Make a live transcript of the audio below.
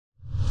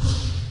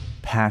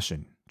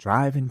passion,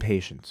 drive, and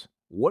patience.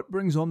 What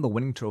brings home the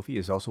winning trophy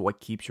is also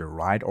what keeps your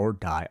ride or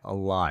die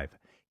alive.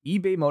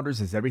 eBay Motors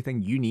has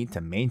everything you need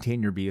to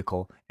maintain your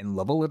vehicle and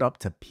level it up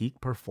to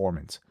peak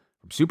performance.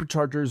 From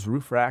superchargers,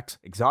 roof racks,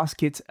 exhaust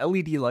kits,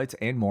 LED lights,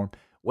 and more,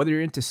 whether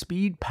you're into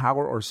speed,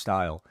 power, or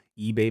style,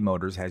 eBay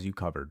Motors has you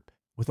covered.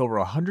 With over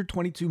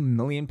 122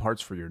 million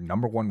parts for your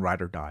number one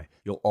ride or die,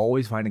 you'll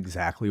always find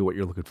exactly what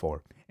you're looking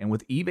for. And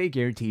with eBay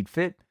Guaranteed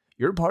Fit,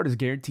 your part is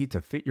guaranteed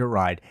to fit your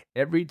ride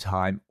every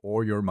time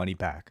or your money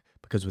back.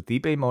 Because with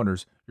eBay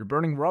Motors, you're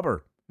burning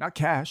rubber, not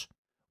cash.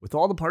 With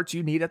all the parts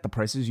you need at the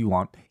prices you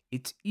want,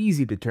 it's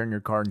easy to turn your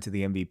car into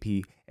the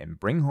MVP and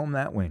bring home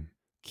that win.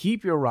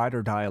 Keep your ride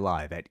or die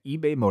alive at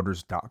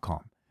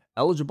ebaymotors.com.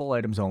 Eligible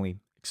items only.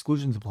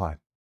 Exclusions apply.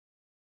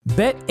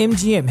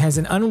 BetMGM has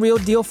an unreal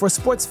deal for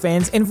sports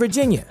fans in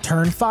Virginia.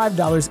 Turn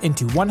 $5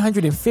 into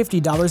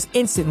 $150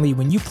 instantly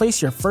when you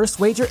place your first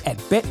wager at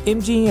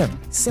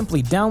BetMGM.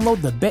 Simply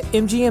download the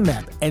BetMGM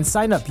app and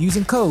sign up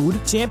using code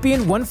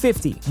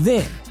Champion150.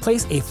 Then,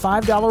 place a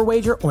 $5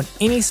 wager on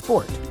any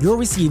sport. You'll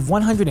receive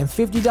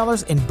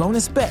 $150 in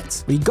bonus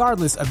bets,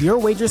 regardless of your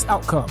wager's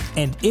outcome.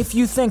 And if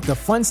you think the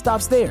fun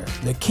stops there,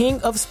 the King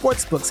of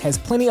Sportsbooks has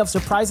plenty of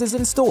surprises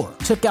in store.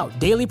 Check out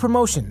daily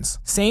promotions,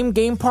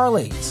 same-game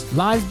parlays,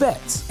 live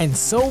bets, and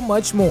so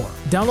much more.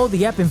 Download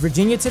the app in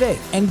Virginia today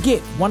and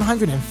get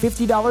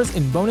 $150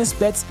 in bonus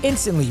bets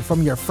instantly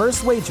from your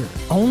first wager.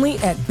 Only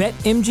at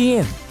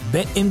BetMGM.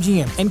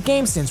 BetMGM and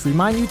GameSense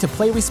remind you to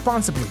play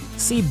responsibly.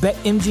 See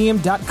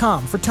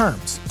BetMGM.com for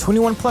terms.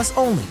 21 plus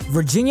only.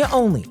 Virginia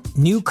only.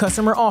 New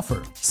customer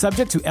offer.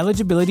 Subject to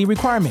eligibility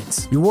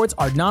requirements. Rewards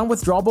are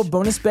non-withdrawable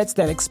bonus bets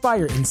that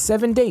expire in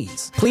 7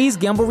 days. Please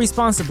gamble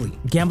responsibly.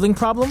 Gambling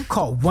problem?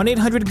 Call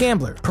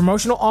 1-800-GAMBLER.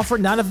 Promotional offer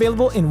not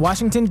available in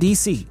Washington,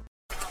 D.C.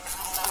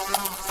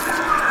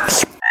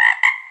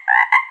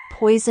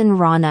 Poison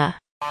Rana.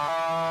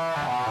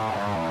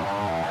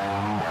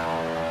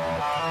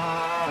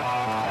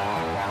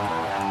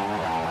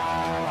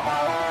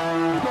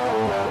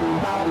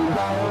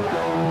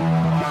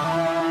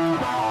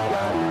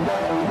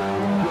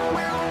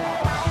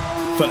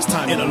 First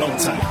time in a long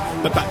time,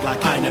 but back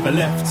like I never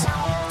left.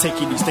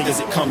 Taking each day as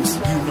it comes,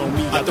 you know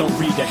me, I don't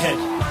read ahead.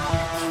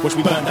 Watch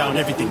me burn down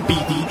everything,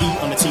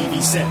 BDE on the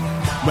TV set.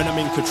 When I'm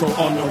in control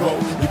on the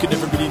road, you can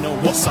never really know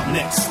what's up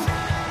next.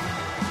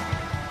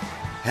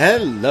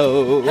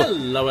 Hello.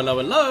 Hello, hello,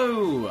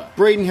 hello.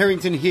 Braden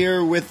Harrington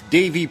here with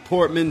Davey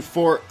Portman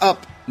for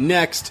Up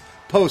Next.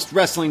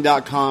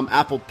 PostWrestling.com,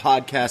 Apple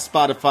Podcast,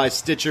 Spotify,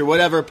 Stitcher,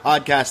 whatever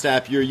podcast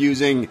app you're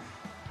using.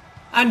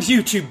 And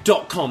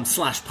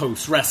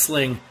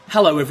youtube.com/postwrestling.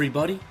 Hello,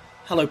 everybody.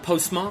 Hello,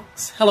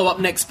 postmarks. Hello,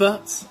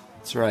 upNexperts.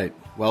 That's right.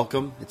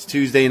 Welcome. It's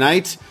Tuesday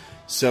night,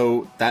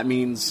 so that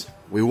means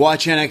we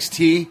watch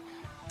NXT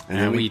and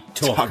then we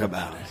talk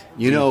about it.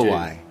 You know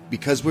why?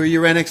 Because we're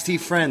your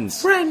NXT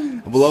friends.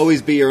 We'll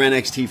always be your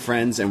NXT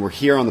friends, and we're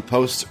here on the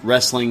Post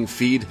Wrestling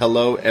feed.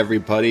 Hello,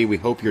 everybody. We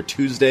hope your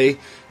Tuesday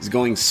is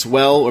going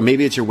swell, or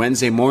maybe it's your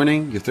Wednesday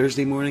morning, your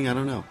Thursday morning, I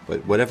don't know.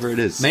 But whatever it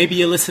is. Maybe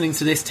you're listening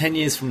to this 10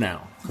 years from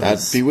now.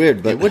 That'd be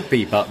weird. But it would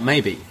be, but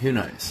maybe. Who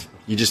knows?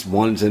 You just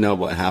wanted to know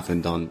what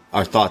happened on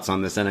our thoughts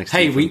on this NXT.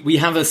 Hey, we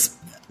have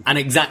an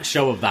exact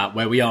show of that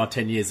where we are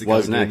 10 years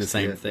ago doing the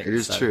same thing. It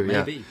is so true,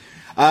 maybe.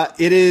 Yeah.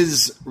 It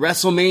is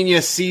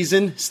WrestleMania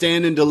season,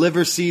 stand and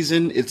deliver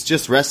season. It's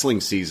just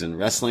wrestling season.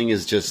 Wrestling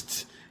is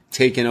just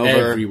taken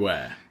over.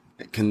 Everywhere.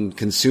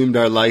 Consumed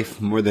our life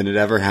more than it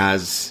ever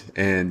has,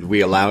 and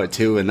we allow it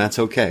to, and that's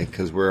okay,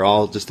 because we're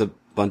all just a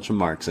bunch of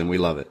marks, and we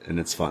love it, and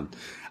it's fun.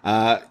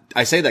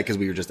 I say that because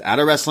we were just at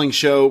a wrestling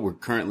show. We're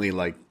currently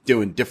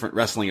doing different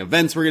wrestling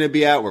events we're going to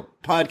be at. We're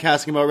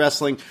podcasting about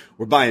wrestling.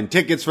 We're buying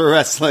tickets for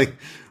wrestling.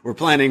 We're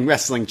planning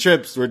wrestling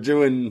trips. We're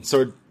doing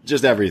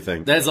just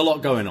everything. There's a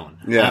lot going on.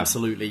 Yeah.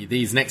 Absolutely.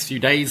 These next few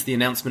days, the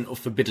announcement of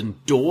Forbidden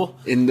Door.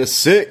 In the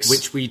 6.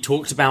 Which we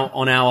talked about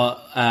on our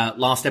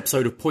last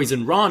episode of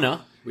Poison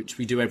Rana, which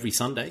we do every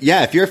Sunday.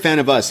 Yeah, if you're a fan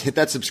of us, hit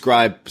that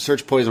subscribe,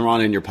 search Poison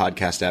Rana in your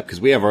podcast app,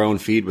 because we have our own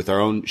feed with our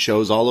own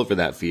shows all over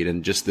that feed.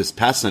 And just this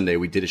past Sunday,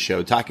 we did a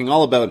show talking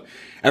all about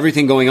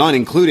everything going on,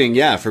 including,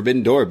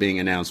 Forbidden Door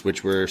being announced,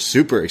 which we're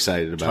super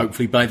excited about.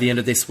 Hopefully by the end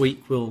of this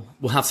week, we'll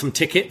have some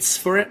tickets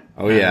for it.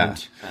 Oh, yeah.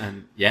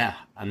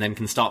 And then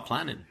can start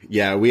planning.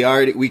 Yeah,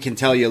 we can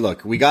tell you,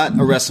 look, we got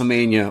a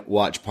WrestleMania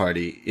watch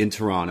party in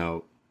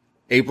Toronto,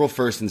 April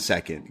 1st and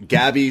 2nd.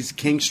 Gabby's,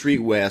 King Street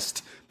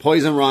West,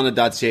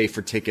 PoisonRana.ca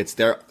for tickets.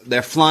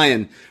 They're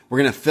flying. We're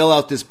going to fill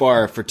out this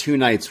bar for 2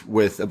 nights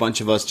with a bunch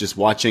of us just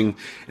watching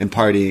and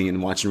partying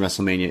and watching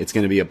WrestleMania. It's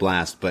going to be a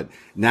blast. But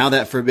now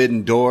that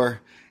Forbidden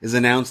Door is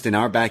announced in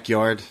our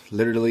backyard,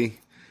 literally,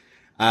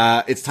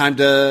 it's time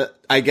to,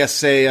 I guess,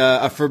 say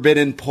a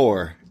forbidden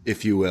pour,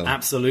 if you will.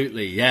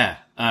 Absolutely, yeah.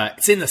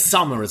 It's in the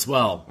summer as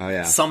well. Oh,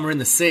 yeah. Summer in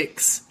the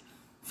 6th.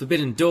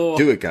 Forbidden Door.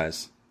 Do it,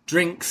 guys.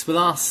 drinks with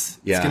us.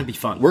 Yeah. It's going to be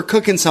fun. We're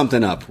cooking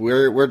something up.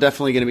 We're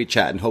definitely going to be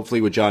chatting, hopefully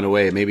with John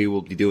away. Maybe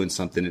we'll be doing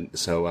something.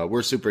 So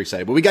we're super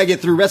excited. But we got to get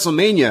through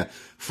WrestleMania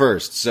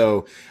first.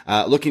 So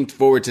looking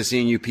forward to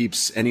seeing you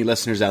peeps, any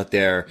listeners out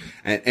there.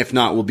 And if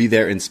not, we'll be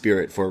there in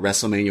spirit for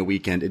WrestleMania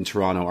weekend in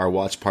Toronto, our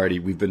watch party.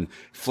 We've been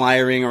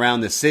flyering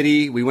around the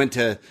city. We went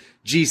to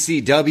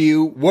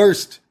GCW,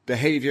 worst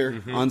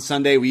behavior on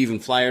Sunday. We even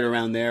flyered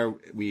around there.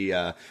 We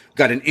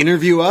got an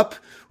interview up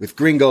with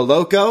Gringo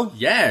Loco.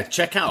 Yeah,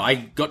 check out. I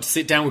got to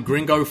sit down with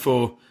Gringo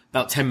for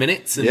about 10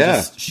 minutes and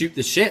just shoot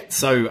the shit.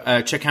 So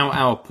check out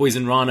our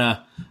Poison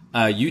Rana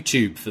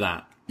YouTube for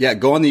that. Yeah,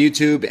 go on the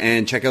YouTube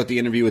and check out the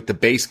interview with the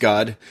Bass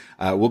God.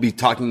 We'll be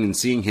talking and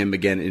seeing him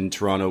again in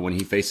Toronto when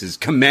he faces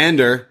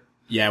Commander.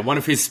 Yeah, one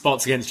of his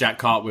spots against Jack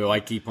Cartwheel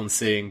I keep on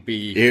seeing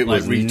be it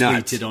like was retweeted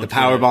nuts. on The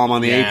powerbomb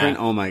on the Yeah. apron.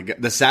 Oh my god.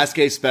 The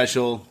Sasuke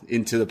special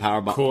into the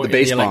powerbomb. Caught The in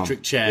bass the bomb.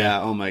 electric chair.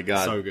 Yeah, oh my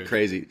god. So good.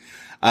 Crazy.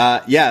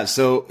 Yeah,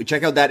 so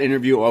check out that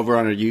interview over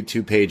on our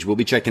YouTube page. We'll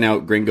be checking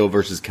out Gringo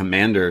versus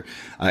Commander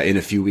in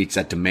a few weeks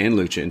at Demand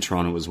Lucha in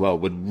Toronto as well.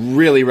 Would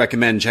really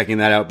recommend checking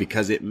that out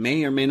because it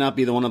may or may not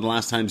be one of the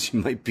last times you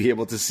might be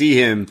able to see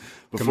him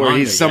before Commander,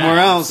 he's somewhere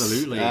yeah, else.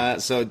 absolutely.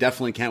 So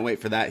definitely can't wait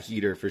for that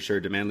heater for sure.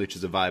 Demand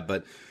Lucha's a vibe.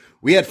 But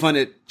we had fun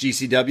at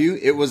GCW.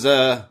 It was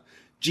a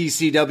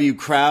GCW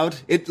crowd.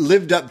 It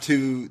lived up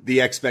to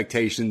the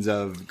expectations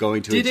of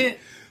going to Did it?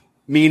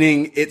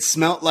 Meaning it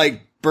smelt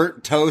like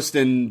burnt toast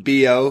and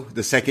BO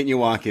the second you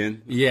walk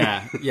in.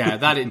 Yeah,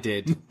 that it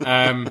did.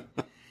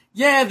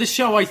 Yeah, the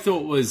show I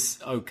thought was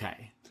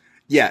okay.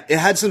 Yeah, it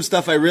had some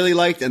stuff I really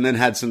liked and then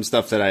had some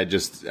stuff that I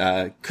just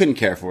couldn't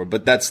care for.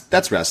 But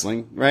that's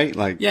wrestling, right?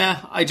 Like, Yeah,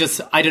 I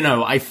don't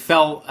know. I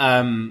felt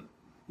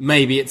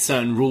maybe it's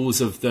certain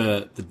rules of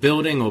the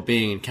building or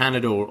being in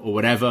Canada or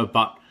whatever,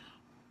 but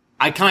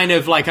I kind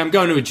of like, I'm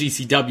going to a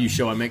GCW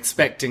show. I'm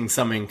expecting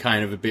something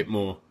kind of a bit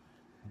more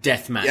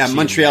deathmatch. Yeah,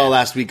 Montreal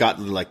last week got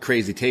like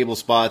crazy table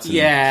spots. And,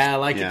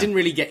 it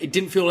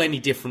didn't feel any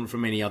different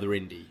from any other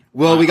indie.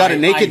 Well, we got a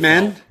naked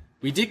man.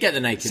 We did get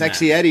the naked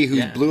Sexy man. Eddie, who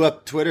Yeah. blew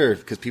up Twitter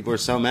because people are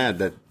so mad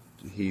that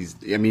he's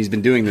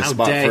been doing this How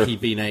spot dare for. he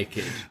be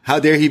naked? How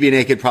dare he be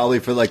naked? Probably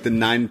for like the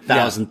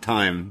 9,000th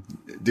time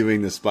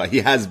doing this spot.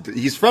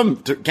 He's from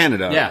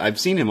Canada. Yeah. I've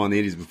seen him on the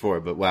 80s before,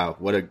 but wow,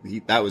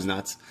 that was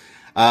nuts.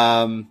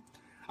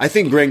 I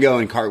think Gringo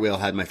and Cartwheel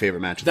had my favorite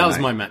match of the That was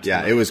night. my match of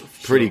Yeah, the it was night,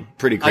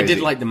 pretty crazy. I did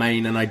like the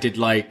main, and I did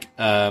like,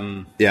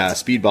 Yeah,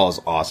 Speedball is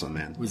awesome,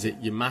 man. was it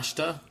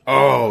Yamashita?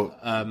 Oh,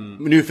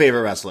 new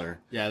favorite wrestler.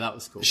 Yeah, that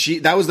was cool.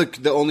 That was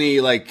the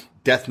only like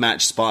death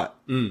match spot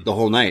the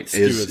whole night.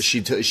 Is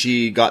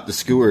she got the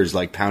skewers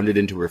like pounded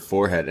into her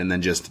forehead and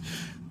then just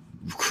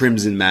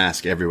crimson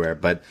mask everywhere.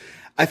 But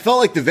I felt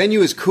like the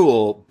venue is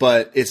cool,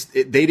 but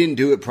they didn't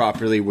do it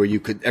properly where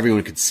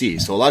everyone could see.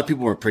 So a lot of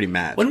people were pretty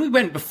mad. When we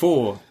went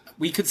before,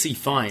 we could see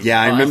fine. Yeah,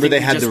 I but remember think they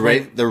we had just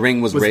the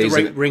ring was raised.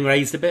 The ring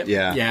raised a bit.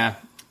 Yeah.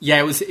 Yeah.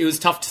 It was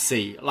tough to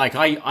see. Like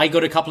I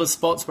got a couple of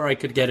spots where I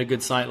could get a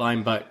good sight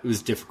line, but it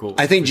was difficult.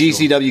 I think for sure.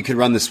 GCW could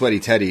run the Sweaty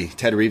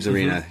Ted Reeves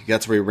Arena.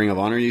 That's where Ring of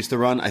Honor used to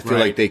run. I feel Right.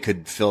 like they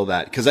could fill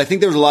that because I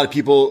think there was a lot of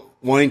people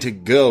wanting to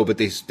go, but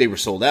they were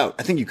sold out.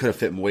 I think you could have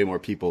fit way more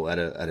people at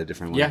a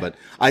different one. Yeah. But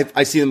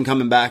I see them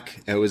coming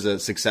back. It was a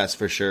success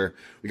for sure.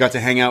 We got to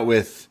hang out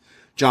with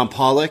John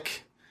Pollock,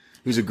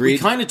 who's agreed. We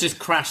kind of just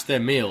crashed their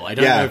meal. I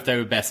don't know if they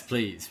were best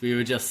pleased. We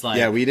were just like,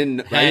 Yeah, I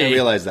didn't hey.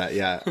 realize that.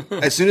 Yeah.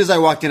 As soon as I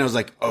walked in, I was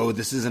like, oh,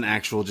 this is an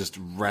actual just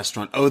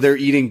restaurant. Oh, they're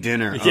eating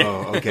dinner. Yeah.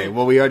 Oh, okay.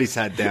 Well, we already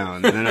sat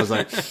down. And then I was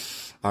like,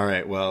 all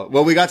right, well,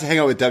 we got to hang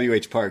out with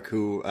WH Park,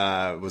 who,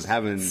 was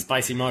having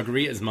spicy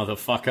margaritas,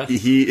 motherfucker.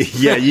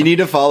 you need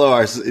to follow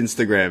our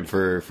Instagram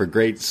for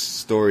great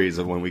stories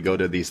of when we go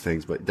to these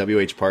things. But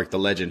WH Park, the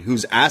legend,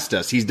 who's asked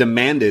us, he's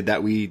demanded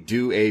that we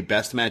do a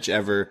best match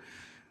ever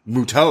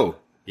Muto.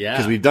 Yeah.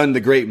 Because we've done the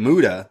great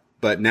Muda,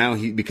 but now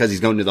because he's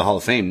going to the Hall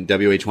of Fame,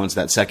 WH wants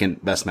that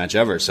second best match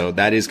ever. So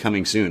that is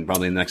coming soon,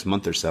 probably in the next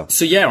month or so.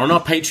 So yeah, on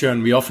our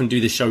Patreon, we often do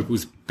this show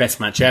called Best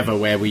Match Ever,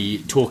 where we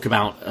talk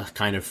about a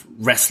kind of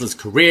wrestler's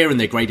career and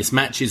their greatest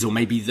matches, or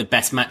maybe the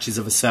best matches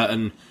of a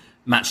certain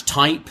match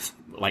type,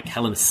 like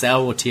Hell in a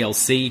Cell or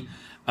TLC.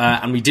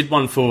 And we did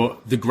one for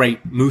the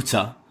Great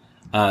Muta.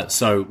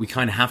 So we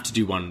kind of have to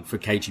do one for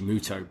Keiji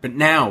Muto. But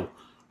now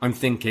I'm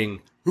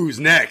thinking,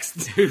 Who's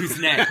next? who's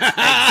next?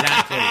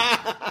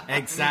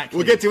 Exactly.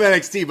 We'll get to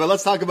NXT, but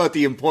let's talk about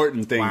the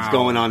important things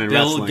going on in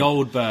Bill wrestling.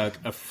 Goldberg,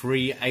 a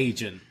free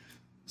agent.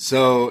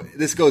 So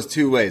this goes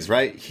two ways,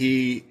 right?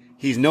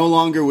 He's no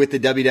longer with the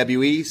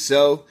WWE,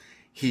 so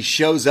he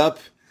shows up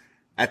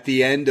at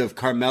the end of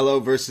Carmelo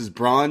versus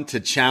Braun to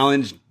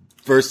challenge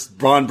versus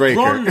Braun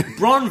Breaker.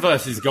 Braun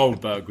versus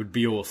Goldberg would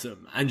be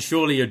awesome, and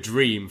surely a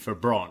dream for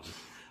Braun.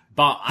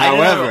 But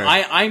However,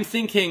 I'm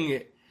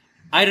thinking,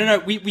 I don't know.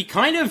 We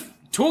kind of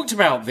talked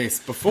about this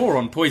before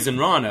on Poison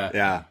Rana.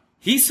 Yeah.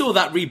 He saw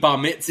that rebar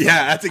mitzvah.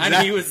 Yeah, that's And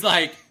exactly. he was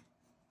like,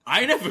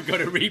 I never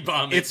got a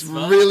rebar mitzvah. It's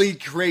really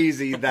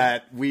crazy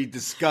that we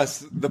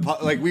discuss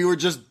we were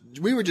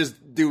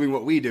just doing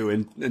what we do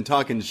and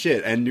talking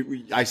shit.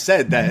 And I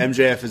said that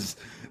MJF is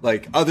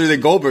like other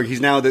than Goldberg,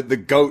 he's now the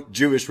GOAT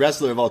Jewish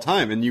wrestler of all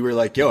time. And you were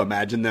like, yo,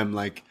 imagine them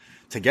like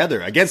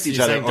together against each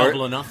other.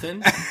 Double or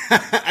nothing?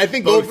 I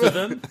think both of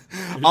them.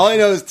 All I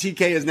know is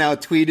TK has now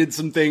tweeted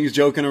some things,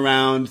 joking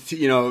around,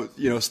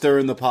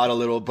 stirring the pot a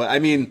little. But I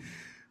mean,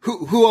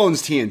 who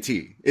owns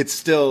TNT? It's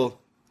still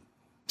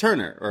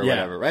Turner or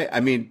whatever, right? I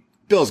mean,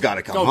 Bill's got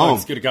to come home.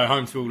 Goldberg's going to go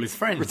home to all his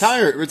friends.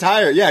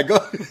 Retire. Yeah, go.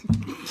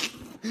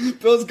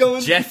 Bill's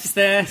going. Jeff's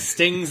there.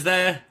 Sting's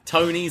there.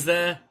 Tony's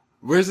there.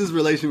 Where's his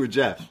relation with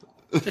Jeff?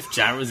 Jeff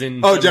Jarrett was in.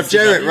 Oh, Jeff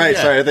Jarrett, right.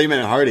 Yeah. Sorry, I thought you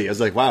meant Hardy. I was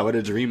like, wow, what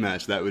a dream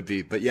match that would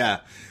be. But yeah,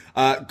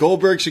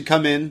 Goldberg should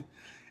come in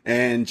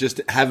and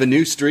just have a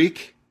new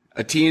streak,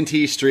 a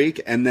TNT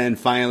streak, and then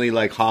finally,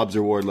 like, Hobbs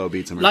or Wardlow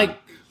beats him. Like,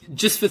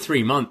 just for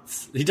 3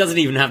 months. He doesn't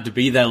even have to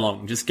be there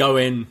long. Just go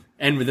in,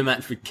 end with a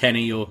match with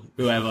Kenny or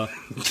whoever.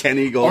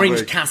 Kenny Goldberg.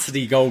 Orange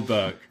Cassidy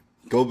Goldberg.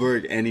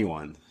 Goldberg,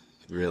 anyone.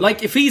 Really.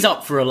 Like, if he's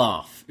up for a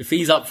laugh, if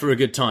he's up for a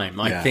good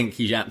time, I think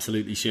he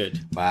absolutely should.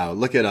 Wow,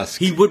 look at us.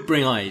 He would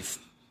bring eyes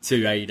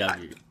to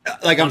AEW.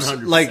 Like, I'm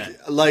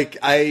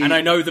 100%. And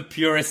I know the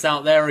purists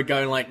out there are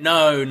going like,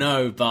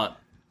 no, but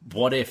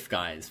what if,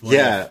 guys? What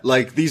if?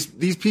 Like these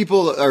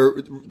people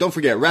are, don't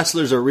forget,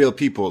 wrestlers are real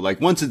people.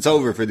 Like, once it's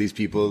over for these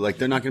people, like,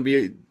 they're not going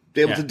to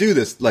be able to do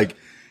this. Like,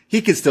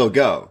 he could still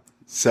go.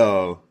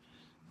 So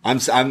I'm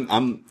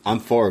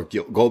for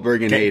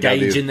Goldberg and Get AEW.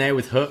 Gage in there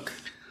with Hook.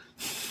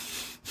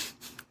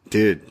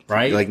 Dude,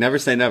 right? Like, never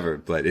say never,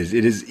 but it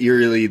is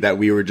eerily that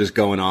we were just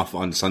going off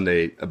on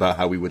Sunday about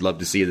how we would love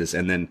to see this,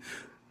 and then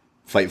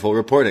Fightful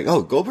reporting,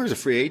 oh, Goldberg's a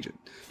free agent.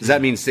 Does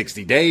that mean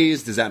 60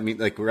 days? Does that mean,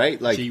 like,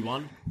 right? Like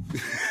G1?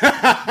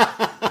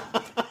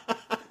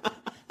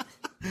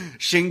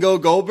 Shingo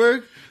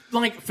Goldberg?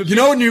 Like,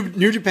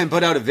 New Japan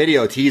put out a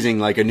video teasing,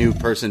 like, a new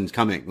person's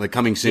coming, like,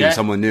 coming soon,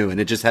 someone new,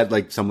 and it just had,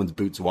 like, someone's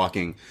boots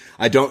walking.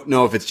 I don't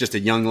know if it's just a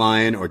young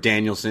lion or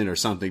Danielson or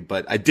something,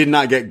 but I did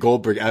not get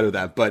Goldberg out of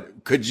that.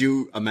 But could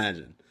you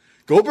imagine?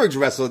 Goldberg's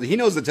wrestled. He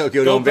knows the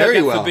Tokyo Dome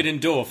very well. Forbidden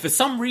Door. For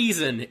some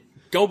reason,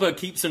 Goldberg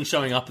keeps on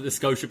showing up at the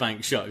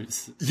Scotiabank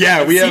shows.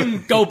 Yeah, I've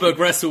seen Goldberg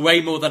wrestle way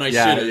more than I should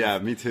have. Yeah,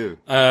 me too.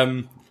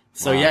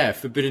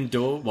 Forbidden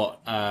Door.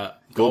 What?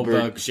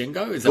 Goldberg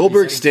Shingo? Is that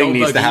Goldberg what Sting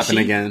needs to happen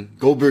Ishii? again.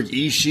 Goldberg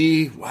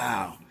Ishii.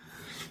 Wow.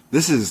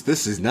 This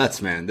is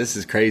nuts, man. This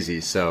is crazy.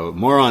 So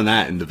more on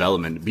that in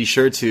development. Be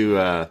sure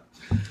to,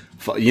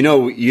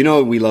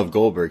 we love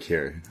Goldberg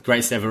here.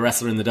 Greatest ever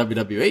wrestler in the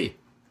WWE.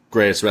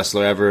 Greatest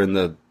wrestler ever in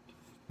the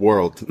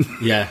world.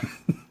 Yeah.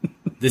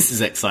 This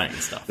is exciting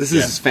stuff. This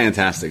is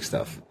fantastic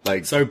stuff.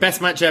 Like, so,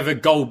 best match ever,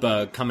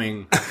 Goldberg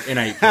coming in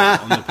April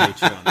on the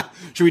Patreon.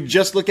 Should we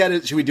just look at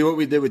it? Should we do what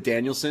we did with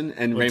Danielson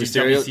and Rey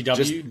Mysterio?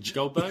 WCW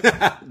Goldberg?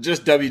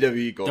 Just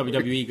WWE Goldberg.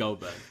 WWE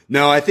Goldberg.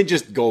 No, I think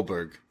just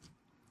Goldberg.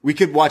 We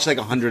could watch like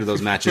 100 of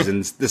those matches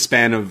in the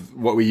span of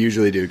what we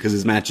usually do, because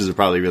his matches are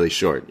probably really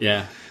short.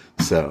 Yeah.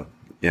 So,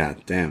 yeah,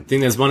 damn. I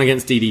think there's one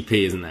against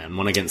DDP, isn't there? And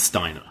one against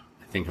Steiner.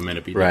 I think are meant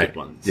to be the good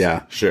ones.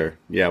 Yeah, sure.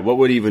 Yeah, what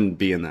would even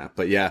be in that?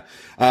 But yeah,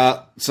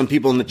 some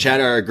people in the chat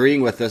are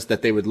agreeing with us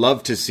that they would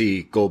love to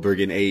see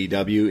Goldberg in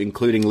AEW,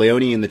 including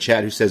Leonie in the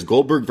chat, who says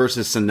Goldberg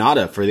versus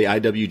Sonata for the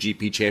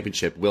IWGP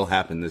Championship will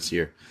happen this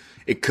year.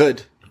 It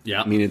could.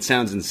 Yeah. I mean, it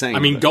sounds insane. I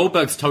mean,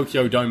 Goldberg's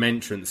Tokyo Dome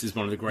entrance is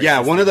one of the greatest. Yeah,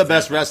 one of the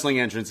best wrestling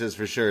entrances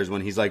for sure is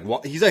when he's like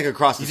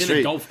across the street. He's in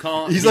a golf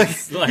cart. He's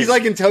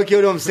like in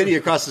Tokyo Dome City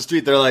across the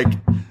street. They're like,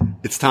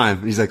 it's time.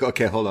 And he's like,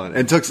 okay, hold on.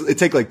 And it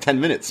took like 10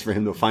 minutes for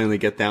him to finally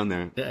get down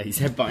there. Yeah, he's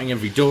headbutting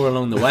every door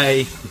along the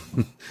way.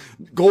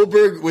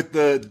 Goldberg with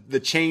the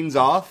chains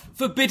off.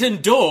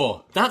 Forbidden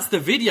Door. That's the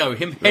video.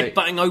 Him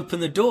headbutting open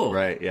the door.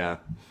 Right, yeah.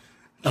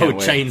 Can't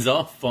wait. Chains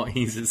off. What,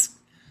 he's just...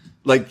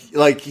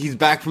 Like he's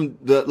back from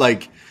the,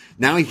 like,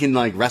 now he can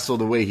like wrestle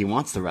the way he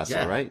wants to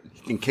wrestle, right?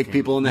 He can kick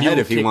people in the head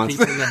if he wants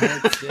to. In the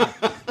head,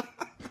 yeah.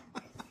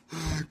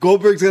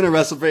 Goldberg's gonna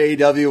wrestle for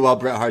AEW while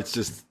Bret Hart's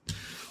just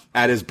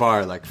at his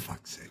bar, like,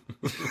 fuck's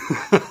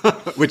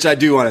sake. Which I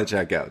do want to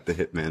check out, the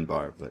Hitman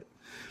Bar,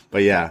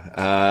 but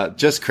yeah,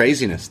 just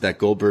craziness that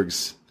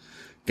Goldberg's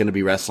gonna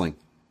be wrestling.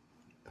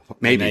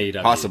 Maybe,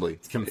 possibly.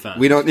 It's confirmed.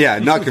 We don't,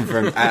 not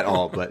confirmed at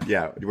all, but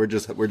yeah, we're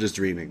just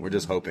dreaming. We're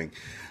just hoping.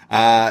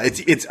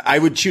 I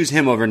would choose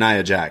him over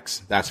Nia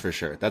Jax. That's for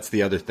sure. That's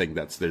the other thing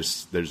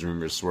there's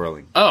rumors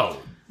swirling.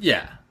 Oh,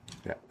 yeah.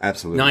 Yeah,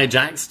 absolutely. Nia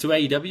Jax to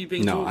AEW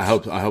being No,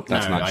 talked? I hope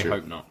that's not true. I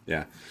hope not.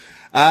 Yeah.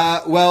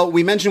 Well,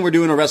 we mentioned we're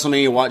doing a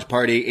WrestleMania watch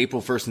party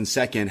April 1st and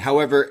 2nd.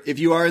 However, if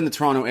you are in the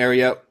Toronto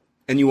area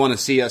and you want to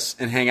see us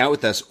and hang out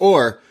with us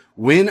or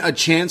win a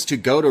chance to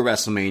go to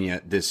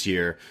WrestleMania this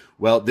year,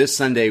 well, this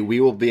Sunday we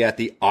will be at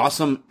the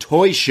Awesome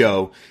Toy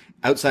Show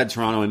outside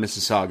Toronto in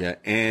Mississauga,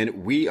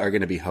 and we are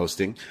going to be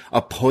hosting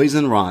a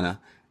Poison Rana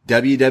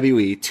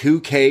WWE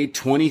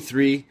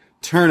 2K23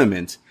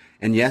 tournament.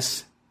 And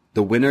yes,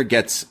 the winner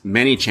gets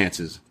many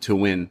chances to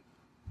win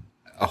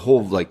a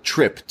whole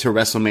trip to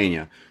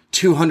WrestleMania,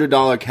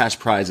 $200 cash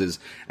prizes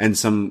and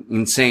some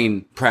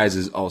insane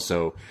prizes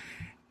also.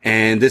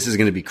 And this is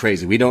going to be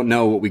crazy. We don't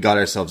know what we got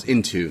ourselves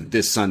into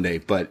this Sunday,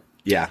 but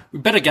yeah. We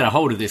better get a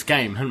hold of this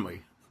game, hadn't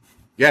we?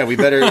 Yeah, we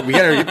better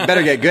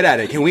get good at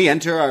it. Can we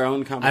enter our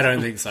own competition? I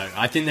don't think so.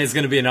 I think there's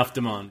going to be enough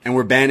demand. And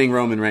we're banning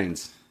Roman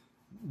Reigns.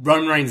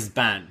 Roman Reigns is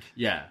banned.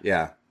 Yeah.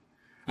 Yeah.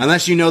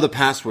 Unless you know the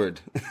password.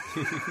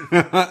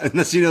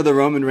 Unless you know the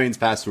Roman Reigns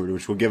password,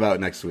 which we'll give out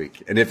next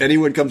week. And if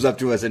anyone comes up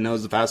to us and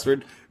knows the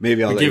password,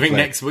 maybe I'll let you play. Giving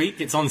next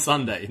week? It's on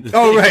Sunday.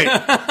 Oh,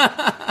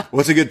 right.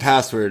 What's a good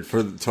password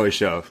for the toy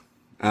show?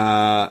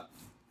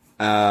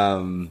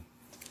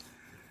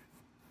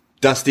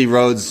 Dusty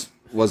Rhodes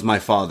was my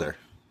father.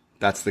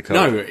 That's the code.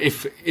 No,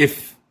 if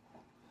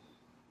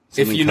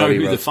you know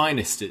who the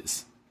finest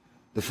is.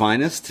 The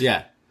finest?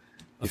 Yeah.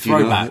 If you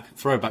know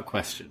Throwback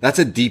question. That's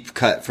a deep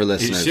cut for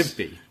listeners. It should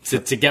be.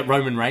 To get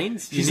Roman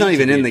Reigns? He's not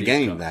even in the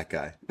game, that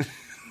guy.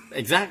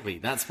 Exactly.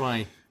 That's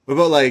why. What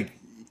about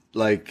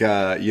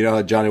you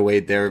know, Johnny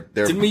Wade, they're...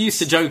 Didn't we used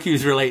to joke he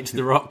was related to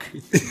The Rock?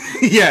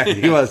 Yeah,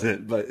 he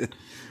wasn't, but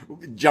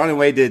Johnny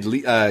Wade did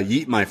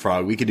Yeet My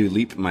Frog. We could do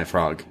Leap My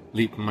Frog.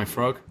 Leap My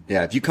Frog?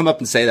 Yeah, if you come up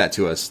and say that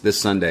to us this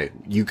Sunday,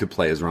 you could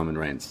play as Roman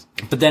Reigns.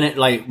 But then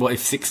what if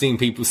 16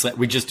 people said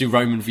we just do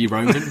Roman v.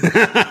 Roman?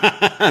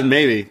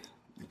 Maybe.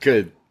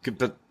 Could,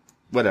 but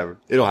whatever.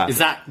 It'll happen. Is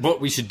that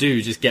what we should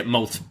do? Just get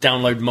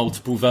download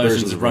multiple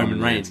versions of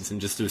Roman Reigns and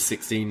just do a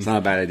 16... It's not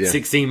a bad idea.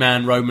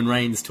 16-man Roman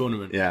Reigns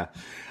tournament. Yeah.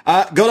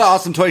 Go to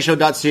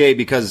awesometoyshow.ca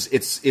because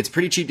it's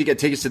pretty cheap to get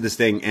tickets to this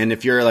thing. And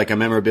if you're like a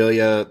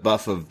memorabilia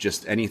buff of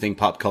just anything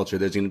pop culture,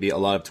 there's going to be a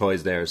lot of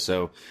toys there.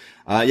 So,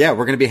 yeah,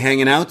 we're going to be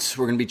hanging out.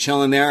 We're going to be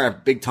chilling there. Our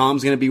Big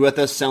Tom's going to be with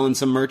us selling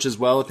some merch as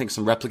well. I think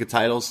some replica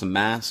titles, some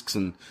masks,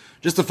 and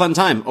just a fun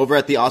time over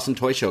at the Awesome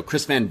Toy Show.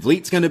 Chris Van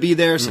Vliet's going to be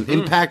there. Some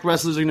Impact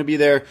wrestlers are going to be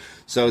there.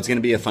 So it's going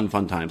to be a fun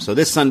time. So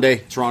this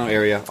Sunday, Toronto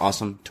area,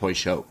 Awesome Toy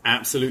Show.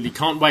 Absolutely.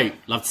 Can't wait.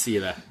 Love to see you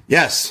there.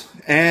 Yes.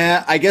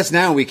 I guess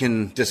now we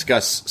can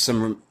discuss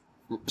some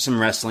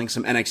wrestling,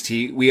 some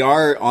NXT. We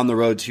are on the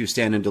road to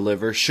Stand and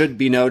Deliver. Should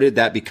be noted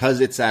that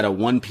because it's at a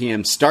 1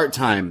 p.m. start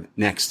time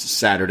next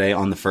Saturday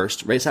on the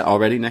 1st. Right, is that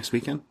already next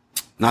weekend?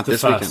 Not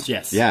this weekend.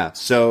 Yes. Yeah.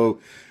 So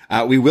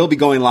we will be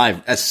going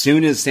live as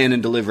soon as Stand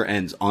and Deliver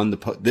ends on the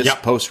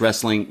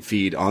post-wrestling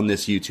feed on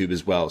this YouTube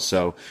as well.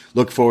 So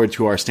look forward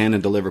to our Stand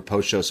and Deliver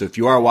post show. So if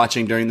you are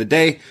watching during the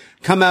day,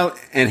 come out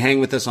and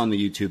hang with us on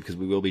the YouTube because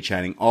we will be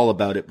chatting all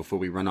about it before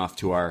we run off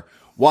to our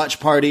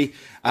watch party.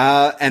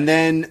 And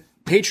then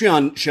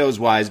Patreon shows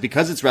wise,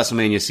 because it's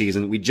WrestleMania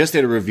season, we just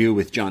did a review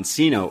with John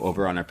Cena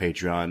over on our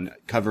Patreon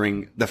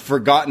covering the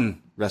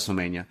forgotten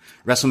WrestleMania,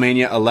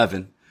 WrestleMania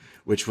 11.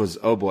 Which was,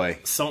 oh boy.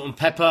 Salt and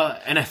Pepper,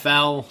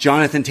 NFL.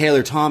 Jonathan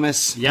Taylor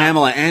Thomas,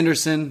 Pamela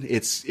Anderson.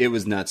 It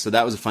was nuts. So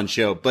that was a fun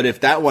show. But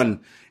if that one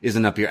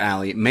isn't up your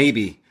alley,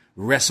 maybe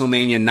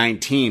WrestleMania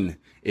 19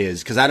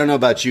 is. Because I don't know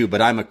about you, but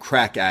I'm a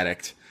crack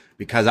addict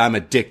because I'm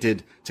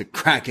addicted to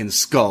cracking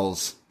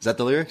skulls. Is that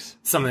the lyrics?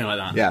 Something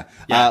like that.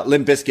 Yeah.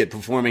 Limp Bizkit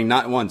performing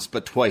not once,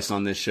 but twice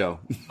on this show.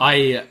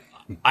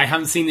 I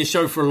haven't seen this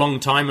show for a long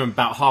time. I'm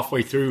about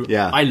halfway through.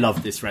 Yeah. I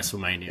love this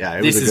WrestleMania.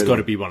 Yeah, this has got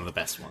to be one of the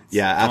best ones.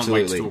 Yeah,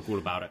 absolutely. Can't wait to talk all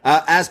about it.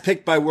 As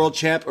picked by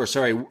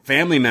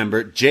family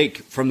member Jake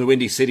from the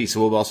Windy City. So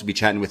we'll also be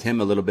chatting with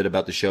him a little bit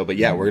about the show. But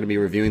yeah, we're going to be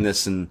reviewing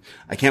this and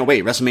I can't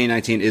wait. WrestleMania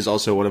 19 is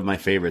also one of my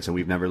favorites and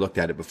we've never looked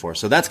at it before.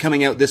 So that's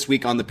coming out this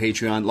week on the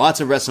Patreon. Lots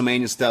of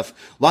WrestleMania stuff,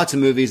 lots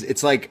of movies.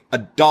 It's like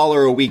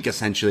 $1 a week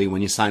essentially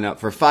when you sign up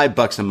for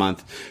 $5 a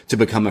month to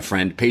become a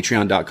friend.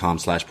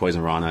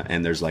 Patreon.com/PoisonRana.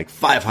 And there's like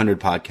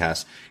 500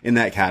 podcasts in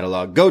that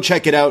catalog. Go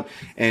check it out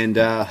and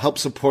help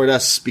support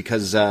us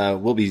because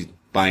we'll be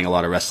buying a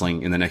lot of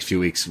wrestling in the next few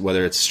weeks,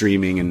 whether it's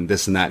streaming and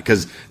this and that.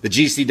 Because the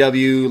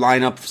GCW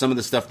lineup, some of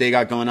the stuff they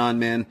got going on,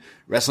 man,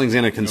 wrestling's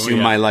going to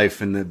consume my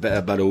life in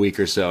about a week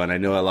or so. And I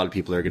know a lot of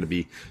people are going to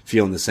be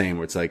feeling the same,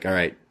 where it's like, all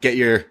right, get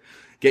your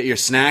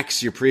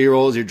snacks, your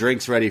pre-rolls, your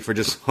drinks ready for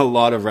just a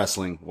lot of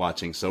wrestling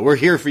watching. So we're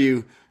here for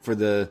you for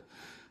the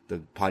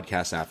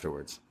podcast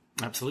afterwards.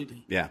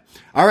 Absolutely. Yeah.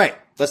 All right.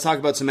 Let's talk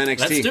about some NXT.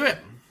 Let's do it.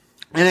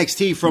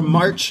 NXT from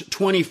March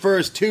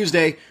 21st,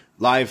 Tuesday,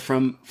 live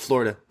from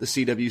Florida, the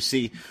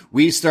CWC.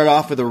 We start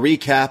off with a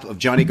recap of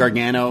Johnny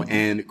Gargano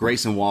and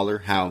Grayson Waller,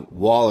 how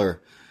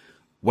Waller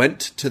went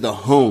to the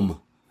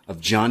home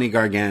of Johnny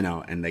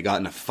Gargano and they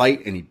got in a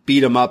fight and he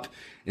beat him up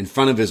in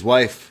front of his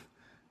wife.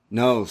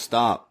 No,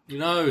 stop.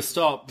 No,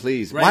 stop.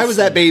 Please. Grayson. Why was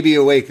that baby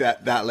awake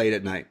that late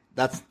at night?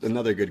 That's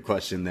another good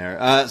question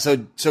there. So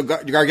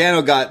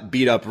Gargano got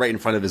beat up right in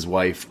front of his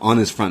wife on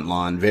his front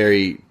lawn.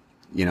 Very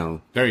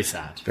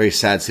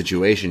sad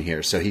situation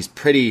here. So he's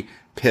pretty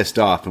pissed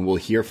off and we'll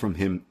hear from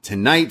him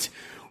tonight.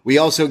 We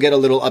also get a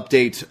little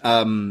update.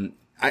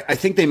 I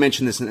think they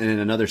mentioned this in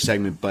another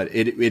segment, but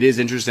it is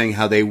interesting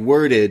how they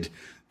worded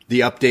the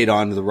update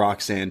on the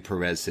Roxanne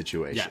Perez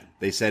situation. Yeah.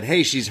 They said,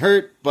 hey, she's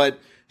hurt, but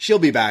she'll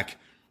be back.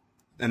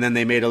 And then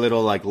they made a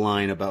little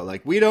line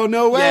about we don't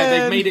know when. Yeah,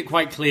 they've made it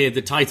quite clear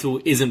the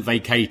title isn't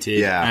vacated.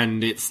 Yeah.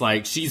 And it's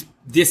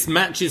this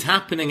match is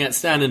happening at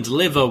Stand and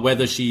Deliver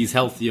whether she's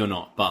healthy or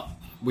not. But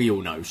we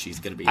all know she's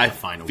going to be the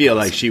final. I feel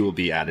like she will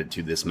be added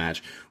to this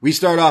match. We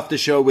start off the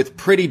show with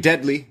Pretty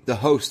Deadly, the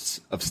hosts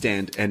of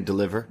Stand and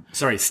Deliver.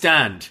 Sorry,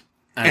 Stand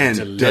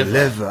and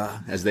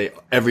deliver, as they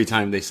every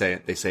time they say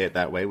it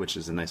that way, which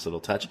is a nice little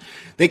touch.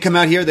 They come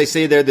out here, they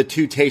say they're the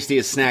 2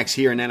 tastiest snacks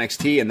here in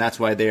NXT, and that's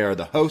why they are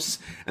the hosts,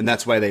 and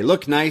that's why they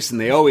look nice, and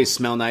they always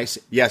smell nice.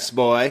 Yes,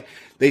 boy.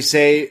 They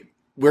say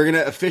we're going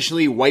to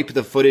officially wipe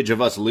the footage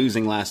of us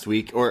losing last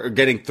week, or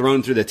getting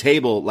thrown through the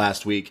table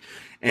last week,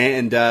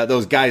 and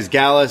those guys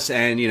Gallus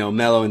and,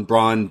 Mello and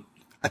Braun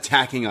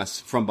attacking us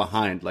from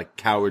behind like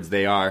cowards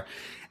they are.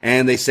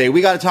 And they say,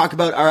 we got to talk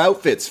about our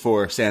outfits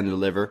for Stand and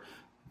Deliver.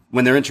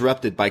 When they're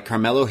interrupted by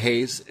Carmelo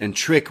Hayes and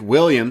Trick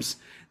Williams,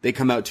 they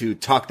come out to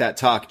talk that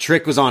talk.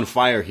 Trick was on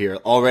fire here,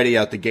 already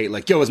out the gate,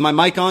 like, yo, is my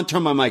mic on?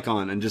 Turn my mic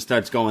on, and just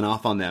starts going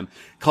off on them.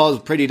 Calls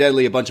Pretty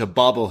Deadly a bunch of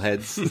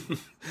bobbleheads,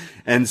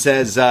 and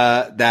says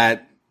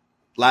that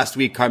last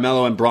week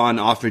Carmelo and Braun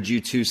offered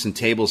you 2 some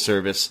table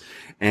service,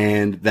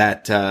 and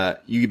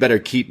that you better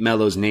keep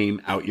Melo's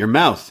name out your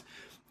mouth.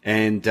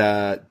 And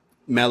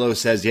Mello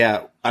says,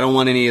 yeah, I don't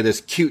want any of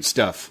this cute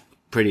stuff,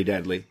 Pretty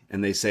Deadly.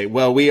 And they say,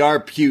 well, we are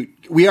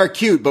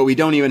cute, but we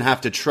don't even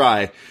have to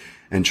try.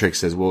 And Trick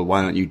says, well,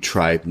 why don't you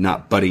try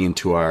not butting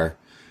into our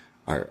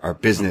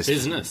business?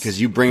 Because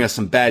you bring us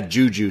some bad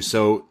juju.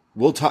 So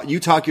you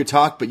talk your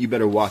talk, but you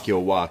better walk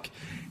your walk.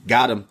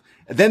 Got him.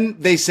 Then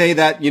they say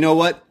that, you know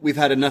what? We've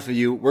had enough of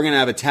you. We're going to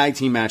have a tag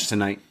team match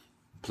tonight,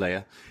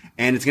 playa.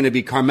 And it's going to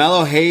be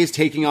Carmelo Hayes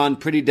taking on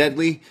Pretty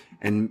Deadly.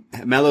 And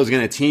Mello's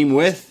going to team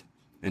with,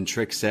 and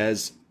Trick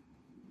says,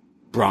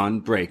 Braun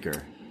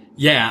Breaker.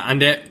 Yeah,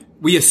 and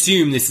we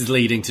assume this is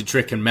leading to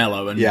Trick and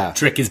Mello, and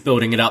Trick is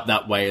building it up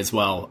that way as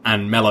well.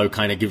 And Mello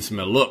kind of gives him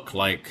a look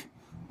like,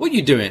 what are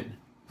you doing?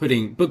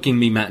 Booking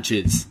me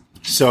matches.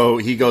 So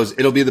he goes,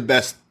 it'll be the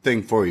best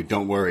thing for you,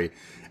 don't worry.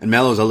 And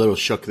Mello's a little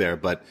shook there,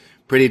 but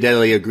Pretty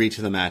Deadly agreed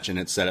to the match, and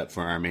it's set up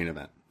for our main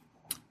event.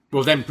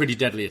 Well, then Pretty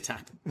Deadly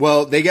attack.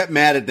 Well, they get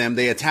mad at them,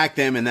 they attack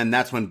them, and then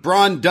that's when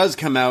Braun does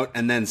come out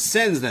and then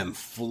sends them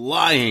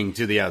flying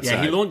to the outside.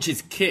 Yeah, he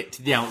launches Kit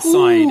to the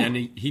outside, and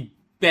he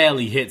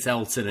barely hits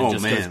Elton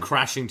and goes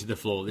crashing to the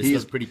floor. This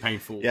looks pretty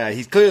painful. Yeah,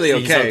 he's clearly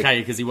okay. He's okay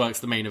because he works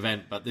the main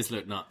event, but this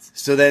looked nuts.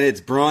 So then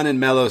it's Braun and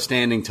Mello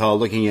standing tall,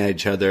 looking at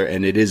each other,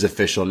 and it is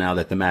official now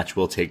that the match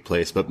will take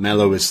place. But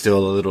Mello is still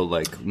a little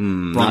like,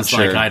 Braun's not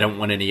sure. like, I don't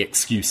want any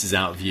excuses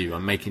out of you.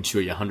 I'm making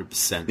sure you're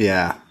 100%.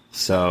 Yeah,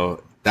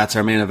 so that's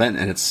our main event,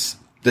 and it's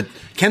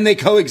can they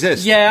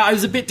coexist? Yeah, I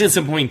was a bit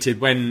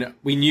disappointed when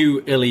we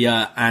knew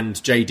Ilya and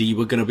JD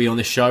were going to be on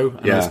the show,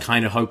 and I was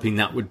kind of hoping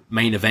that would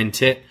main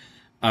event it.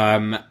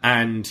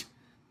 And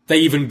they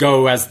even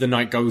go as the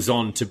night goes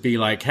on to be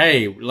like,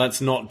 hey, let's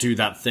not do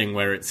that thing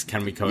where it's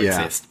can we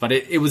coexist. Yeah. But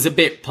it was a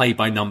bit play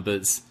by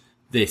numbers,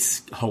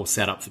 this whole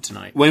setup for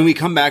tonight. When we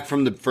come back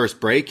from the first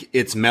break,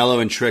 it's Mello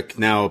and Trick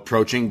now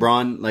approaching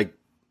Braun.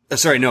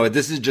 This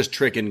is just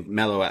Trick and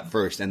Mello at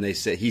first. And he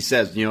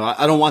says,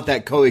 I don't want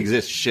that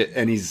coexist shit.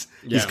 And he's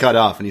cut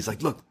off. And he's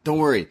like, look, don't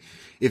worry.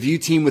 If you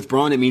team with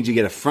Braun, it means you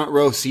get a front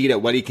row seat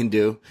at what he can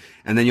do,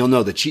 and then you'll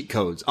know the cheat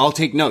codes. I'll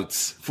take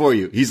notes for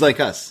you. He's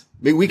like us.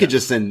 We could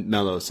just send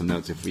Mello some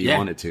notes if we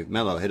wanted to.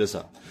 Mello, hit us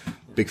up.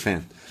 Big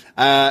fan.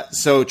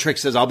 So Trick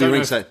says, I'll be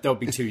ringside. They'll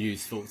be too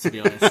useful, to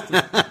be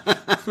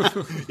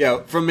honest.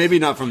 Yeah, maybe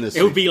not from this.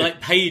 It'll be like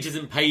pages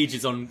and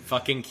pages on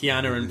fucking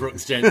Kiana and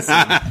Brooks Jensen,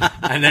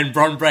 and then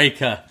Braun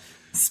Breaker,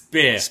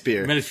 spear,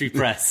 military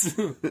press.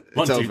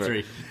 1, 2,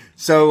 3.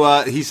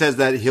 So he says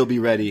that he'll be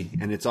ready,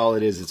 and it's all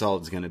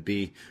it's going to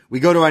be. We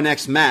go to our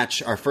next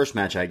match, our first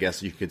match, I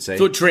guess you could say. I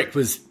thought Trick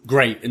was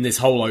great in this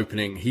whole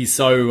opening. He's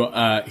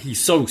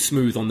so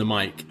smooth on the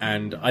mic,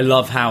 and I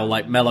love how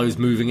Mello's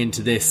moving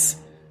into this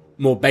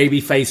more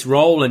babyface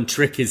role, and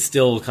Trick is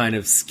still kind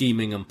of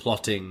scheming and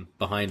plotting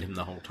behind him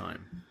the whole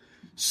time.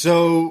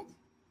 So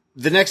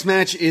the next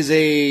match is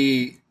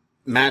a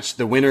match.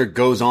 The winner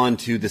goes on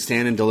to the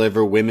Stand and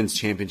Deliver Women's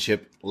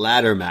Championship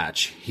ladder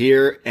match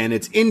here, and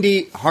it's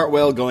Indy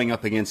Hartwell going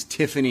up against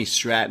Tiffany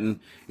Stratton.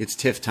 It's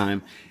Tiff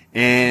time,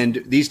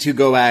 and these two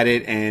go at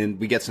it, and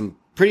we get some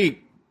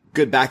pretty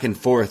good back and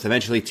forth.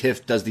 Eventually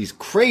Tiff does these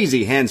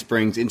crazy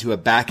handsprings into a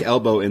back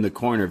elbow in the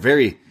corner,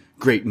 very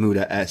Great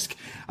Muta-esque.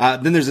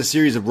 Then there's a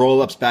series of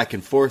roll-ups back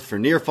and forth for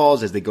near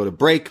falls as they go to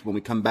break. When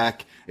we come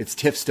back, it's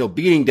Tiff still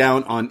beating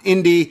down on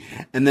Indy,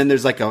 and then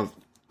there's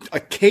a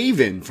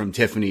cave-in from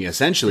Tiffany,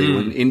 essentially,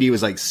 when Indy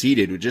was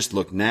seated. It just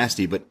looked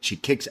nasty, but she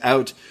kicks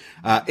out.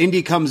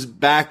 Indy comes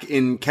back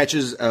and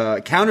counters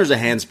a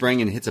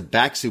handspring and hits a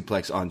back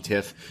suplex on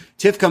Tiff.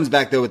 Tiff comes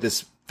back, though, with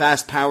this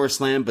fast power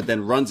slam, but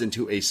then runs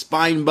into a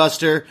spine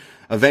buster.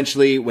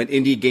 Eventually, when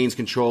Indy gains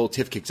control,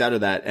 Tiff kicks out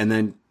of that, and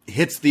then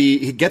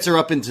he gets her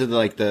up into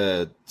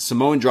the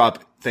Samoan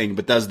drop thing,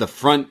 but does the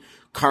front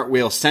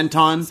cartwheel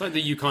senton. It's like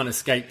the You Can't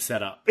Escape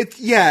setup.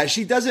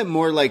 She does it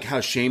more like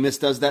how Sheamus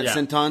does that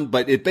senton,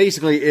 but it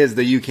basically is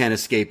the You Can't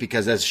Escape,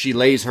 because as she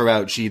lays her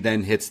out, she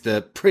then hits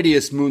the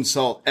prettiest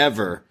moonsault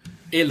ever.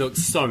 It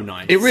looks so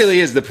nice. It really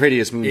is the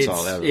prettiest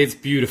moonsault ever. It's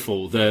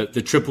beautiful.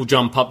 The triple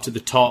jump up to the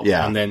top,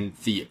 and then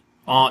the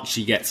arch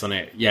she gets on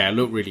it. Yeah, it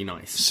looked really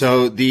nice.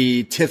 So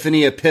the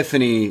Tiffany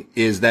epiphany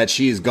is that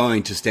she is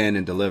going to Stand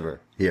and Deliver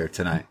here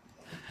tonight.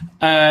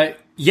 I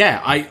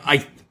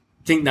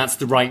think that's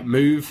the right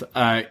move.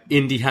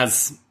 Indy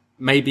has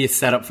maybe a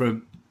setup for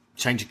a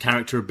change of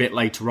character a bit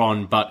later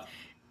on, but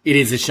it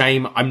is a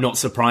shame. I'm not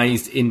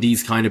surprised.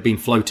 Indy's kind of been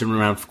floating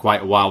around for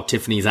quite a while.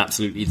 Tiffany's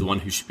absolutely the one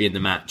who should be in the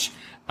match.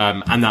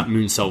 And that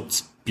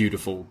moonsault's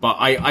beautiful. But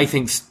I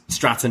think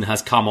Stratton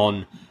has come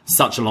on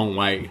such a long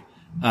way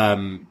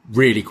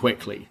really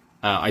quickly.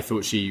 I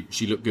thought she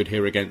looked good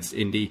here against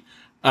Indy.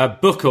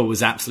 Booker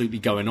was absolutely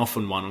going off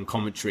on one on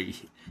commentary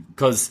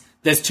because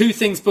there's two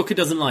things Booker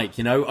doesn't like,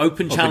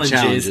 open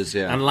challenges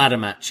and ladder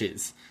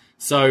matches.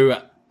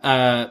 So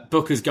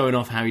Booker's going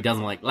off how he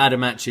doesn't like ladder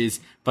matches,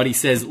 but he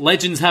says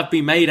legends have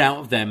been made out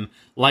of them,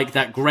 like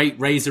that great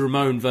Razor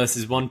Ramon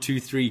versus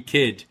 1-2-3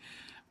 Kid.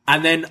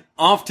 And then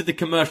after the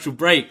commercial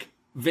break,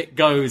 Vic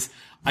goes,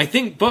 I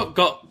think Book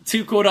got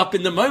too caught up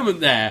in the moment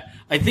there.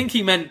 I think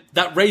he meant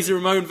that Razor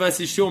Ramon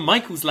versus Shawn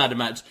Michaels ladder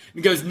match. And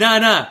he goes,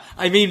 nah,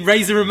 I mean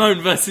Razor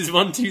Ramon versus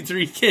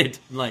 1-2-3 Kid.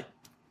 I'm like,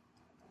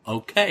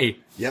 okay.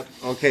 Yep.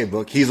 Okay,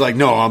 Book. He's like,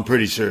 no, I'm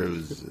pretty sure it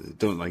was,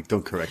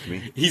 don't correct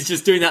me. He's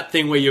just doing that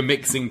thing where you're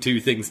mixing two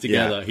things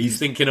together. Yeah. He's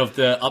thinking of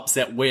the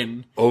upset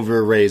win.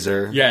 Over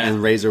Razor. Yeah.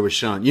 And Razor with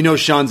Sean.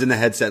 Sean's in the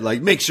headset,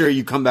 like, make sure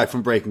you come back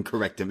from break and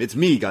correct him. It's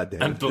me,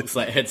 goddamn. And Book's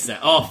like,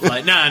 headset off.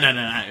 Like, no.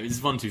 It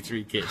was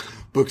 1-2-3 Kid.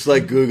 Book's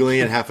like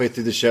Googling it halfway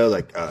through the show,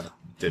 like,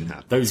 didn't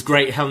happen. Those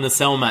great Hell in a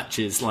Cell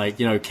matches, like,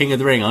 King of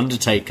the Ring,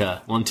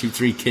 Undertaker,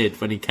 1-2-3 Kid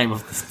when he came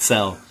off the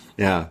cell.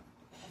 Yeah.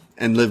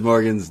 And Liv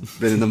Morgan's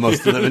been in the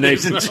most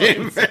elimination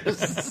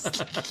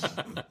chambers.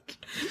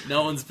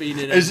 No one's been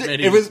in as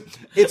many.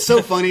 It's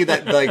so funny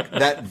that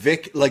that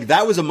Vic,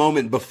 that was a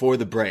moment before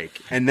the break,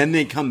 and then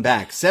they come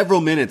back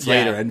several minutes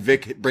later, and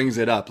Vic brings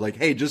it up, like,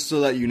 "Hey, just so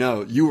that you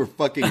know, you were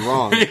fucking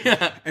wrong."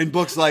 Yeah. And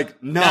Book's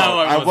like, "No,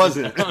 I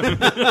wasn't."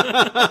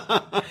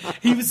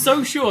 He was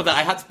so sure that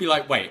I had to be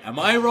like, "Wait, am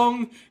I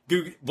wrong?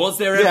 Was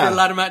there ever a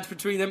ladder match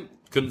between them?"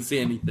 Couldn't see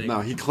anything. No,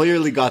 he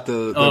clearly got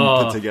them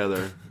put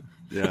together.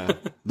 Yeah,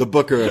 the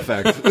Booker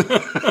effect.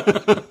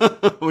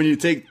 When you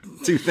take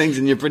two things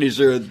and you're pretty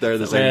sure they're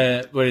the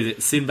same. What is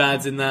it?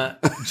 Sinbad's in that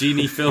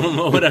genie film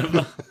or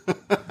whatever.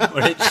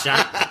 Or it's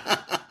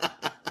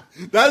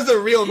Shaq. That's a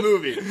real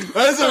movie.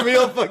 That's a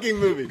real fucking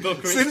movie.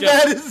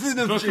 Sinbad is in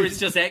a Booker is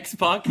just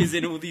X-Pac is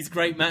in all these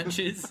great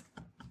matches.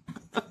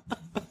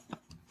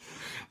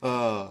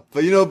 But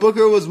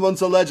Booker was once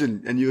a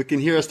legend, and you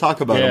can hear us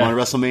talk about him on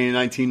WrestleMania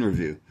 19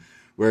 review,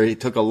 where it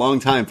took a long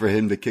time for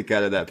him to kick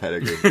out of that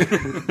pedigree.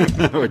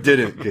 Or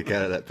didn't kick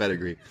out of that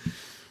pedigree.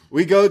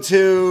 We go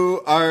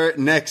to our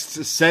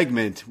next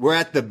segment. We're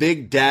at the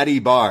Big Daddy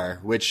Bar,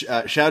 which,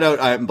 shout out,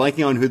 I'm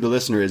blanking on who the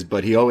listener is,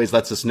 but he always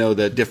lets us know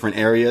the different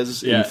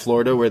areas in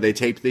Florida where they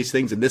tape these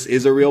things. And this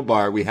is a real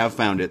bar. We have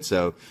found it,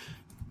 so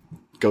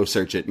go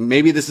search it.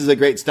 Maybe this is a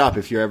great stop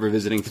if you're ever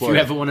visiting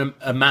Florida. If you ever want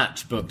a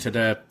match booked at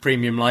a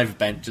premium live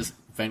event,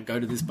 go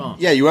to this bar.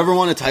 Yeah, you ever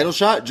want a title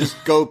shot? Just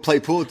go play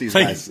pool with these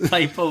guys.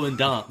 Play pool and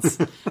dance.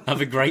 Have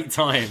a great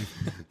time.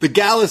 The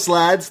Gallus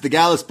lads, the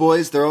Gallus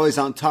boys, they're always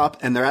on top,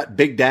 and they're at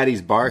Big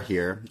Daddy's bar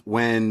here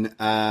when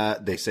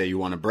they say you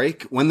want a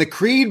break. When the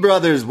Creed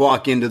brothers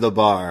walk into the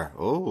bar.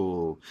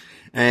 Oh.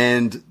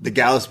 And the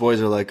Gallus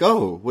boys are like,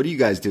 oh, what are you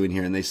guys doing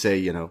here? And they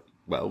say,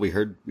 well, we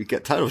heard we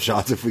get title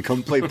shots if we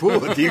come play pool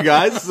with you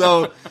guys,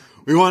 so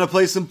we want to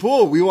play some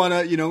pool. We want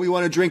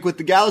to, drink with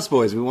the Gallus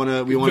boys. We want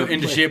to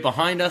in the shit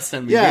behind us,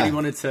 and we really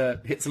wanted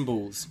to hit some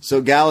balls.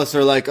 So Gallus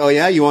are like, oh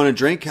yeah, you want to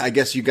drink? I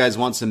guess you guys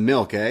want some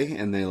milk, eh?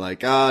 And they're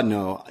like,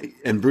 no.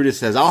 And Brutus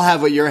says, I'll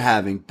have what you're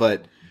having,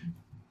 but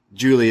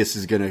Julius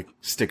is gonna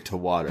stick to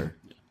water.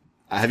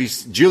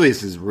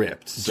 Julius is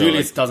ripped. So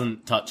Julius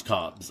doesn't touch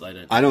carbs.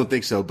 I don't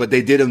think so. But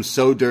they did him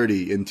so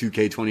dirty in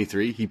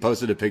 2K23. He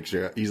posted a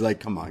picture. He's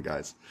like, come on,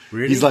 guys.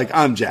 Really? He's like,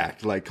 I'm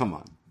jacked. Like, come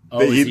on. Oh,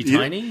 is he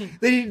tiny?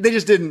 They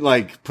just didn't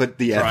put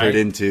the effort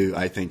into,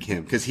 I think,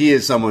 him, because he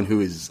is someone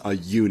who is a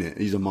unit.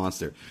 He's a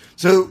monster.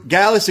 So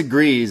Gallus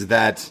agrees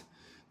that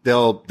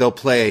they'll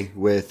play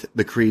with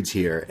the Creeds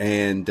here,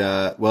 and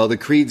the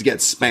Creeds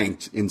get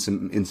spanked in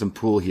some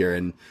pool here,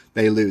 and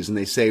they lose, and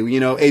they say,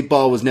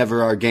 8-ball was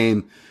never our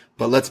game,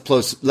 but let's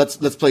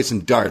play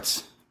some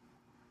darts.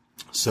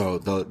 So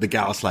the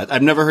Gallus lads,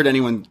 I've never heard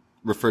anyone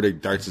refer to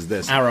darts as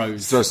this.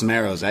 Arrows. Throw some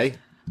arrows, eh?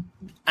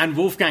 And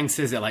Wolfgang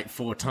says it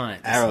 4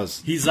 times.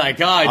 Arrows. He's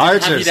like, I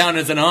didn't have you down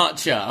as an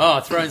archer. Oh,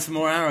 throwing some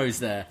more arrows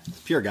there.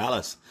 Pure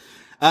Gallus.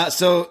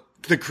 So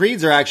the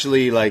Creeds are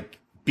actually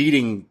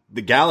beating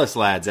the Gallus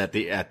lads at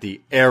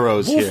the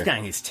arrows here.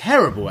 Wolfgang is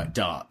terrible at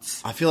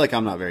darts. I feel like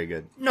I'm not very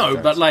good. No,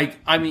 but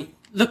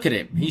look at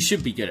him. He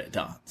should be good at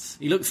darts.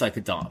 He looks like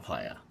a dart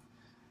player.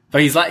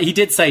 But he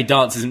did say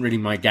darts isn't really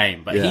my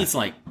game, but he's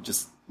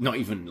just not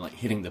even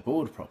hitting the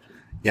board properly.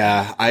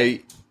 Yeah,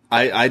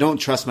 I don't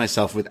trust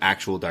myself with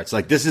actual darts.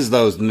 This is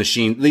those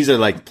machine. These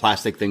are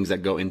plastic things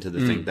that go into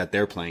the thing that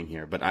they're playing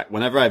here. But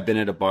whenever I've been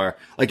at a bar,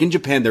 in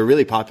Japan, they're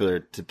really popular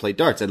to play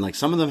darts, and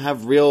some of them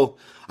have real.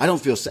 I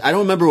don't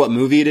remember what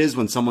movie it is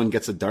when someone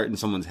gets a dart in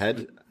someone's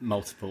head.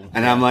 Multiple.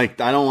 And I'm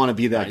like, I don't want to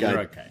be that guy. You're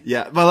okay.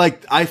 Yeah. But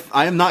like, I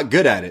am not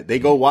good at it. They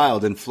go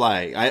wild and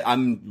fly.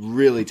 I'm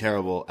really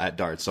terrible at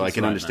darts, so I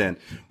can understand.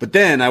 Man. But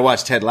then I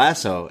watched Ted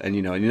Lasso, and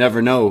you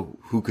never know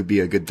who could be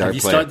a good dart player. Have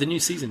you started the new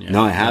season yet?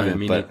 No, I haven't.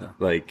 No, but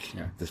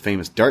neither. The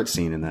famous dart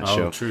scene in that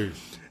show. Oh, true.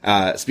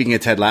 Speaking of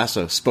Ted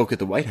Lasso, spoke at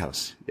the White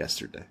House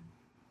yesterday.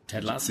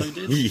 Ted Lasso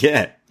did?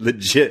 Yeah,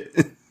 legit.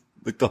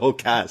 Like the whole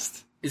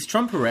cast. Is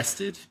Trump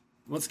arrested?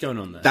 What's going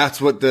on there? That's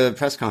what the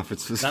press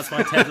conference was. That's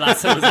why Ted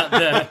Lasso was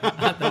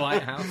at the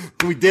White House.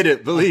 We did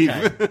it, believe.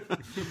 Okay.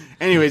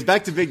 Anyways,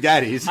 back to Big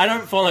Daddies. I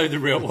don't follow the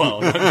real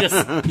world. I'm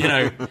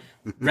just,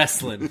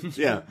 wrestling.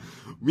 Yeah.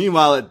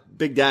 Meanwhile, at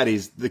Big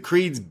Daddies, the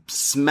Creeds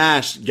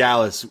smashed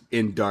Gallus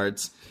in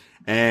darts.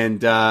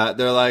 And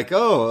they're like,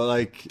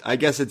 I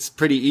guess it's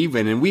pretty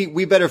even. And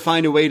we better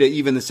find a way to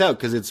even this out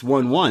because it's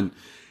 1-1.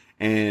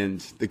 And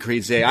the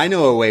Creeds say, I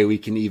know a way we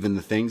can even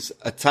the things.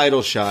 A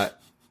title shot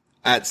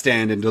at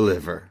Stand and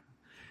Deliver.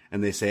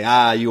 And they say,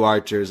 you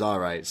archers, all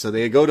right. So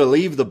they go to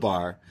leave the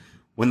bar.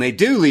 When they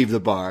do leave the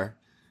bar,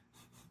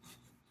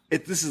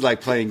 this is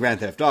like playing Grand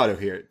Theft Auto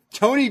here.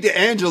 Tony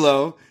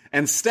D'Angelo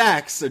and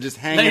Stax are just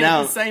hanging They had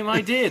out. the same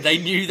idea. They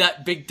knew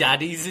that Big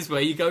Daddies is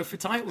where you go for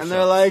title shots. And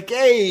they're like,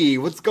 hey,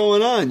 what's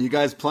going on? You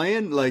guys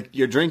playing? Like,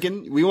 you're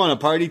drinking? We want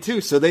to party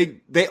too. So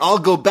they all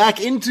go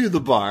back into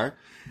the bar.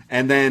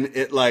 And then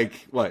it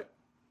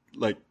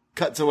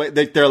cuts away.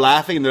 They're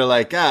laughing and they're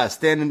like,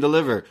 Stand and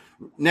Deliver.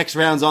 Next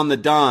round's on the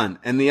Don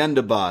and the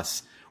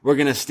Underboss. We're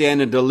going to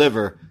stand and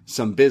deliver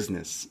some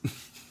business.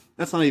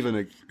 That's not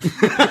even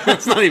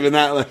that's not even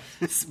that.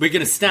 We're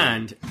going to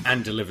stand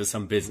and deliver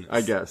some business.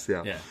 I guess,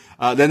 yeah.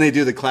 Then they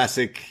do the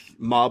classic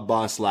mob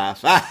boss laugh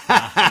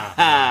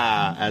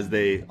as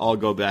they all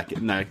go back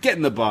and get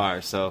in the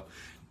bar. So,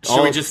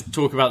 should we just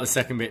talk about the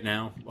second bit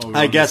now?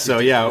 I guess so,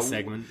 yeah.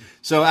 Segment?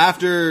 So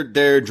after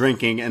they're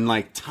drinking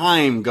and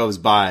time goes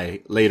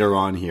by later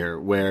on here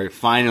where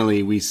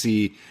finally we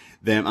see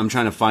them. I'm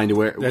trying to find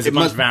where there's a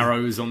bunch of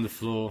arrows on the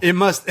floor. It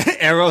must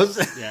arrows.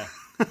 Yeah.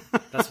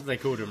 That's what they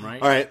called them,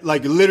 right? All right,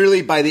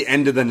 literally by the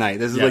end of the night.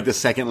 This is the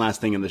second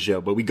last thing in the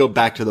show, but we go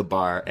back to the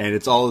bar and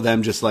it's all of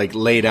them just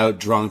laid out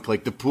drunk,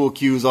 the pool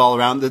cues all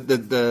around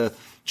the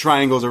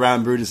triangles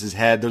around Brutus's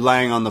head. They're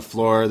lying on the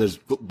floor. There's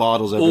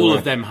bottles everywhere. All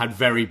of them had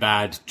very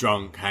bad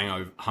drunk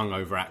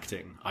hungover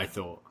acting, I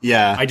thought.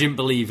 Yeah. I didn't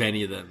believe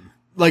any of them.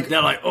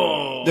 They're like,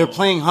 oh. They're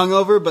playing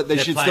hungover, but they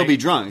should still be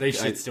drunk. They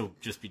should still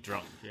just be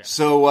drunk. Yeah.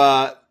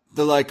 So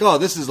they're like, oh,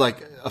 this is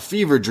like a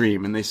fever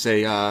dream. And they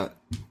say,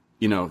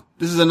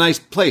 this is a nice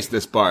place,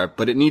 this bar,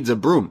 but it needs a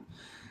broom.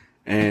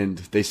 And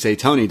they say,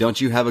 Tony, don't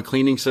you have a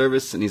cleaning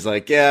service? And he's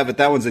like, yeah, but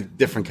that one's a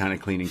different kind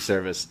of cleaning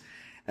service.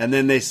 And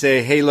then they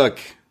say, hey, look,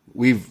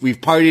 we've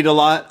partied a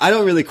lot. I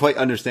don't really quite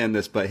understand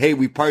this, but hey,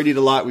 we partied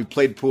a lot. We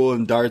played pool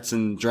and darts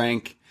and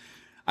drank.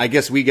 I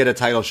guess we get a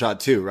title shot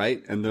too,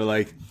 right? And they're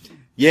like,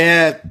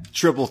 yeah,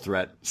 triple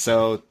threat.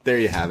 So there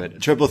you have it. A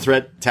triple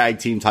threat tag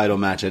team title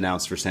match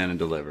announced for Stand and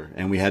Deliver.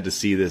 And we had to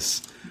see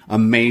this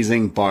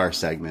amazing bar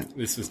segment.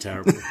 This was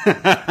terrible.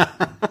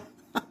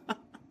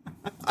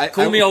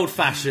 Call me old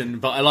fashioned,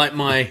 but I like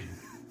my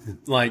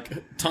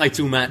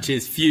title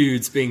matches,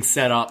 feuds being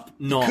set up.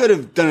 Not could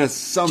have done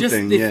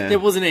something. There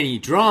wasn't any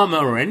drama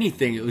or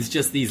anything. It was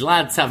just these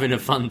lads having a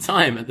fun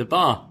time at the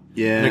bar,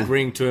 and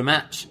agreeing to a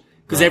match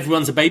because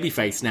everyone's a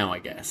babyface now, I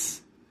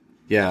guess.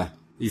 Yeah,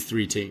 these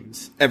three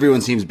teams.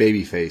 Everyone seems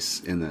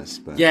babyface in this,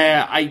 but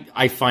yeah,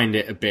 I find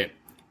it a bit.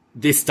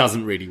 This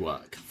doesn't really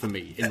work for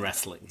me in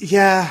wrestling.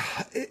 Yeah,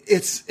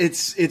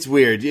 it's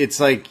weird.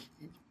 It's like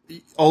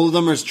all of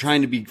them are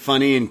trying to be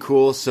funny and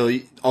cool, so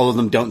all of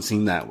them don't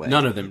seem that way.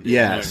 None of them do.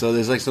 Yeah, no. So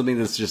there's something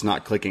that's just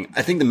not clicking.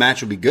 I think the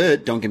match will be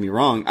good, don't get me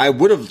wrong. I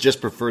would have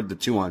just preferred the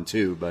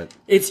 2-on-2, but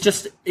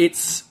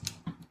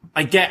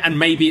I get, and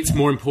maybe it's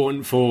more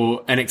important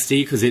for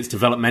NXT because it's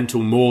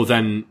developmental more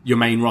than your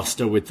main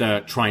roster with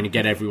trying to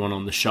get everyone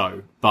on the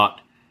show. But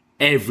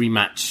every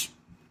match,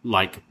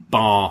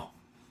 bar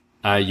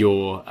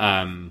your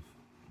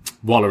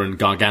Waller and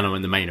Gargano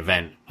in the main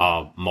event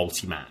are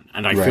multi-man.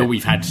 And I feel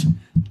we've had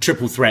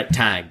triple threat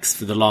tags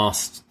for the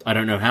last, I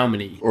don't know how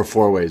many. Or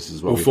four ways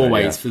as well. Or four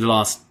ways for the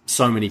last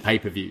so many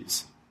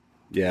pay-per-views.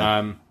 Yeah.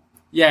 And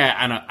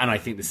I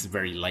think this is a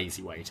very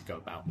lazy way to go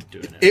about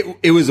doing it.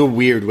 It was a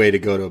weird way to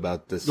go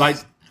about this.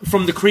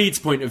 From the Creed's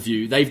point of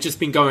view, they've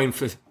just been going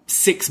for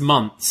 6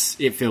 months,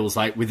 it feels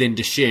like, with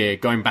Indus Sher,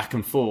 going back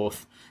and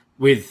forth,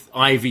 with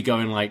Ivy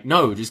going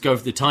no, just go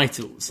for the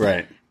titles.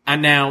 Right.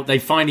 And now they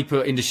finally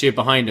put Indus Sher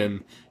behind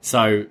him.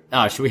 So,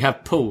 should we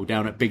have Paul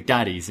down at Big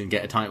Daddy's and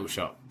get a title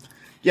shot?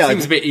 Yeah.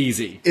 Seems a bit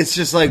easy. It's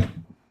just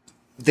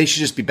they should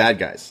just be bad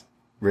guys.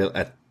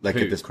 At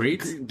this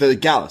Creeds? The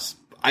Gallus.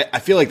 I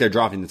feel like they're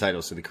dropping the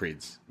titles to the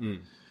Creeds. Mm.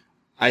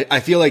 I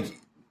feel like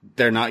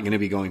they're not going to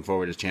be going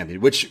forward as champion,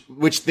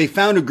 which they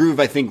found a groove,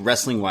 I think,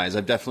 wrestling wise.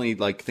 I definitely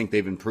think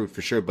they've improved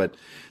for sure, but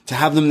to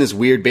have them this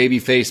weird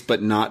babyface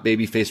but not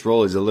babyface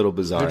role is a little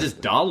bizarre. They're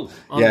just dull.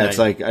 Yeah, it's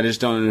I just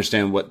don't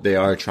understand what they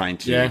are trying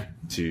to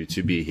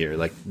to be here.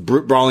 Like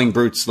Brawling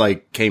Brutes,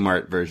 like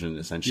Kmart version,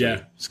 essentially.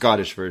 Yeah.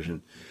 Scottish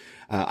version.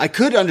 I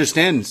could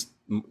understand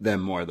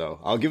them more, though.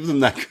 I'll give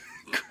them that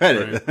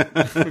credit.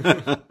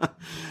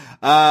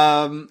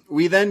 Right.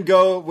 We then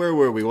go, where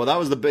were we? Well, that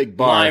was the big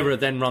bar. Lyra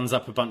then runs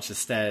up a bunch of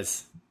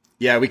stairs.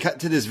 Yeah, we cut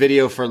to this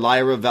video for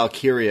Lyra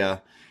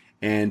Valkyria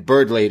and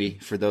Bird Lady,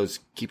 for those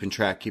keeping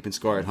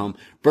score at home.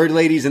 Bird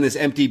Lady's in this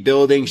empty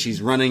building. She's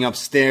running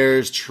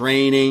upstairs,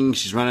 training.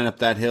 She's running up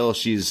that hill.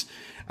 There's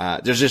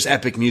just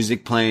epic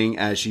music playing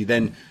as she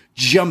then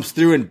jumps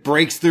through and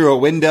breaks through a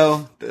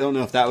window. I don't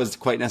know if that was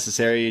quite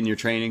necessary in your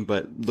training,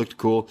 but looked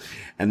cool.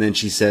 And then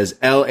she says,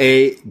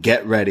 LA,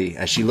 get ready,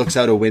 as she looks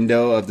out a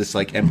window of this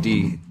like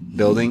empty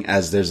building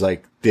as there's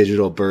like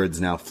digital birds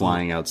now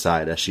flying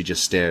outside as she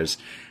just stares.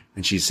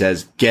 And she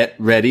says, get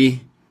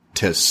ready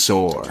to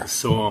soar.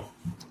 Soar.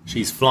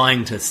 She's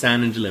flying to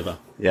stand and deliver.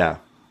 Yeah,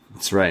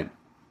 that's right.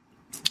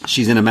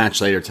 She's in a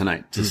match later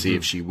tonight to see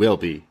if she will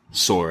be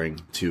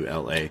soaring to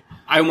LA.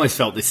 I almost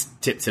felt this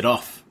tipped it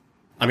off.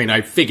 I mean,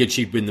 I figured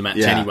she'd win the match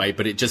anyway,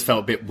 but it just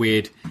felt a bit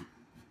weird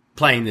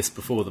playing this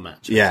before the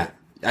match. Yeah.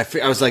 I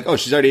was like, oh,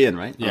 she's already in,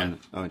 right? Yeah.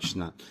 Oh, she's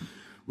not.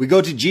 We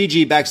go to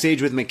Gigi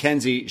backstage with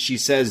Mackenzie. She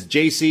says,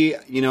 JC,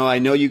 I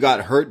know you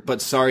got hurt,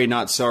 but sorry,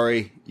 not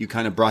sorry. You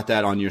kind of brought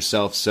that on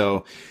yourself.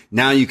 So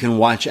now you can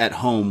watch at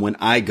home when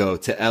I go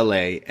to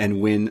LA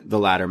and win the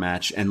ladder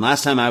match. And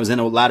last time I was in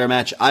a ladder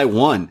match, I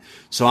won.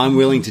 So I'm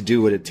willing to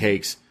do what it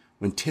takes.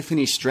 When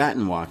Tiffany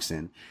Stratton walks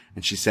in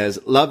and she says,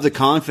 love the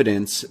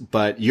confidence,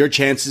 but your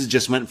chances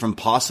just went from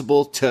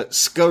possible to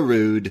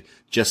screwed,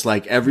 just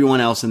like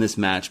everyone else in this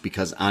match,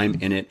 because I'm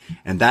in it.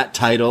 And that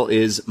title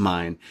is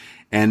mine.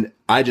 And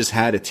I just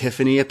had a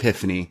Tiffany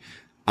epiphany.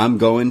 I'm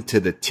going to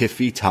the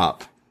Tiffy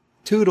top.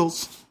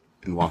 Toodles.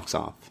 And walks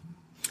off.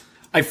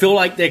 I feel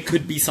like there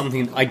could be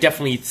something. I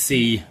definitely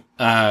see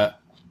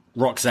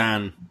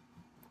Roxanne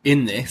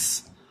in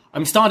this.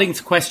 I'm starting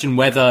to question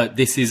whether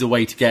this is a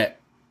way to get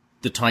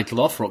the title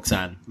off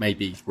Roxanne,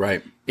 maybe.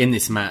 Right. In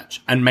this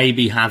match. And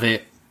maybe have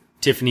it,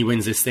 Tiffany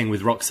wins this thing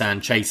with Roxanne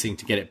chasing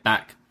to get it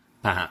back,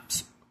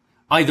 perhaps.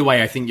 Either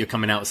way, I think you're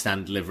coming out stand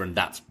and deliver, and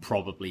that's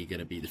probably going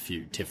to be the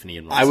feud, Tiffany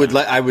and Roxanne.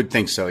 I would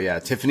think so. Yeah,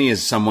 Tiffany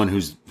is someone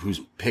who's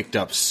picked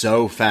up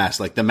so fast.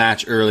 Like the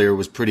match earlier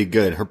was pretty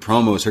good. Her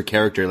promos, her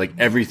character, like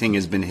everything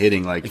has been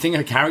hitting. Like I think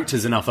her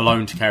character's enough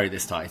alone to carry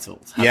this title.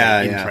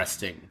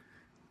 Interesting.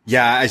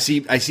 Yeah, I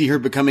see her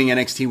becoming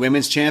NXT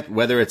Women's Champ,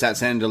 whether it's at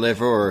Stand and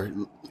Deliver or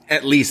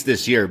at least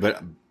this year.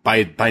 But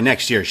by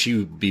next year, she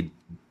would be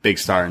big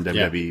star in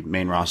WWE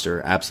main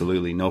roster.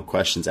 Absolutely, no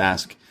questions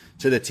asked.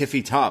 To the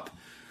Tiffy top.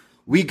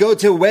 We go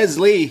to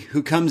Wesley,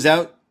 who comes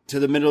out to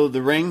the middle of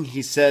the ring.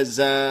 He says,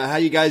 how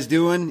you guys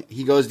doing?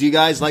 He goes, do you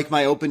guys like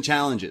my open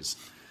challenges?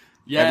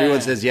 Yeah. Everyone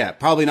says, yeah.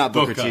 Probably not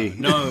Booker T.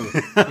 No.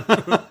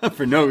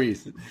 For no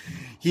reason.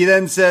 He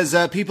then says,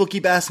 people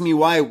keep asking me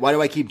why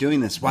do I keep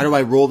doing this? Why do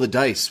I roll the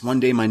dice? One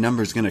day my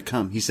number's going to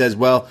come. He says,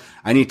 well,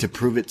 I need to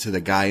prove it to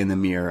the guy in the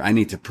mirror. I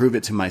need to prove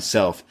it to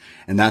myself.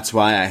 And that's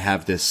why I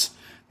have this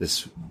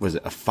was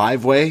it a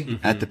 5-way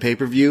at the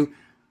pay-per-view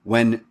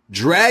when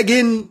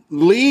Dragon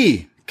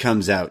Lee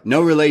comes out.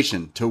 No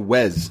relation to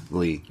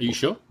Wesley. Are you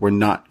sure? We're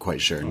not quite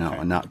sure. Okay.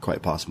 No, not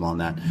quite possible on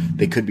that.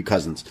 They could be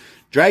cousins.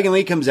 Dragon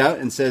Lee comes out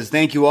and says,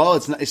 thank you all.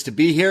 It's nice to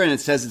be here. And it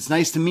says, it's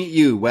nice to meet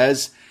you,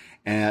 Wes.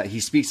 He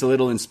speaks a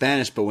little in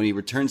Spanish, but when he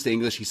returns to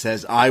English, he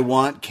says, I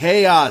want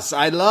chaos.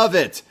 I love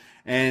it.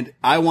 And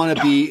I want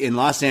to be in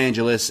Los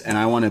Angeles and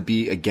I want to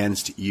be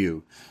against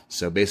you.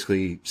 So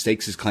basically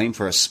stakes his claim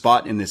for a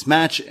spot in this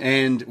match.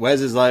 And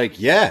Wes is like,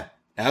 yeah,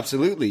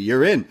 absolutely.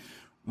 You're in.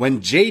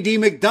 When JD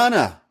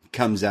McDonough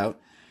comes out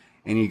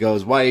and he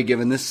goes, why are you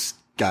giving this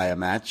guy a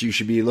match? You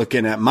should be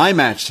looking at my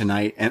match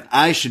tonight and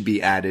I should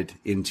be added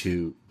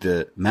into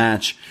the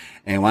match.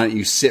 And why don't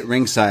you sit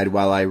ringside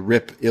while I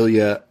rip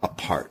Ilya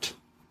apart?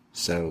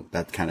 So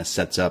that kind of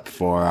sets up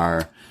for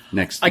our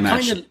next match. I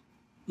kind of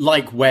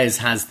like Wes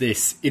has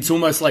this, it's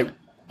almost like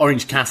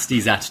Orange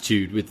Cassidy's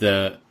attitude with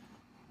the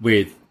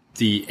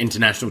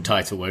international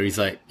title where he's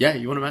like, yeah,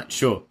 you want a match?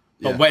 Sure.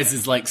 But Wes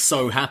is like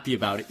so happy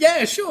about it.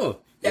 Yeah, sure.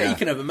 Yeah, you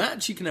can have a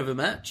match. You can have a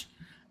match.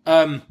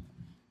 I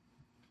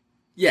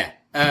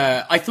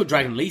thought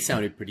Dragon Lee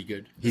sounded pretty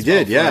good. He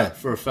did,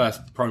 for a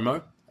first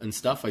promo and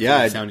stuff. I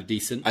thought he sounded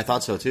decent. I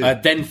thought so too.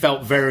 Then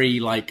felt very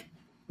like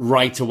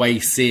right away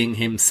seeing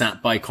him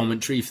sat by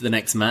commentary for the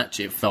next match.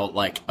 It felt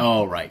like,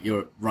 oh right,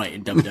 you're right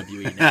in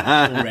WWE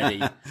now already.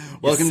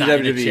 Welcome to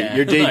WWE.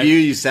 Your debut,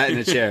 you sat in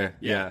a chair.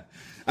 Yeah.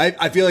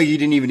 I feel like you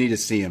didn't even need to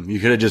see him. You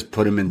could have just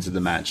put him into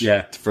the match.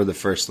 Yeah. For the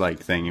first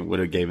thing, it would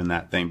have given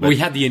that thing. But we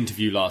had the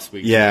interview last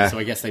week. Yeah. So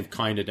I guess they've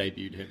kind of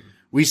debuted him.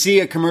 We see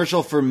a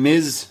commercial for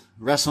Ms.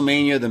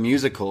 WrestleMania the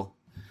musical.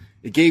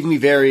 It gave me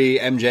very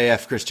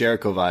MJF Chris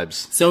Jericho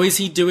vibes. So is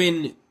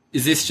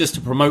this just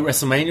to promote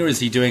WrestleMania or is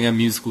he doing a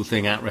musical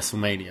thing at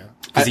WrestleMania?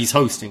 Because he's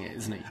hosting it,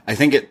 isn't he? I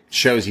think it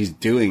shows he's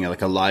doing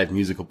like a live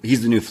musical.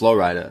 He's the new Flow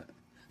Rider.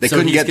 They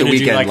couldn't get the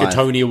weekend do like live. A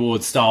Tony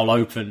Award style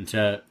open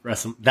to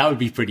wrestle. That would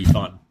be pretty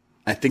fun.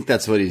 I think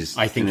that's what he's.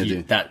 I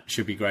think that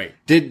should be great.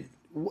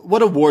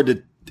 What award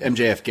did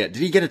MJF get?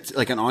 Did he get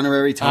like an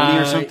honorary Tony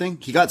or something?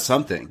 He got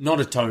something. Not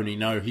a Tony,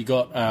 no. He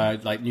got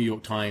like New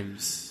York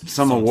Times.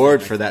 Some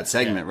award for that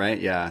segment, right?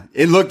 Yeah.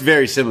 It looked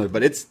very similar,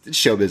 but it's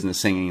show business,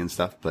 singing and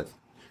stuff. But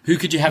who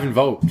could you have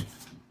involved?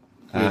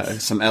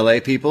 Some LA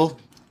people.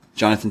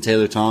 Jonathan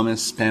Taylor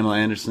Thomas, Pamela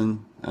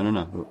Anderson. I don't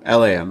know.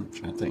 LA, I'm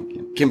trying to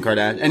think. Kim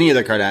Kardashian. Any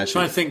other Kardashian.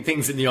 Trying to think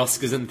things in the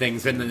Oscars and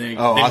things when they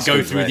Oscars,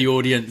 go through right. the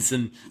audience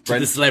and to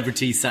the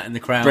celebrities sat in the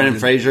crowd. Brendan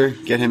Fraser,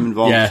 get him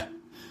involved. Yeah.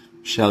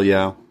 Michelle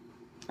Yeoh.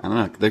 I don't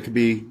know. There could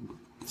be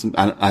some.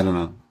 I don't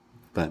know.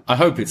 But I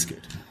hope it's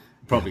good.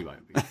 Probably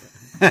won't be.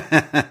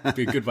 It'd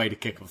be a good way to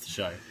kick off the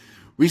show.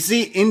 we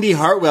see Indy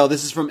Hartwell.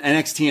 This is from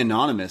NXT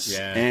Anonymous.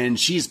 Yeah. And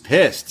she's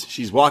pissed.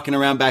 She's walking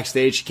around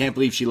backstage. She can't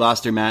believe she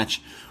lost her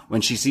match when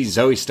she sees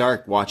Zoe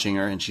Stark watching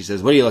her. And she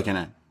says, "What are you looking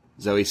at?"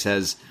 Zoe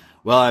says,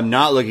 "Well, I'm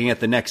not looking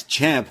at the next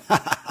champ."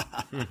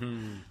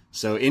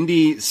 So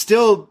Indy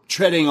still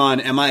treading on,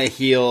 am I a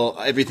heel?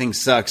 Everything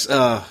sucks.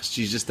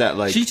 She's just that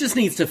like... She just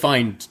needs to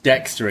find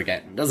Dexter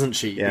again, doesn't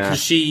she? Yeah. Because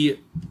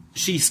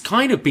she's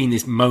kind of been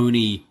this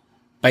moany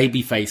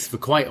babyface for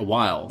quite a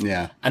while.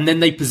 Yeah. And then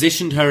they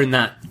positioned her in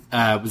that,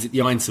 was it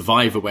the Iron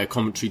Survivor, where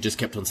commentary just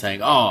kept on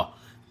saying,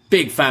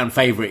 big fan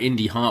favourite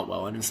Indy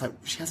Hartwell. And it's like,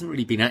 she hasn't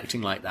really been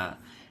acting like that.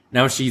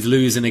 Now she's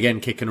losing again,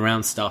 kicking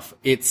around stuff.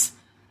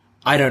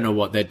 I don't know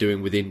what they're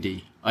doing with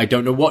Indy. I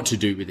don't know what to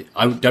do with it.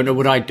 I don't know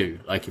what I'd do,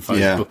 like, if I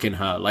was booking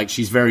her. Like,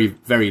 she's very,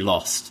 very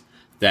lost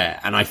there.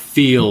 And I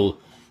feel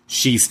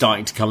she's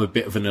starting to become a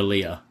bit of an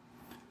Aaliyah,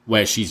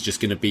 where she's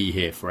just going to be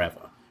here forever.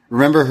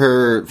 Remember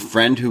her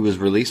friend who was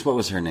released? What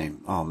was her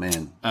name? Oh,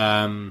 man.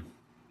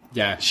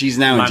 Yeah. She's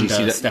now in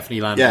GCW.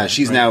 Stephanie Lander. Yeah,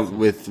 she's now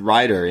with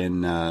Ryder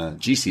in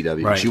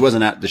GCW. Right. She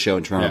wasn't at the show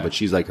in Toronto, Yeah. but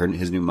she's like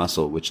his new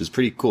muscle, which is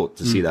pretty cool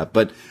to see that.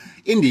 But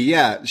Indy,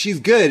 yeah,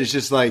 she's good. It's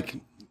just like...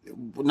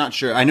 Not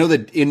sure. I know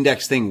the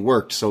index thing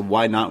worked, so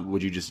why not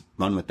would you just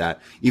run with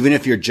that? Even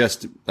if you're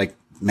just like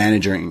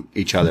managing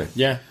each other.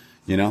 Yeah.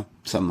 You know?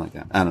 Something like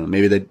that. I don't know.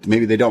 Maybe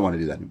they don't want to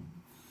do that.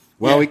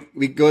 Well,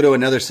 we go to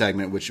another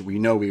segment, which we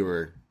know we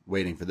were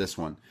waiting for this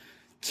one.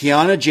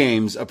 Kiana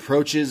James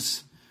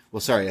approaches,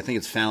 I think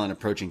it's Fallon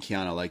approaching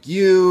Kiana like,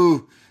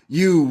 you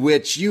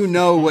witch, you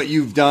know what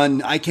you've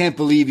done. I can't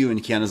believe you.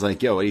 And Kiana's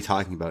like, yo, what are you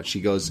talking about? She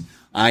goes,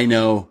 I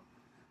know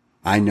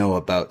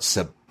about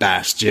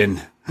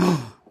Sebastian.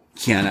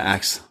 Kiana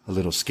acts a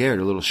little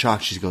scared, a little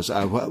shocked. She goes,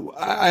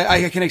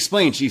 I can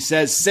explain. She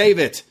says, save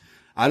it.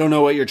 I don't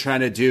know what you're trying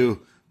to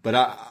do, but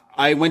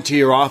I went to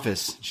your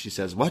office. She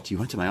says, what? You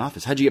went to my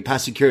office? How'd you get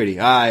past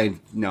security? I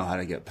know how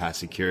to get past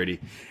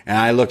security. And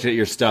I looked at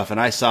your stuff and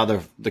I saw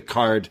the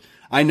card.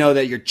 I know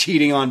that you're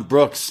cheating on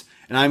Brooks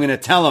and I'm going to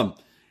tell him.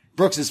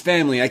 Brooks is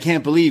family. I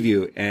can't believe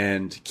you.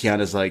 And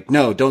Kiana's like,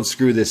 no, don't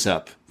screw this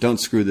up. Don't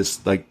screw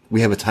this. Like,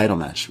 we have a title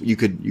match. You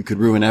could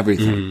ruin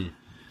everything.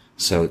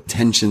 So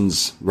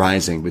tensions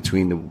rising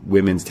between the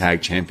women's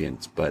tag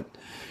champions. But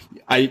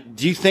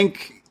do you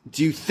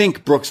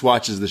think Brooks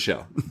watches the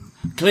show?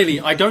 Clearly,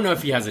 I don't know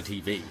if he has a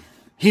TV.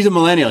 He's a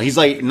millennial. He's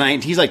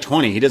like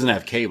 20. He doesn't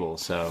have cable,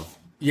 so.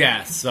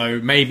 Yeah, so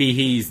maybe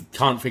he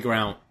can't figure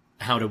out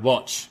how to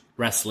watch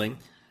wrestling.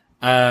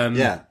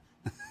 Yeah.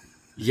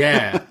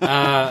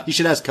 Yeah. You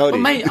should ask Cody.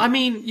 Well, mate, I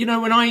mean,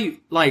 when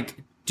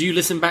do you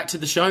listen back to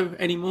the show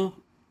anymore?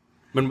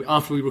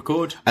 After we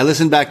record? I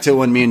listened back to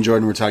when me and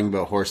Jordan were talking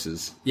about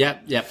horses. Yeah.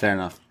 Fair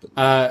enough.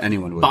 But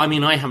anyone would. But I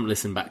mean, I haven't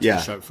listened back to the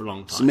show for a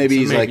long time. So maybe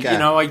he's like,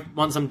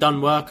 once I'm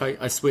done work,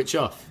 I switch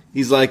off.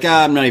 He's like,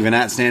 I'm not even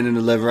at Stand and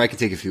Deliver. I could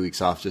take a few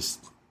weeks off,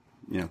 just,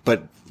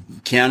 But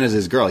Kiana's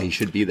his girl. He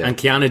should be there. And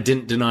Kiana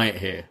didn't deny it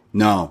here.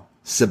 No,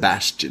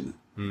 Sebastian.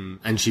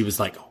 And she was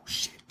like, oh,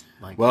 shit.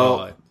 My Well,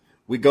 God.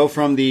 we go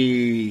from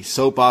the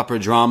soap opera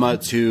drama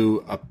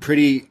to a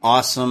pretty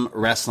awesome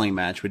wrestling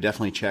match. Would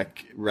definitely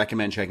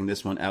recommend checking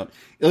this one out.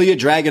 Ilya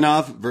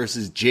Dragunov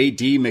versus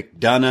JD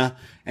McDonough.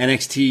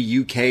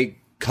 NXT UK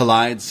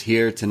collides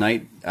here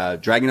tonight.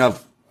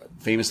 Dragunov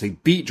famously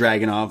beat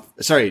Dragunov.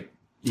 Sorry,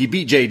 he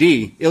beat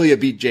JD. Ilya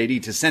beat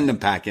JD to send him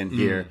packing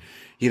here.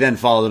 He then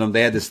followed him.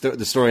 They had the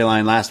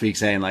storyline last week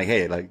saying like,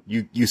 hey, like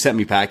you sent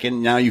me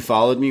packing. Now you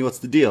followed me. What's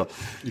the deal?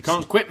 You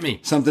can't quit me.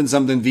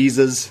 Something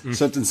visas,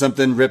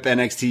 something rip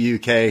NXT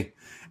UK.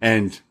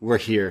 And we're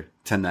here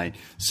tonight.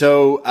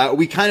 So,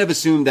 we kind of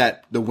assumed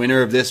that the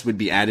winner of this would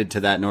be added to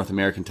that North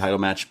American title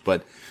match.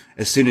 But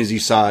as soon as you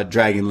saw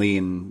Dragon Lee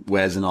and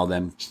Wes and all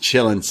them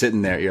chilling,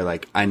 sitting there, you're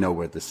like, I know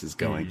where this is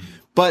going.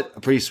 But a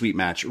pretty sweet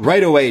match.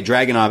 Right away,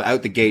 Dragunov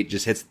out the gate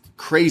just hits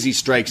crazy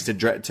strikes to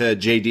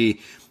JD.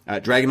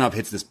 Dragunov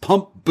hits this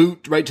pump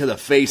boot right to the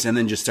face and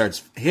then just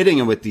starts hitting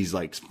him with these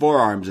like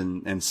forearms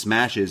and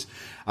smashes.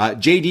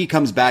 JD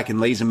comes back and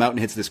lays him out and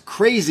hits this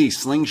crazy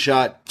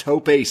slingshot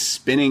tope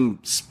spinning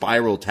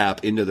spiral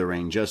tap into the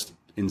ring. Just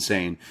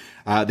insane.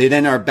 They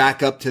then are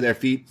back up to their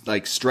feet,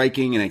 like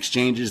striking and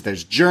exchanges.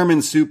 There's German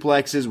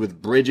suplexes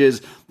with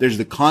bridges. There's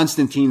the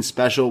Constantine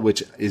special,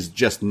 which is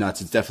just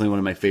nuts. It's definitely one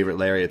of my favorite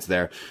lariats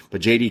there.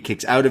 But JD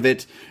kicks out of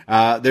it.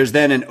 There's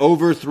then an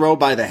overthrow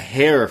by the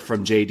hair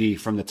from JD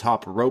from the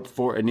top rope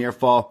for a near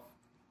fall.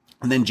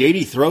 And then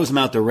JD throws him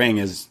out the ring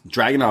as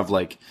Dragunov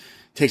like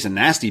takes a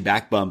nasty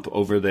back bump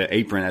over the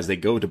apron as they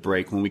go to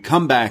break. When we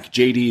come back,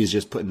 JD is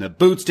just putting the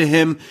boots to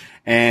him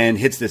and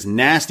hits this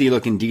nasty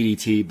looking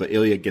DDT, but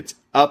Ilya gets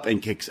up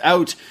and kicks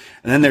out.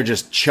 And then they're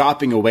just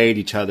chopping away at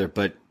each other,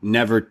 but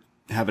never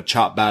have a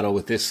chop battle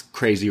with this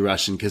crazy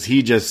Russian because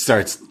he just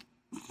starts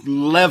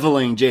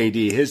leveling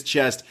JD. His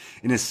chest,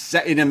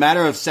 in a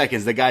matter of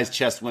seconds, the guy's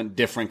chest went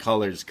different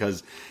colors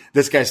because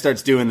this guy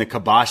starts doing the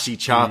kibashi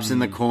chops in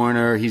the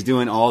corner. He's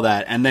doing all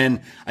that. And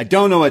then, I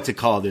don't know what to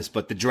call this,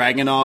 but the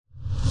Dragunov.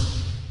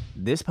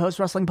 This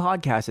post-wrestling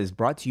podcast is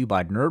brought to you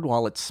by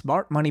NerdWallet's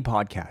Smart Money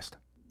Podcast.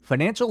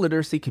 Financial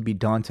literacy can be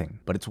daunting,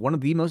 but it's one of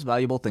the most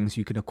valuable things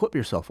you can equip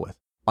yourself with.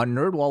 On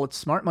NerdWallet's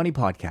Smart Money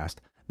Podcast,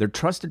 their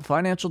trusted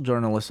financial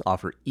journalists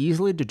offer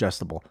easily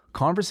digestible,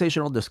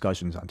 conversational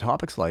discussions on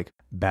topics like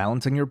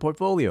balancing your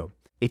portfolio.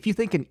 If you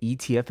think an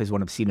ETF is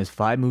one of Cena's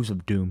 5 moves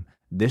of doom,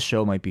 this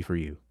show might be for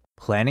you.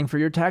 Planning for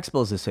your tax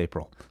bills this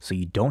April, so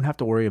you don't have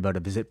to worry about a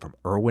visit from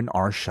Erwin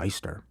R.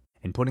 Shyster.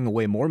 And putting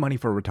away more money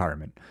for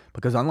retirement,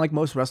 because unlike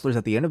most wrestlers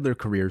at the end of their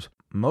careers,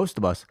 most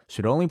of us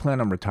should only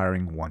plan on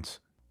retiring once.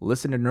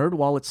 Listen to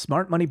NerdWallet's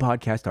Smart Money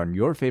Podcast on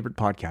your favorite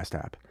podcast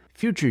app.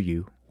 Future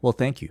you will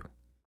thank you.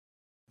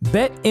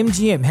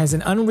 BetMGM has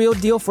an unreal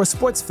deal for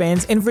sports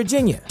fans in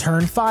Virginia.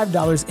 Turn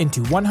 $5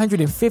 into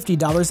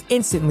 $150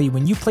 instantly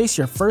when you place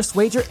your first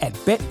wager at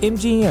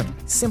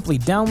BetMGM. Simply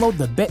download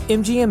the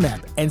BetMGM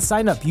app and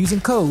sign up using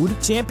code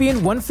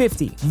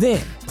Champion150.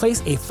 Then,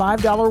 place a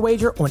 $5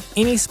 wager on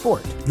any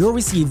sport. You'll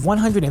receive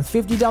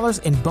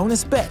 $150 in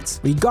bonus bets,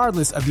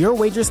 regardless of your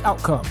wager's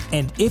outcome.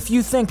 And if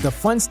you think the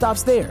fun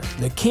stops there,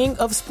 the king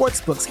of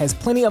sportsbooks has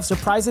plenty of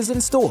surprises in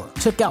store.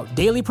 Check out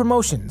daily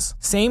promotions,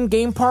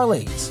 same-game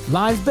parlays,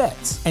 live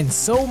bets, and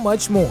so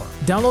much more.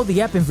 Download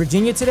the app in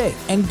Virginia today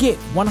and get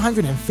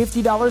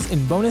 $150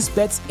 in bonus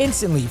bets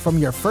instantly from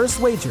your first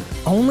wager.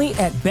 Only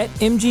at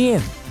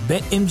BetMGM.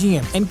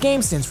 BetMGM and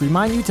GameSense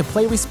remind you to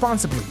play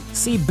responsibly.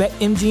 See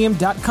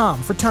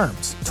BetMGM.com for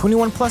terms.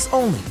 21 plus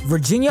only.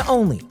 Virginia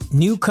only.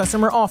 New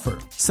customer offer.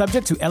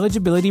 Subject to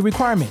eligibility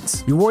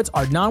requirements. Rewards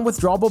are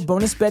non-withdrawable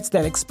bonus bets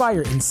that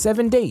expire in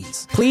 7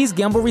 days. Please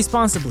gamble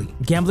responsibly.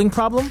 Gambling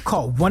problem?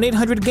 Call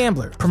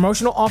 1-800-GAMBLER.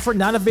 Promotional offer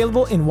not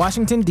available in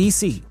Washington,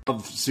 D.C.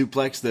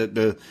 Suplex,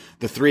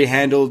 the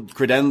three-handled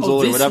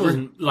credenzel or whatever.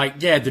 One,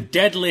 the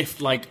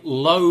deadlift,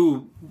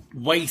 low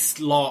waist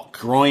lock.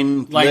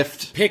 Groin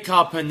lift. Pick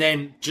up, and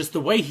then just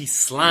the way he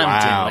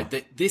slammed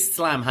him. This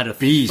slam had a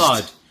beast.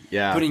 thud.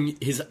 Yeah. Putting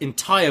his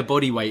entire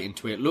body weight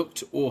into it.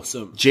 Looked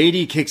awesome.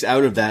 JD kicks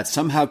out of that,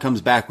 somehow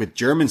comes back with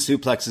German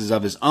suplexes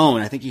of his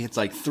own. I think he hits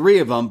 3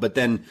 of them, but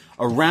then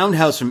a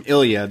roundhouse from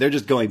Ilya. They're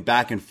just going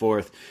back and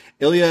forth.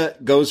 Ilya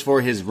goes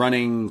for his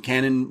running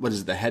cannon. What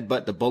is it? The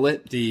headbutt, the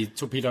bullet? The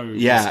torpedo.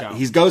 Yeah,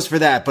 he goes for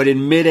that, but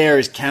in midair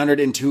is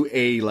countered into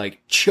a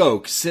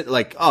choke.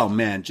 Oh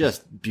man,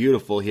 just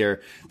beautiful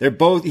here.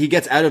 He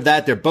gets out of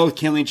that. They're both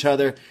killing each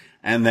other.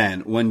 And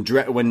then when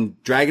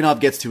Dragunov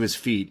gets to his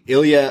feet,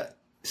 Ilya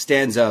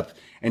stands up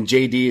and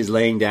JD is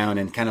laying down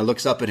and kind of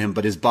looks up at him,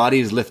 but his body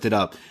is lifted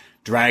up.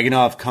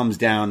 Dragunov comes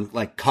down,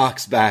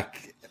 cocks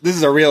back. This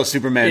is a real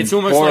Superman It's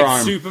almost forearm.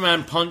 like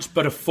Superman punch,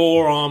 but a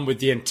forearm with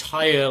the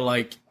entire,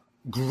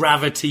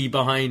 gravity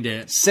behind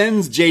it.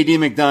 Sends JD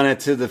McDonough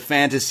to the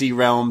fantasy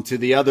realm, to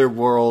the other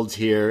world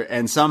here,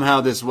 and somehow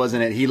this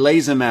wasn't it. He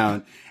lays him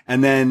out,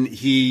 and then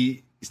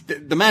the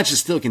match is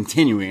still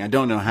continuing. I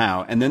don't know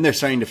how. And then they're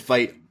starting to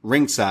fight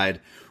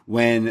ringside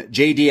when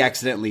JD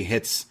accidentally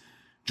hits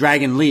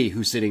Dragon Lee,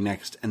 who's sitting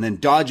next, and then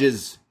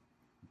dodges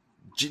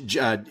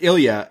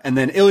Ilya, and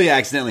then Ilya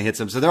accidentally hits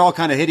him. So they're all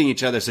kind of hitting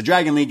each other. So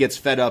Dragon Lee gets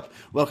fed up.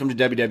 Welcome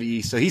to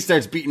WWE. So he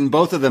starts beating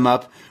both of them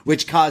up,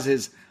 which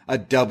causes a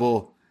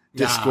double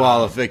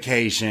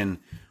disqualification,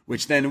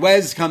 which then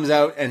Wes comes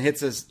out and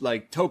hits us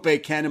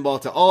tope cannonball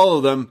to all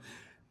of them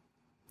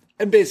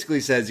and basically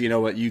says, you know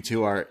what, you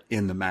two are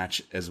in the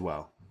match as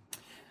well.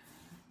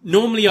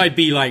 Normally I'd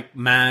be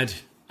mad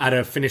at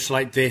a finish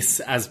like this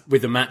as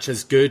with a match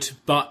as good,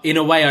 but in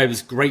a way I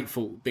was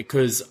grateful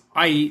because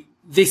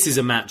this is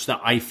a match that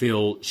I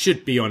feel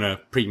should be on a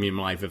premium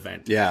live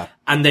event. Yeah.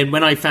 And then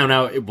when I found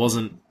out it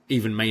wasn't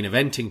even main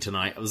eventing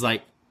tonight, I was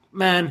like,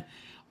 man,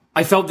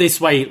 I felt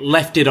this way,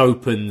 left it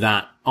open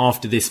that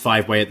after this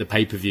 5-way at the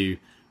pay-per-view,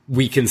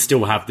 we can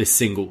still have this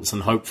singles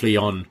and hopefully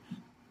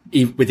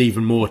with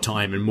even more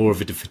time and more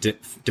of a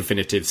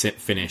definitive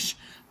finish.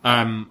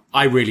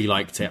 I really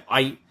liked it.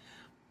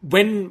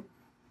 When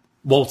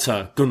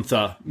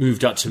Gunther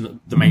moved up to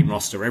the main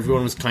roster,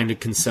 everyone was kind of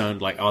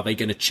concerned, are they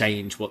going to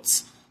change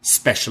what's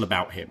special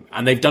about him?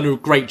 And they've done a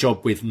great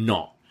job with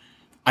not.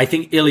 I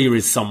think Ilya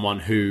is someone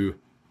who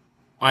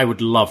I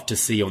would love to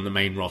see on the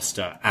main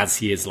roster as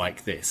he is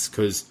like this,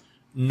 because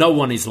no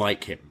one is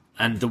like him.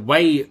 And the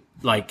way,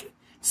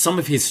 some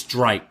of his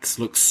strikes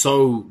look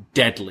so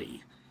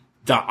deadly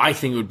that I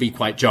think it would be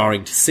quite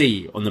jarring to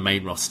see on the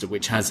main roster,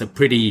 which has a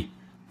pretty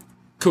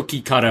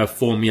cookie-cutter,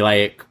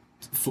 formulaic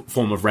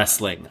form of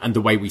wrestling and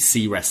the way we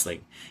see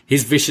wrestling.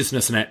 His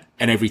viciousness and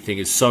everything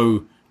is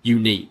so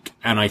unique,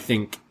 and I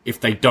think if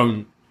they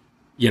don't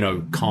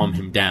calm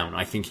him down.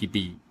 I think he'd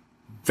be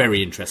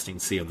very interesting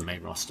to see on the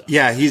main roster.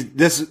 Yeah,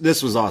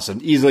 this was awesome.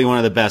 Easily one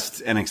of the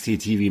best NXT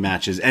TV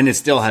matches, and it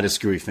still had a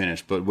screwy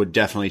finish, but would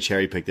definitely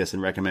cherry pick this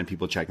and recommend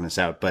people checking this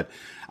out. But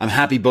I'm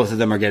happy both of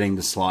them are getting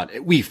the slot.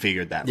 We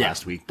figured that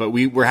last week, but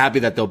we're happy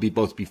that they'll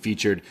both be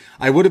featured.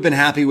 I would have been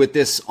happy with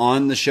this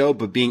on the show,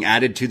 but being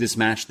added to this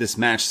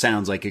match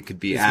sounds like it could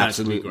be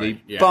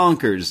absolutely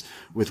bonkers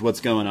with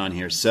what's going on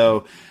here.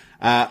 So,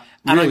 and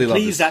really I'm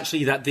pleased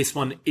actually that this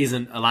one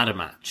isn't a ladder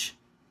match.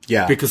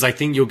 Yeah. Because I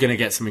think you're going to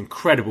get some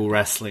incredible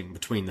wrestling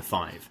between the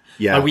 5.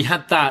 Yeah. We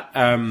had that,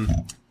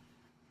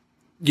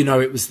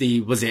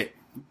 was it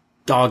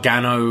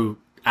Gargano,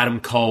 Adam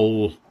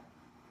Cole,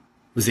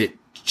 was it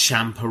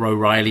Ciampa,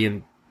 O'Reilly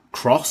and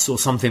Cross or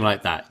something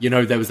like that?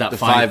 There was that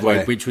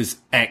 5-way, which was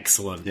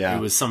excellent. Yeah. It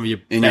was some of your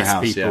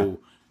best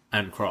people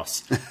and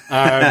Cross.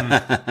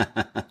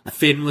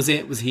 Finn, was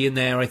it? Was he in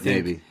there, I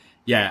think? Maybe.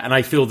 Yeah, and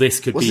I feel this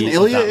could Wasn't be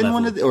Ilya in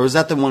one of or was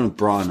that the one with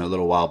Braun a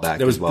little while back?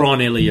 There was Braun,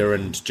 Ilya,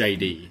 and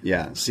JD.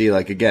 Yeah, see,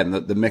 again,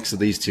 the mix of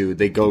these two,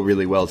 they go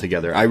really well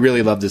together. I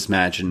really love this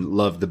match and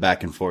love the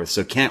back and forth,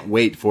 so can't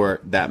wait for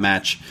that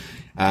match.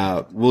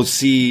 We'll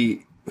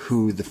see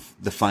who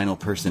the final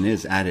person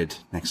is added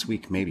next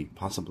week, maybe,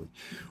 possibly.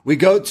 We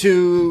go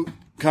to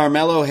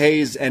Carmelo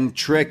Hayes and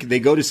Trick. They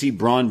go to see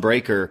Braun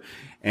Breaker.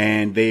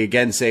 And they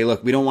again say,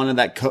 look, we don't want none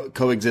of that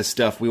coexist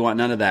stuff. We want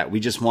none of that. We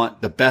just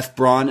want the best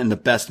Braun and the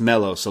best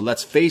Melo. So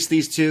let's face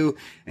these two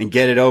and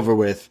get it over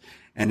with.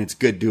 And it's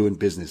good doing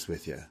business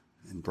with you.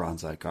 And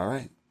Braun's like, all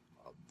right,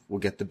 we'll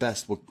get the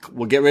best.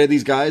 We'll get rid of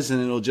these guys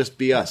and it'll just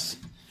be us.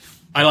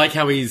 I like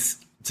how he's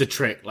to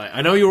Trick.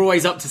 I know you're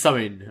always up to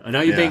something. I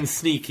know you're being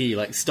sneaky.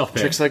 Stop it.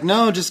 Trick's like,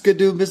 no, just good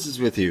doing business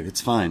with you. It's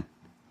fine.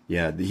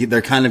 Yeah,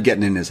 they're kind of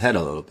getting in his head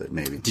a little bit,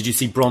 maybe. Did you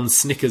see Braun's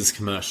Snickers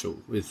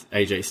commercial with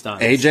AJ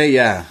Styles? AJ,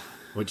 yeah.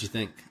 What do you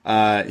think?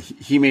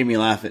 He made me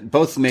laugh.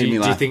 Both made me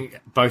laugh. Do you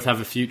think both have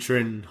a future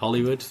in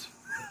Hollywood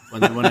when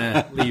they want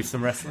to leave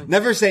some wrestling?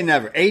 Never say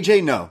never.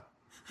 AJ, no.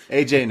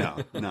 AJ,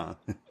 no.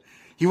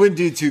 He wouldn't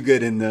do too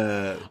good in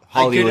the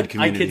Hollywood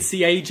community. I could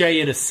see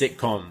AJ in a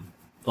sitcom,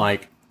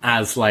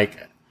 as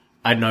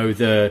I know,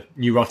 the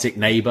neurotic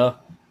neighbor,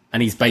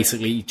 and he's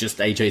basically just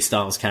AJ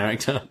Styles'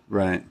 character.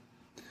 Right.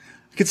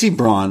 I could see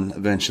Braun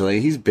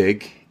eventually. He's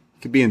big.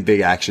 He could be in big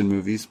action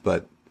movies,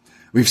 but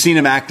we've seen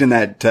him act in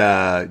that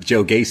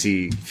Joe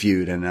Gacy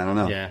feud, and I don't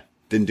know. Yeah.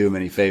 Didn't do him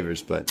any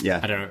favors, but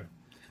yeah. I don't know.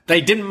 They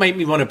didn't make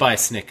me want to buy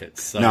Snickers.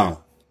 So.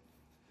 No.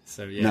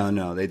 So yeah.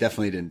 No, they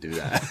definitely didn't do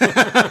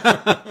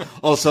that.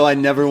 Also, I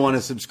never want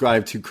to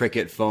subscribe to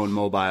Cricket phone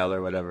mobile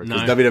or whatever,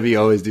 because WWE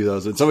always do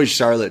those. It's always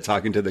Charlotte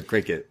talking to the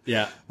Cricket.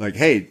 Yeah.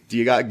 Hey, do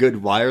you got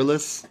good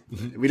wireless?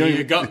 We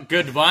don't got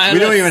good wireless? We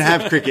don't even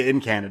have Cricket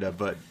in Canada,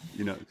 but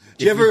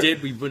if we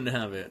did, we wouldn't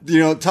have it.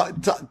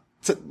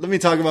 Let me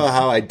talk about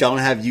how I don't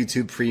have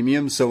YouTube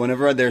Premium. So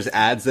whenever there's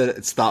ads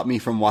that stop me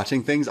from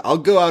watching things, I'll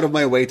go out of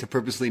my way to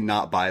purposely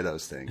not buy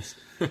those things.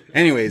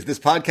 Anyways, this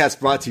podcast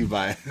brought to you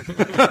by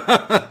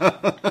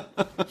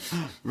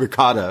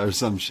Ricotta or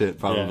some shit,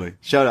 probably. Yeah.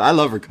 Shout out. I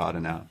love Ricotta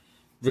now.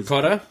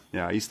 Ricotta?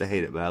 Yeah, I used to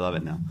hate it, but I love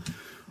it now.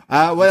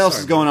 What else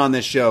is going on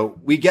this show?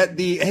 We get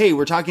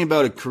we're talking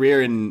about a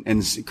career in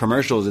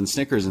commercials and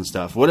Snickers and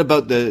stuff. What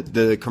about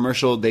the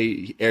commercial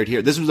they aired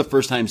here? This was the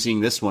first time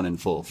seeing this one in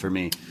full for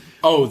me.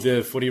 Oh,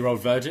 the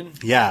 40-year-old virgin?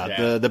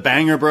 Yeah. The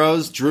Banger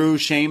Bros, Drew,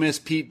 Sheamus,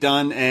 Pete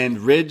Dunne, and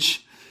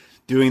Ridge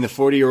doing the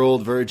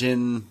 40-year-old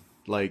virgin,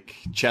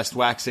 chest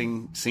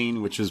waxing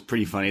scene, which was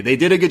pretty funny. They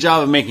did a good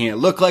job of making it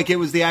look like it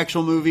was the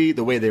actual movie,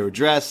 the way they were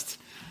dressed.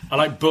 I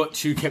like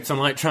Butch, who kept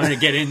on trying to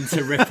get in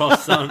to rip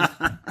off some.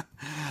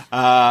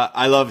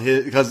 I love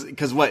his because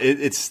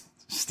it's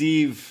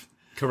Steve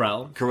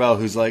Carell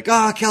who's like,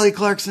 Kelly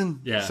Clarkson.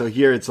 Yeah. So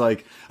here it's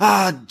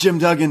Jim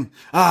Duggan,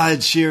 Ed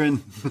Sheeran.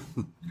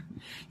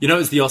 It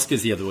was the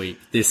Oscars the other week.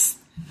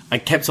 I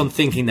kept on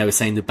thinking they were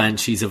saying the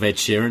Banshees of Ed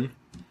Sheeran.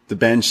 The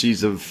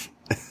Banshees of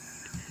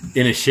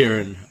Ed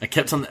Sheeran. I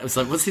kept on. I was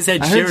like, what's this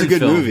Ed Sheeran film? I heard it's a good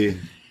film? movie.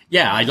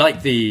 Yeah, I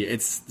like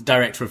it's the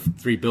director of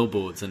 3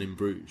 Billboards and In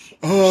Bruges.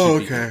 Oh,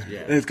 okay.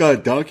 Yeah. And it's got a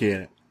donkey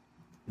in it.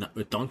 No,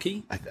 a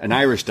donkey? An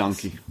Irish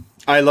donkey.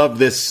 I love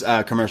this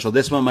commercial.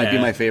 This one might be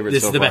my favorite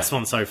This so is the far. best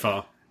one so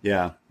far.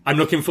 Yeah. I'm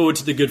looking forward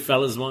to the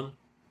Goodfellas one.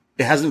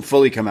 It hasn't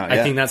fully come out yet.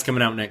 I think that's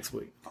coming out next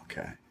week.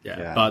 Okay.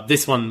 Yeah. But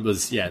this one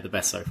was, the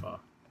best so far.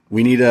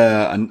 We need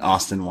an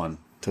Austin one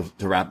to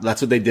wrap.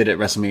 That's what they did at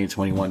WrestleMania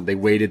 21. They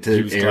waited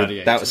to air.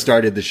 Gladiator. That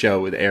started the show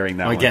with airing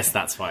that one. I guess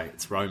that's why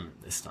it's Roman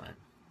this time.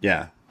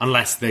 Yeah.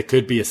 Unless there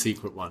could be a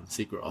secret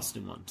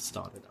Austin one to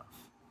start it off.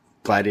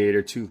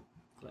 Gladiator 2.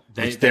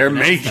 They're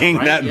making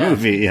that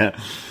movie, yeah.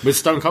 With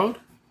Stone Cold?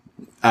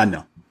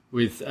 No.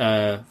 With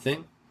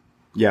Thing?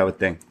 Yeah, with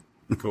Thing.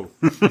 Cool.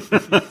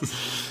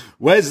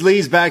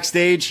 Wesley's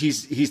backstage.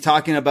 He's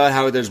talking about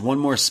how there's one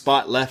more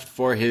spot left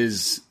for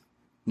his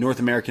North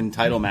American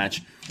title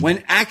match.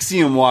 When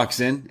Axiom walks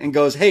in and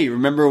goes, hey,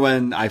 remember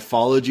when I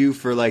followed you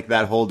for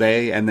that whole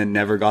day and then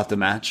never got the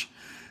match?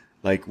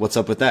 What's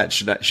up with that?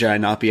 Should I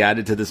not be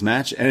added to this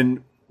match?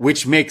 And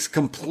which makes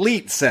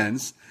complete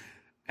sense.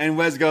 And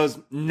Wes goes,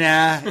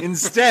 nah,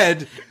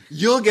 instead,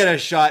 you'll get a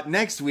shot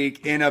next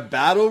week in a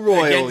battle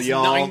royal, against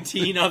y'all.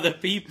 19 other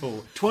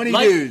people. 20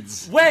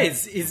 dudes.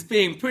 Wes is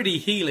being pretty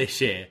heelish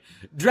here.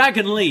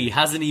 Dragon Lee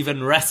hasn't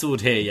even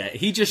wrestled here yet.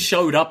 He just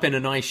showed up in a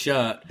nice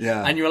shirt.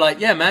 Yeah. And you're like,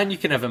 yeah, man, you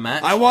can have a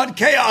match. I want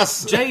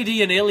chaos.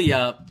 JD and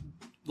Ilya,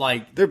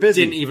 like, they're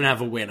busy. didn't even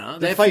have a winner.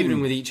 They're fighting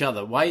feuding with each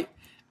other. Why?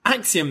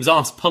 Axiom's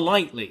asked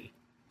politely.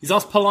 He's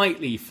asked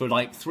politely for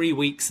like 3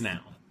 weeks now.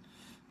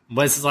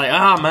 Wes is like,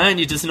 man,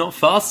 you're just not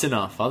fast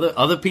enough.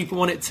 Other people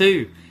want it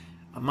too.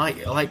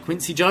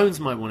 Quincy Jones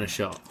might want a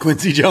shot.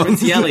 Quincy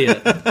Quincy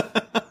Elliott.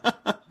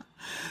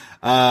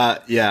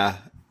 Yeah.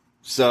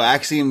 So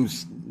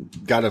Axiom's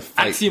got to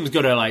fight. Axiom's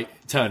got to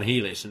like turn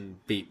heelish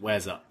and beat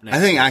Wes up. I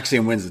think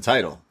Axiom wins the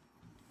title.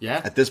 Yeah.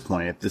 At this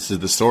point, if this is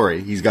the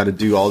story, he's got to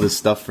do all this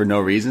stuff for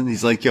no reason.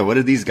 He's like, yo, what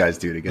did these guys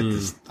do to get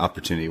this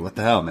opportunity? What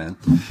the hell, man?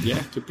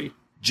 Yeah, could be.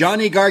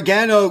 Johnny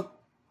Gargano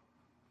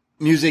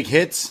music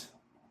hits,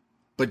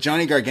 but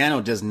Johnny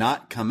Gargano does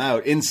not come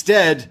out.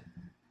 Instead,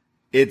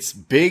 it's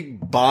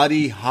Big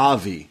Body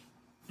Javi.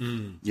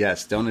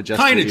 Yes, don't adjust.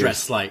 Kind your of ears.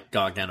 dressed like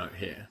Gargano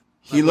here.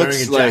 He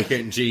looks wearing a like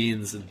jacket and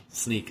jeans and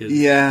sneakers.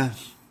 yeah,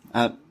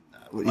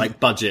 Like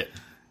budget.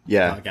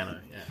 yeah. Gargano,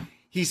 yeah.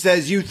 He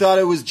says, you thought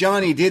it was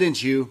Johnny,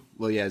 didn't you?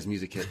 Well, yeah, his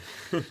music hit.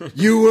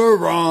 You were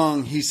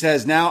wrong. He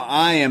says, now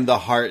I am the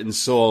heart and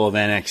soul of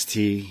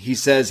NXT. He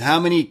says, how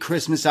many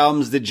Christmas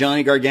albums did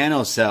Johnny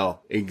Gargano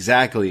sell?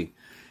 Exactly.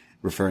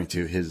 Referring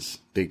to his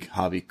Big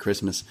Hobby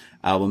Christmas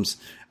albums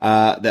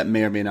that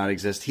may or may not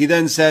exist. He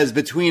then says,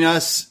 between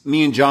us,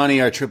 me and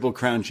Johnny are Triple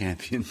Crown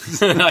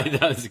champions.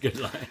 That was a good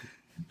line.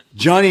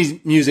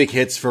 Johnny's music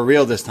hits for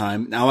real this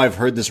time. Now I've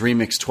heard this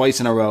remix twice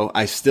in a row.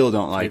 I still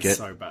don't like It's it.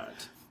 so bad.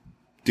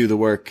 Do the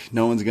work.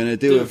 No one's going to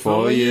do it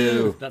for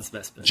you. That's the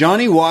best bit.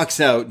 Johnny walks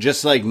out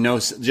just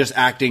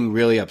acting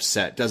really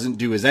upset. Doesn't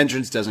do his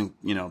entrance, doesn't,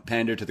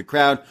 pander to the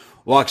crowd.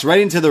 Walks right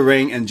into the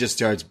ring and just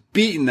starts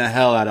beating the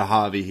hell out of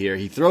Javi here.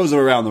 He throws him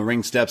around the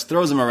ring steps,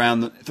 throws him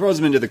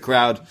into the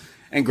crowd,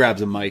 and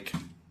grabs a mic.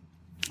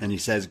 And he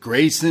says,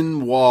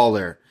 Grayson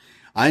Waller,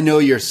 I know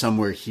you're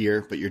somewhere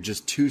here, but you're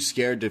just too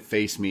scared to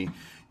face me.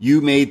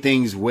 You made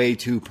things way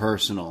too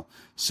personal.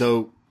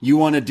 So you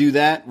want to do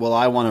that? Well,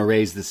 I want to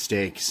raise the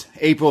stakes.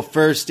 April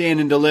 1st, stand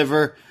and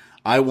deliver.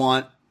 I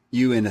want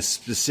you in a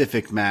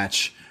specific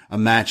match, a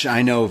match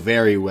I know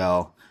very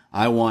well.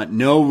 I want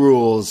no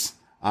rules.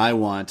 I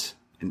want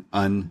an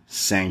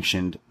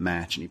unsanctioned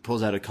match. And he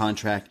pulls out a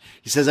contract.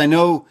 He says, I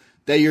know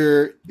that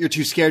you're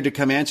too scared to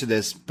come answer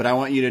this, but I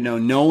want you to know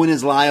no one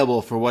is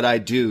liable for what I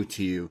do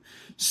to you.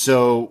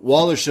 So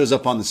Waller shows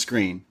up on the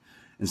screen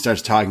and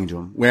starts talking to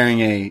him,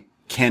 wearing a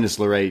Candice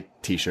LeRae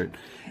t-shirt.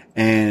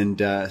 And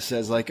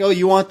says like, oh,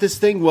 you want this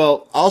thing?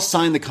 Well, I'll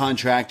sign the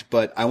contract,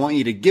 but I want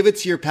you to give it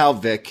to your pal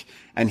Vic,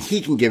 and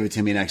he can give it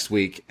to me next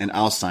week, and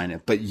I'll sign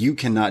it. But you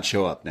cannot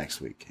show up next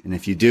week. And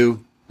if you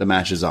do, the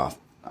match is off.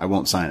 I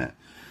won't sign it.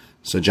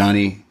 So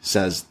Johnny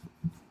says,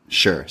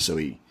 sure. So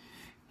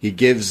he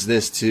gives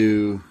this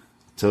to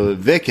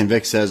Vic, and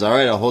Vic says, all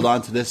right, I'll hold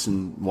on to this,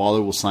 and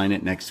Waller will sign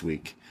it next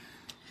week.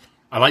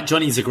 I like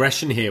Johnny's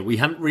aggression here. We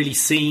haven't really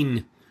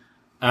seen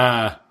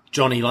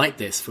Johnny like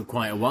this for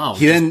quite a while.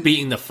 He then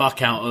beating the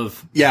fuck out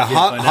of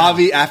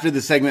Javi after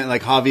the segment.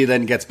 Like Javi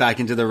then gets back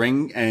into the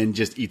ring and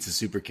just eats a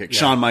super kick,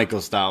 Shawn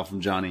Michaels style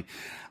from Johnny.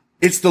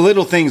 It's the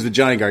little things with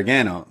Johnny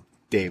Gargano,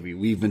 Davey.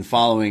 We've been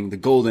following the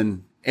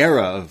golden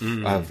era of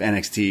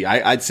NXT.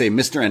 I'd say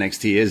Mr.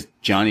 NXT is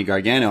Johnny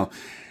Gargano.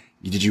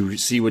 Did you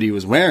see what he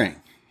was wearing?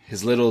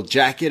 His little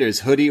jacket or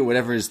his hoodie or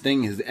whatever his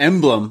thing, his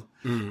emblem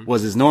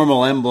was his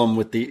normal emblem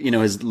with the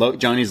his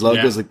Johnny's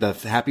logo is like the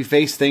happy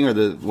face thing or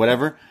the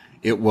whatever.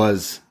 It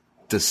was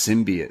the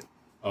symbiote.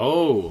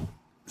 Oh.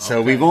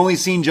 So we've only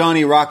seen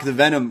Johnny rock the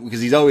Venom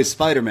because he's always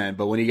Spider-Man,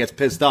 but when he gets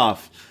pissed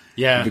off,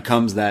 he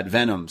becomes that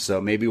Venom.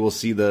 So maybe we'll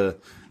see the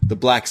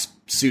black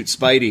suit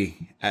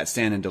Spidey at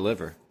Stand and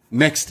Deliver.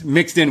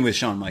 Mixed in with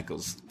Shawn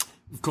Michaels.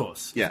 Of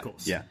course. Yeah. Of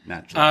course. Yeah,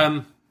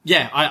 naturally.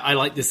 I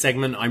like this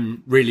segment.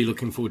 I'm really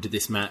looking forward to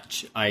this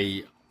match.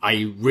 I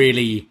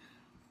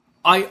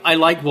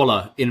like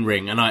Waller in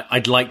ring, and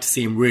I'd like to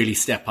see him really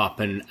step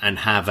up and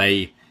have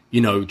a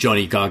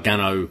Johnny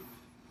Gargano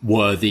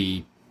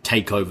worthy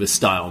takeover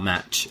style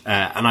match.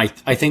 And I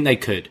think they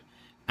could.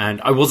 And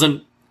I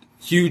wasn't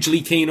hugely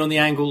keen on the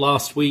angle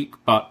last week,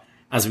 but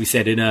as we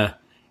said in a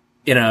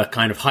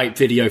kind of hype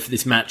video for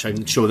this match,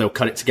 I'm sure they'll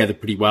cut it together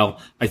pretty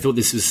well. I thought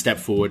this was a step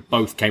forward.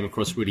 Both came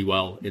across really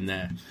well in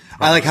there.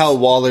 I like how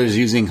Waller's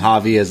using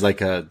Javi as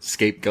like a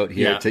scapegoat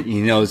here.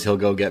 He knows he'll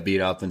go get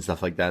beat up and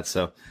stuff like that.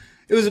 So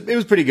it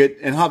was pretty good,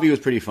 and Javi was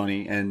pretty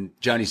funny, and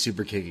Johnny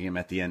super kicking him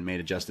at the end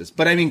made it justice.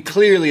 But I mean,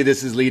 clearly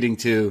this is leading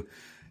to,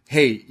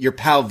 hey, your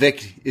pal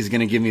Vic is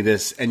going to give me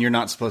this, and you're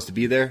not supposed to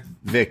be there.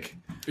 Vic,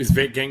 is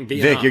Vic getting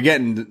beat up? Vic,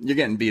 you're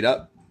getting beat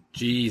up.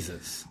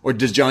 Jesus. Or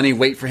does Johnny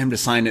wait for him to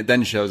sign it,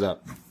 then shows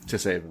up to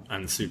save him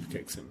and super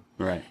kicks him?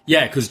 Right.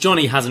 Yeah, because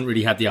Johnny hasn't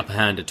really had the upper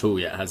hand at all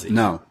yet, has he?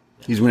 No,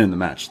 he's winning the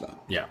match though.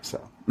 Yeah.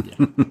 So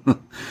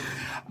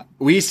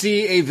we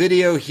see a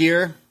video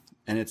here,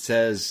 and it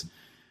says,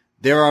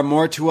 There are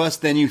more to us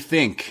than you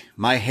think.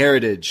 My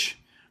heritage,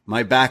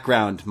 my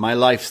background, my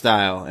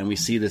lifestyle. And we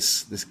see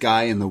this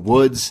guy in the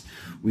woods.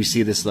 We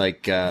see this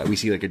like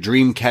a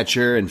dream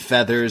catcher and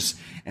feathers.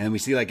 And we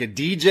see like a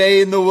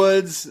DJ in the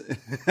woods.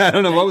 I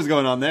don't know what was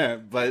going on there,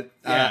 but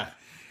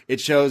it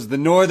shows the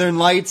Northern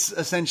Lights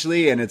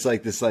essentially. And it's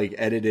like this like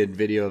edited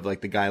video of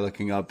like the guy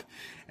looking up,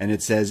 and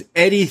it says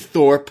Eddie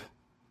Thorpe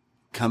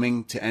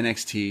coming to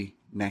NXT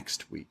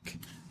next week.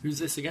 Who's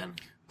this again?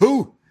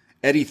 Who?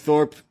 Eddie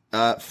Thorpe,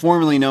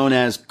 formerly known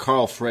as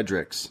Carl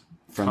Fredericks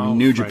from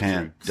New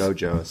Japan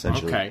Dojo,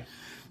 essentially. Okay.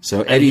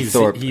 So Eddie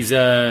Thorpe. He's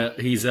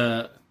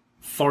a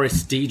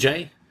forest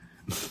DJ.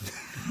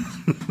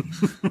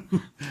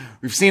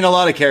 We've seen a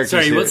lot of characters.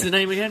 Sorry, here. what's the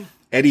name again?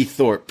 Eddie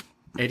Thorpe.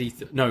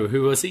 No,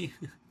 who was he?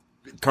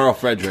 Carl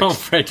Fredericks. Carl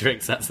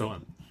Fredericks, that's the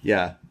one.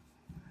 Yeah.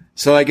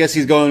 So I guess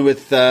he's going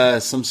with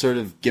some sort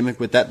of gimmick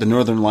with that, the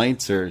Northern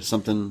Lights or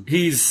something.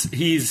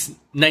 He's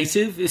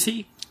native, is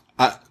he?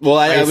 I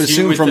would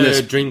assume with from the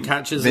this dream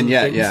catchers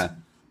vignette, and things? yeah.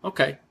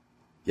 Okay.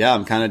 Yeah,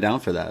 I'm kind of down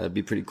for that. That'd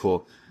be pretty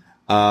cool.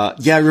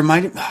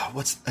 Reminded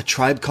what's A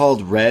Tribe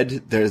Called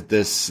Red? There's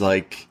this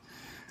like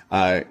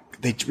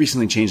they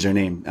recently changed their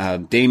name.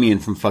 Damien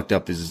from Fucked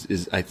Up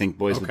is I think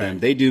boys with them.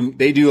 They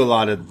do a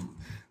lot of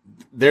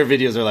their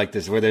videos are like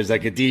this, where there's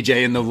like a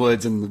DJ in the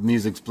woods and the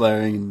music's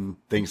blaring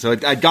and things. So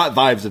I got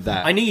vibes of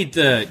that. I need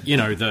the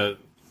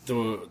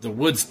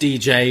woods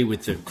DJ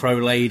with the crow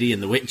lady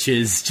and the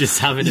witches just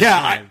having a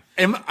time.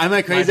 Am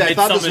I crazy? Like I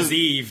thought this was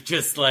Eve,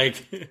 just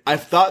like I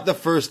thought the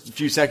first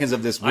few seconds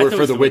of this were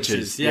for the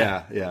witches.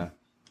 Yeah.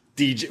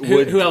 DJ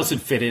who else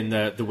would fit in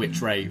the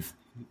witch rave?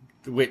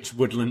 The witch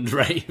woodland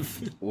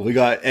rave. Well, we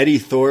got Eddie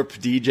Thorpe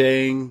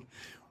DJing.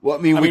 Well,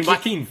 I mean,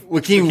 Joaquin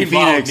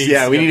Phoenix.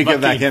 Yeah, we need to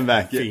get him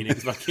back.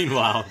 Phoenix, Joaquin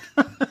Wild.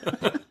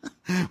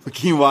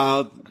 Joaquin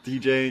Wild,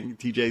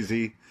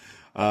 TJZ.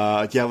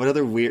 What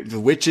other weird? The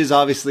witches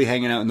obviously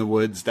hanging out in the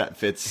woods. That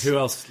fits. Who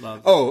else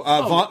loves?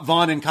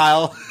 Vaughn and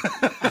Kyle.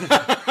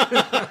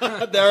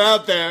 They're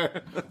out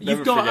there.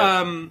 You've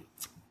got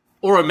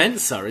Oro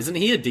Mensah, isn't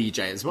he a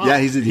DJ as well? Yeah,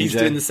 he's a DJ. He's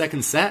doing the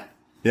second set.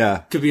 Yeah.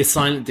 Could be a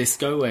silent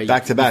disco where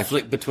back to back,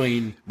 flick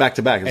between back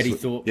to back. Eddie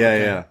Thorpe.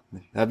 Yeah.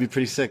 That'd be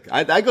pretty sick.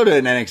 I go to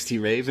an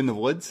NXT rave in the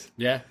woods.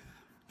 Yeah.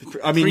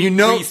 I mean,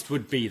 Priest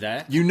would be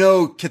there.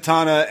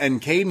 Katana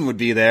and Caden would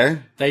be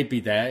there. They'd be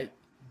there.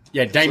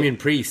 Yeah, Damian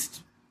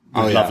Priest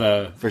would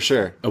love for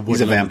sure. He's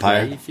a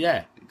vampire. Rave.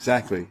 Yeah.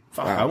 Exactly.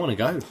 Fuck, I want to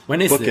go.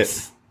 When is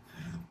this?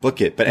 Book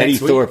it. But Eddie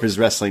Thorpe is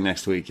wrestling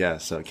next week,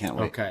 so I can't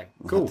wait. Okay,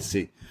 cool. Have to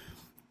see.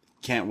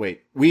 Can't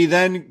wait. We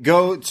then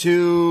go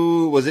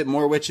to, was it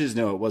more witches?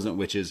 No, it wasn't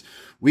witches.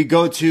 We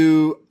go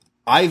to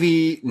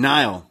Ivy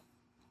Nile,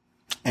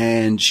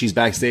 and she's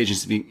backstage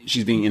and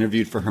she's being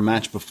interviewed for her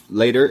match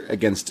later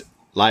against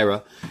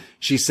Lyra.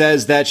 She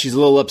says that she's a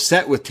little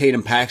upset with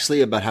Tatum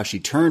Paxley about how she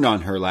turned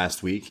on her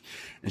last week.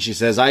 And she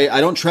says,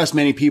 I don't trust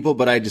many people,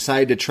 but I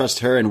decided to trust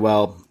her, and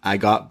well, I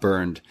got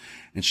burned.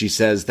 And she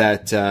says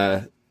that,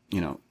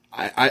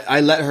 I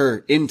let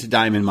her into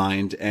Diamond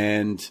Mind,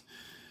 and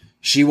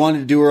she wanted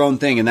to do her own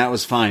thing, and that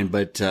was fine,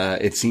 but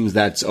it seems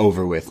that's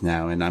over with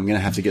now, and I'm going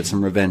to have to get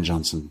some revenge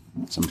on some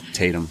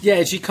Tatum.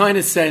 Yeah, she kind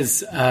of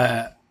says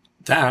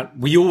that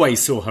we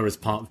always saw her as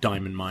part of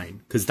Diamond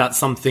Mine, because that's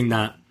something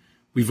that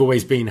we've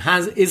always been.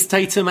 Is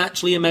Tatum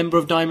actually a member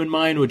of Diamond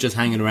Mine or just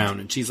hanging around?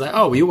 And she's like,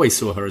 we always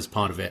saw her as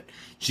part of it.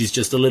 She's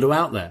just a little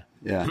out there.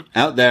 Yeah,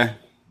 out there.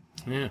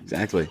 Yeah,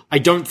 exactly. I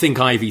don't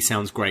think Ivy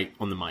sounds great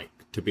on the mic,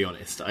 to be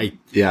honest. I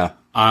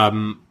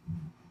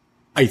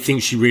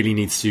think she really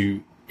needs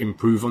to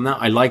improve on that.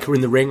 I like her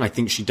in the ring. I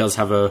think she does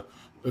have a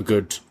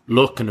good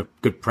look and a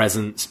good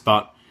presence,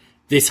 but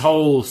this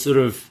whole sort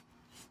of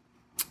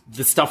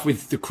the stuff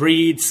with the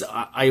creeds,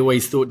 I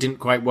always thought didn't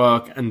quite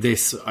work. And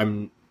this,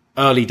 I'm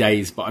early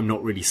days, but I'm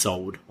not really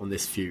sold on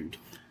this feud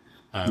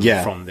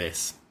from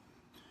this.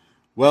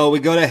 Well, we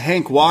go to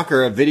Hank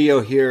Walker, a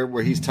video here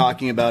where he's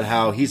talking about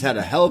how he's had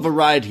a hell of a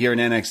ride here in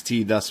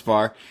NXT thus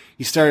far.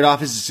 He started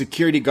off as a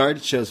security guard.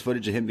 It shows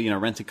footage of him being a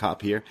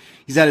rent-a-cop here.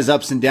 He's had his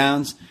ups and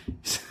downs.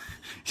 It's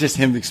just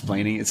him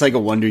explaining. It's like a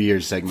Wonder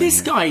Years segment.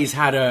 This guy's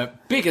had a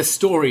bigger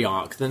story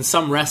arc than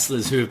some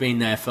wrestlers who have been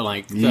there for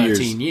like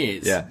 13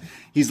 years. Yeah.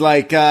 He's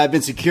like, I've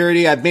been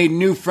security. I've made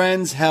new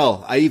friends.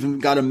 Hell, I even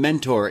got a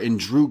mentor in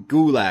Drew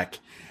Gulak.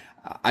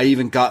 I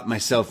even got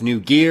myself new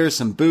gear,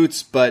 some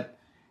boots, but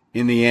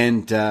in the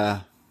end,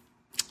 I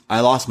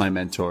lost my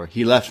mentor.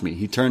 He left me.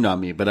 He turned on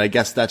me, but I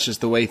guess that's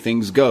just the way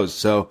things go.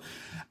 So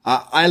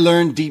I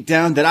learned deep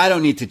down that I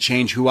don't need to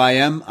change who I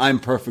am. I'm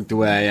perfect the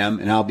way I am,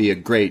 and I'll be a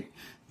great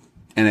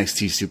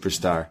NXT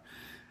superstar.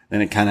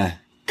 Then it kind of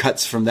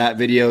cuts from that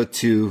video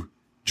to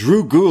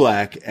Drew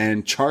Gulak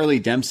and Charlie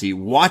Dempsey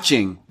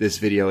watching this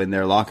video in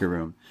their locker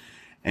room.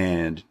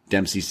 And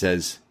Dempsey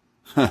says,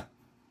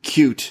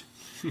 cute.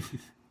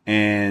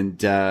 And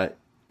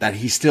that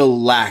he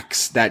still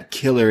lacks that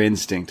killer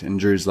instinct. And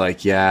Drew's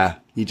like, yeah,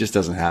 he just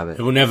doesn't have it.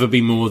 It will never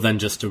be more than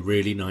just a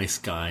really nice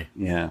guy.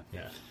 Yeah.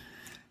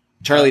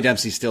 Charlie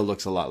Dempsey still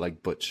looks a lot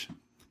like Butch.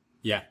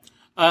 Yeah.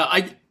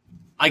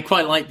 I I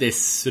quite like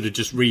this sort of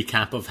just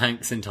recap of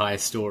Hank's entire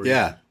story.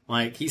 Yeah.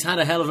 Like, he's had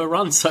a hell of a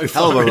run so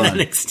far in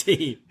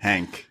NXT.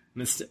 Hank.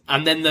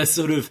 And then the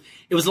sort of,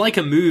 it was like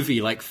a movie,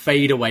 like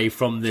fade away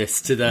from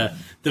this to the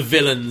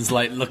villains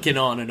like looking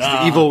on and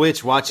the evil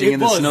witch watching in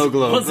the snow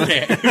globe. Wasn't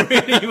it? It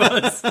really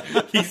was.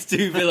 These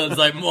two villains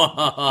like,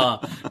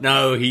 Mwahaha.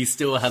 No, he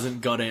still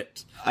hasn't got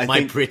it. My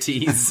think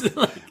pretties.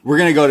 We're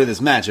going to go to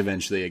this match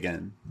eventually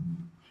again.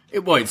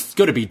 It's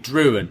got to be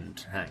Drew and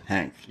Hank.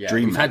 Hank. Yeah,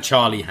 Dream we've had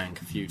Charlie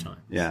Hank a few times.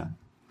 Yeah.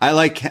 I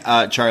like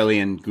Charlie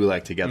and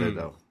Gulak together,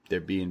 though. They're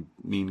being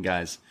mean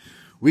guys.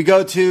 We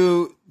go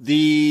to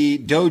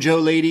the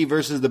Dojo Lady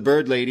versus the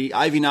Bird Lady,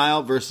 Ivy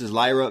Nile versus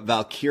Lyra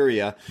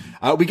Valkyria.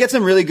 We get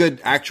some really good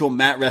actual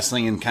mat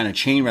wrestling and kind of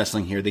chain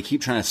wrestling here. They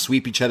keep trying to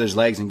sweep each other's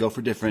legs and go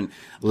for different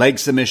leg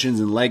submissions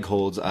and leg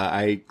holds.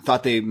 I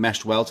thought they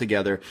meshed well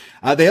together.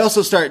 They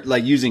also start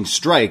like using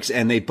strikes,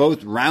 and they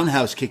both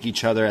roundhouse kick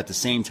each other at the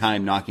same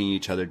time, knocking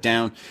each other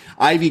down.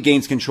 Ivy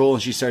gains control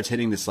and she starts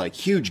hitting this like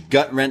huge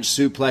gut wrench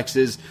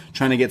suplexes,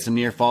 trying to get some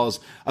near falls.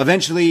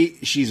 Eventually,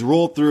 she's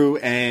rolled through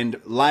and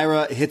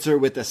Lyra hits her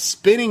with a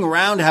spinning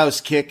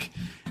roundhouse kick,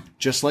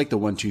 just like the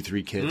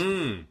 1-2-3 kid.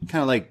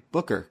 Kind of like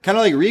Booker. Kind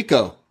of like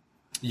Rico.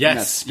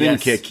 Yes. Spin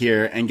kick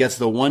here and gets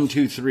the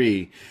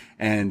 1-2-3,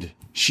 and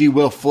she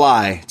will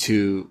fly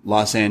to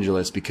Los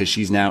Angeles because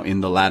she's now in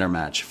the ladder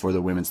match for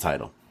the women's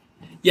title.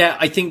 Yeah,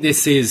 I think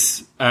this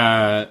is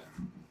the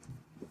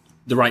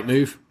right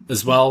move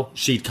as well.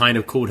 She'd kind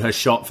of called her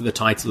shot for the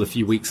title a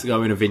few weeks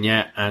ago in a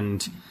vignette,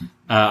 and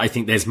I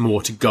think there's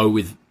more to go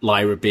with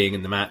Lyra being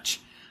in the match.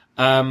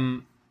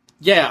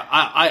 Yeah,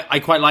 I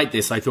quite like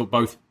this. I thought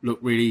both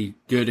looked really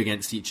good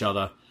against each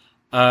other.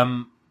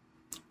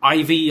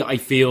 Ivy,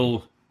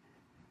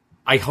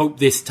 I hope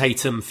this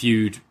Tatum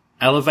feud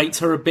elevates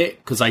her a bit,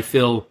 because I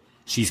feel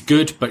she's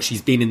good, but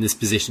she's been in this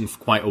position for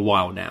quite a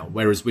while now.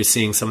 Whereas we're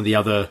seeing some of the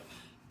other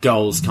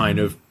girls kind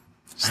of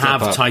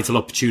have title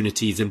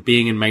opportunities and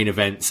being in main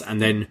events, and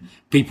then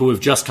people who've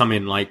just come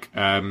in like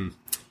a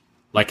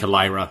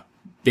Lyra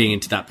being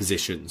into that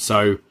position.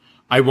 So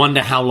I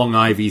wonder how long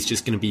Ivy's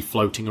just going to be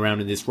floating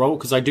around in this role,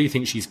 because I do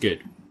think she's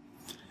good.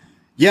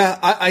 Yeah,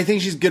 I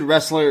think she's good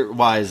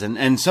wrestler-wise,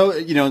 and so,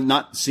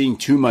 not seeing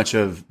too much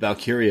of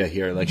Valkyria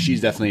here. Like, she's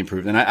definitely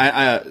improved, and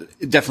I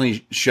it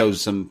definitely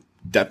shows some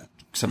depth,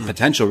 some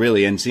potential,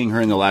 really, and seeing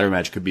her in the ladder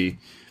match could be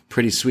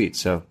pretty sweet.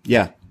 So,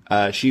 yeah,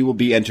 she will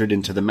be entered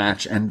into the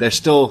match, and they're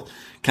still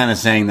kind of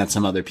saying that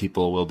some other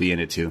people will be in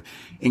it too,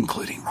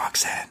 including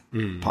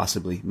Roxanne,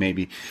 possibly,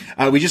 maybe.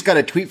 We just got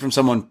a tweet from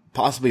someone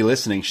possibly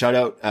listening. Shout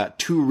out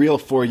to Real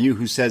For You,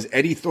 who says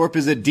Eddie Thorpe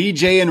is a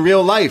DJ in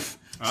real life.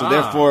 So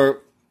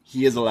therefore,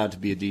 he is allowed to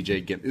be a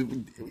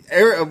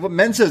DJ.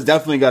 Mensa's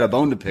definitely got a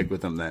bone to pick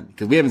with him then,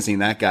 because we haven't seen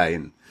that guy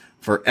in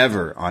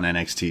forever on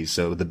NXT.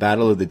 So the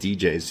battle of the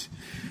DJs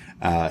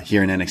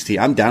here in NXT,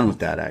 I'm down with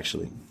that,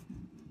 actually.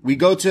 We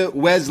go to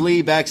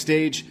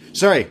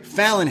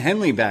Fallon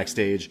Henley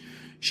backstage.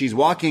 She's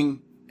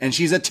walking and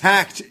she's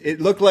attacked.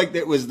 It looked like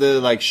it was the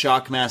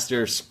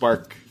Shockmaster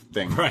spark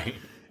thing. Right.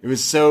 It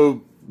was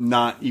so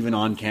not even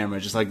on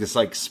camera, just like this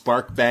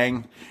spark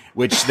bang,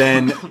 which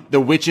then the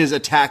witches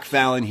attack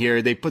Fallon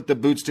here. They put the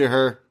boots to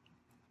her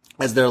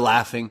as they're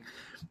laughing.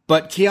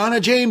 But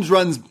Kiana James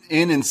runs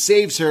in and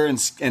saves her,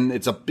 and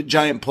it's a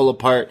giant pull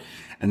apart.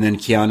 And then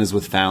Kiana's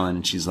with Fallon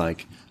and she's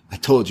like, I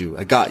told you,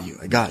 I got you.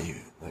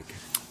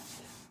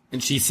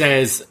 And she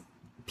says,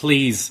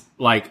 please,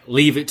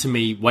 leave it to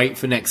me, wait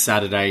for next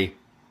Saturday,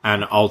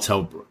 and I'll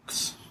tell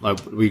Brooks.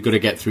 We've got to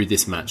get through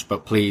this match,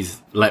 but please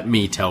let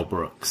me tell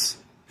Brooks.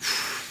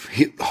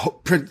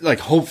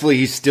 Hopefully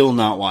he's still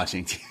not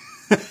watching.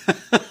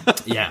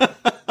 Yeah.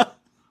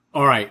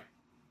 All right.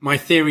 My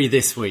theory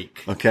this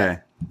week. Okay.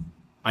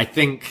 I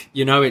think,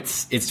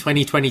 it's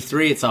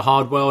 2023. It's a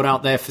hard world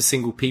out there for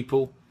single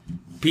people.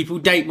 People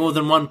date more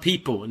than one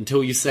people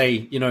until you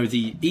say,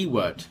 the E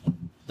word.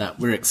 That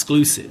we're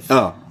exclusive.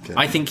 Oh, okay.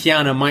 I think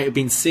Kiana might have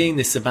been seeing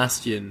this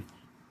Sebastian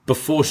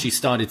before she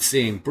started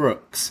seeing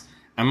Brooks,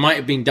 and might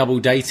have been double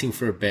dating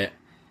for a bit,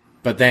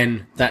 but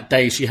then that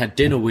day she had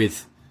dinner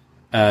with,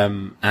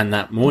 and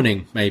that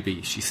morning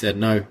maybe she said,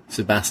 no,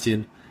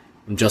 Sebastian,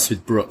 I'm just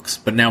with Brooks.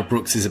 But now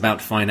Brooks is about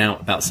to find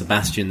out about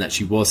Sebastian, that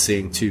she was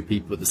seeing two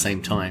people at the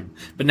same time,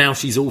 but now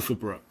she's all for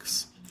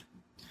Brooks,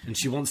 and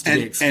she wants to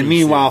be exclusive. And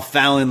meanwhile,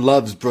 Fallon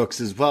loves Brooks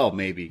as well,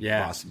 maybe,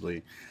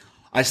 possibly.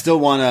 I still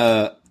want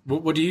to.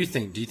 What do you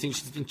think? Do you think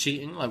she's been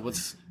cheating? I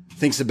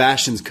think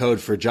Sebastian's code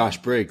for Josh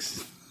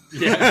Briggs.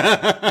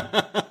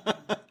 Yeah.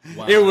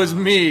 Wow. It was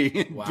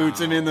me. Wow.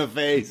 Boots him in the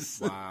face.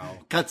 Wow.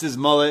 Cuts his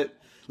mullet.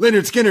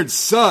 Leonard Skinner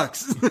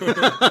sucks.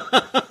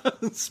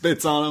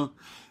 Spits on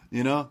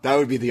him. That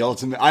would be the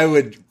ultimate. I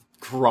would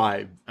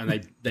cry.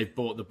 And they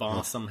bought the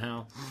bar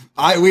somehow.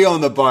 We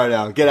own the bar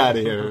now. Get out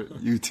of here,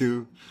 you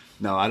two.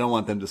 No, I don't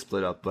want them to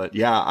split up, but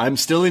yeah, I'm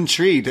still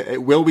intrigued.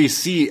 Will we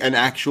see an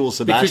actual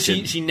Sebastian?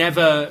 Because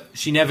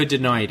she never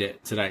denied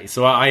it today,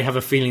 so I have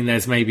a feeling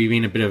there's maybe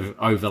been a bit of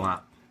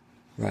overlap,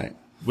 right?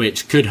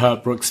 Which could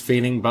hurt Brooks'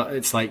 feeling, but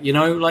it's I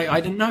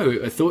don't know.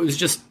 I thought it was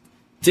just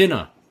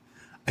dinner.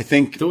 I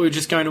think. Thought we were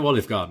just going to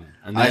Olive Garden,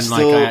 and then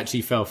I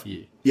actually fell for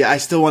you. Yeah, I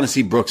still want to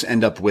see Brooks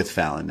end up with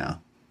Fallon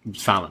now.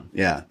 Fallon.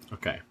 Yeah.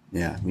 Okay.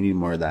 Yeah, we need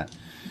more of that.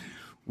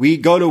 We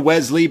go to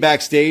Wesley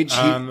backstage.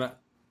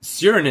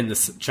 Surin in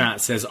the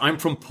chat says, "I'm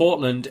from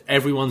Portland.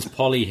 Everyone's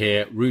poly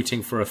here,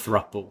 rooting for a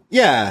throuple."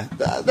 Yeah,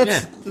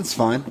 that's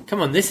fine.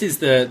 Come on, this is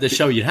the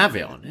show you have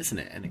it on, isn't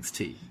it?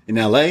 NXT in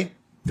LA,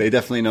 they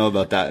definitely know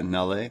about that in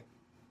LA.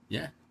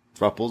 Yeah,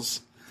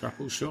 thruples,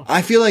 sure.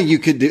 I feel like you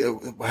could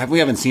do. We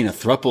haven't seen a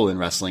thruple in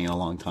wrestling in a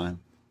long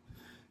time.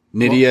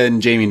 Nydia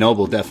and Jamie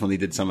Noble definitely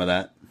did some of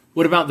that.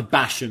 What about the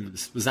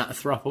Bashams? Was that a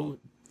throuple?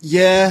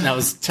 Yeah, that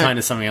was kind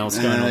of something else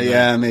going on.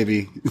 Yeah,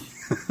 maybe.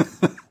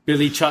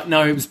 Billy Chuck.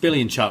 No, it was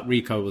Billy and Chuck.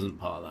 Rico wasn't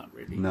part of that,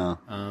 really. No.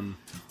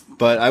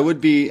 But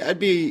I'd be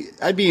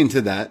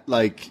into that.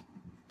 Like,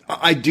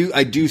 I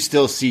do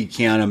still see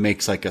Kiana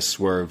makes like a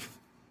swerve.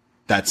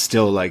 That's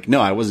still like, no,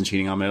 I wasn't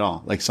cheating on him at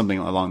all. Like something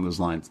along those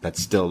lines.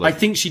 That's still like. I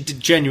think she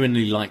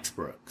genuinely likes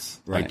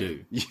Brooks. Right. I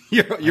do.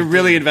 You're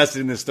really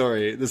invested in this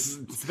story. This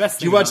is the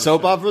best. Do you watch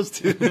soap operas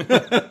too?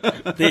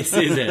 This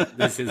is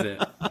it.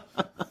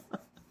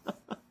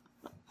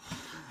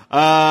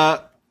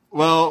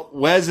 Well,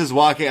 Wes is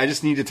walking. I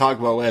just need to talk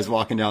about Wes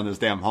walking down this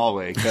damn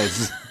hallway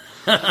because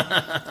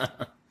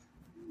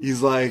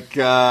he's like,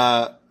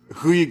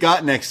 who you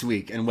got next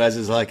week? And Wes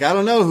is like, I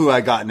don't know who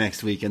I got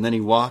next week. And then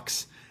he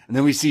walks. And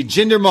then we see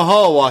Jinder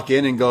Mahal walk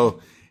in and go,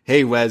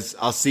 hey, Wes,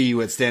 I'll see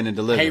you at Stand and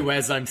Deliver. Hey,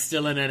 Wes, I'm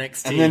still in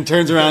NXT. And then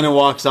turns around and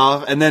walks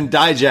off. And then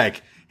Dijak,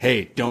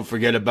 hey, don't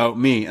forget about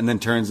me. And then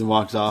turns and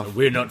walks off.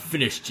 We're not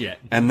finished yet.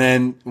 And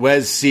then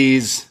Wes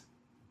sees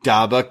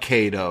Daba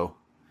Kato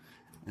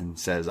and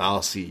says,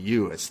 I'll see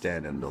you at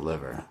Stand and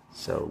Deliver.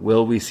 So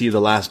will we see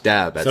the last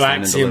dab at Stand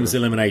and Deliver? So Axiom's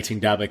eliminating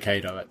Daba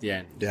Kato at the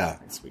end. Yeah.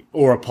 Next week.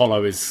 Or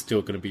Apollo is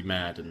still going to be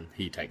mad and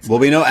he takes Well,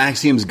 we know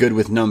Axiom's good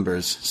with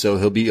numbers, so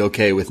he'll be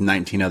okay with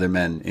 19 other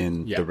men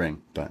in the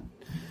ring. But,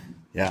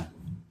 yeah.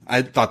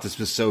 I thought this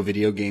was so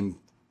video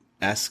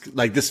game-esque.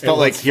 Like, this felt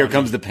like Here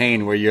Comes the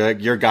Pain, where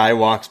your guy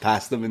walks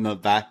past them in the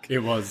back. It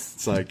was.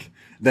 It's like...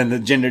 Then the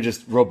Jinder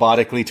just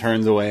robotically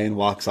turns away and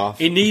walks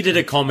off. It needed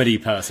a comedy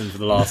person for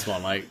the last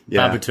one, like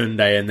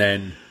Babatunde and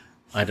then,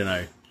 I don't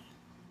know,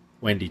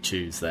 Wendy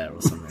Choose there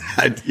or something.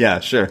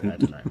 Yeah, sure. I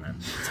don't know, man. I'm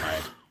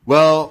tired.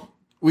 Well,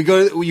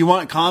 you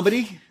want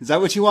comedy? Is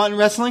that what you want in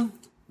wrestling?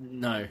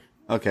 No.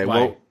 Okay,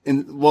 Why?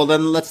 well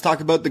then let's talk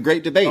about the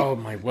Great Debate. Oh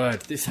my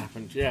word, this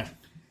happened, yeah.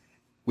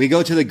 We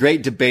go to the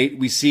Great Debate.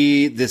 We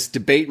see this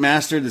debate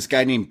master, this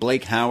guy named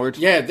Blake Howard.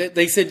 Yeah,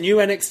 they said new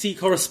NXT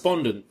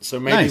correspondent, so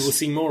maybe we'll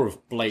see more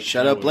of Blake.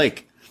 Shut up,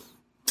 Blake.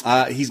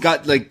 He's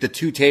got like the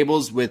two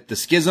tables with the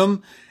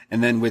Schism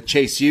and then with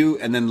Chase U,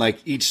 and then like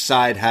each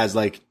side has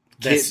like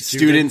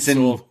students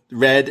in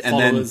red and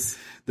followers.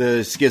 Then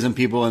the Schism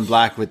people in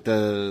black with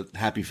the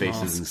happy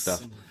faces and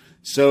stuff.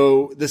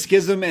 So the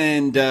Schism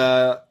and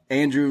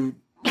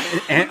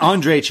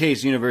Andre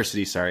Chase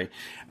University,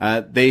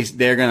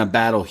 they're going to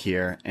battle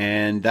here,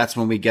 and that's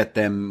when we get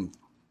them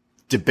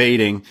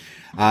debating.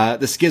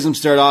 The Schism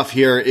start off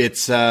here.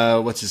 It's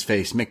what's his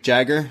face, Mick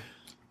Jagger,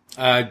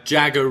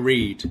 Jagger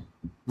Reed,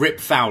 Rip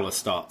Fowler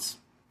starts.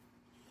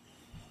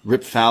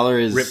 Rip Fowler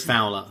is Rip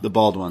Fowler, the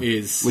bald one.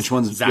 Which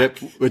one's Zach. Rip?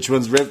 Which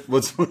one's Rip?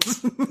 What's what?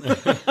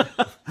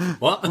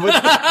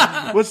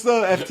 What's the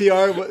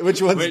FTR?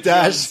 Which one's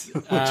Dash?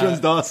 Which one's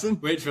Dawson?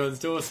 Which one's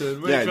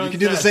Dawson? You can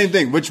do the same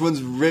thing. Which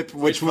one's Rip?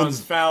 Which one's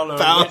Fowler?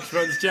 Which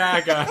one's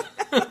Jagger?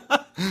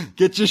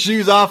 Get your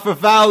shoes off for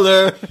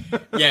Fowler.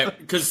 Yeah,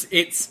 because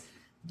it's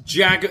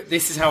Jagger.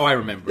 This is how I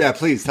remember it. Yeah,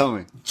 please tell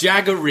me.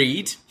 Jagger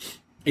Reed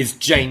is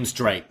James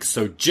Drake,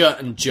 so J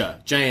and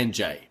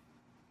J.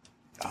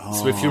 Oh.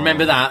 So if you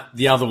remember that,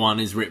 the other one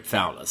is Rip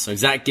Fowler. So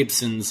Zach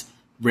Gibson's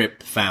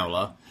Rip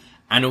Fowler.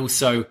 And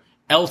also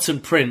Elton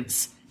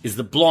Prince is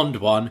the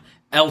blonde one.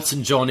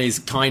 Elton John is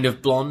kind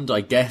of blonde,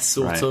 I guess,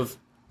 sort of.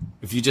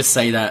 If you just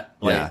say that,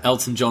 like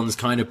Elton John's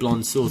kind of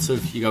blonde, sort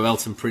of, you go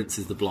Elton Prince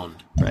is the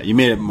blonde. Right, you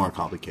made it more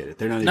complicated.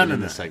 They're not even in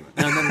this segment.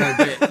 No,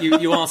 but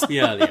you asked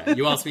me earlier.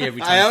 You asked me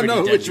every time. I don't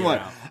know which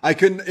one. I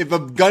couldn't, if a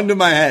gun to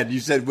my head, you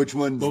said which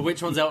one. Well,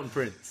 which one's Elton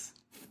Prince?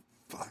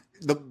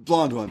 The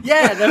blonde one.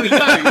 Yeah, there we go,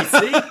 you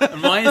see?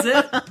 And why is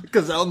it?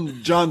 Because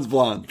Elton John's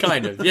blonde.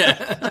 Kind of,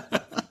 yeah.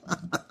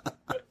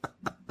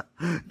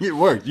 It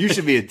worked. You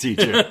should be a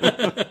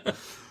teacher.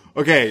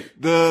 Okay,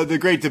 the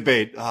Great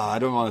Debate. I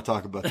don't want to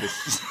talk about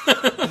this.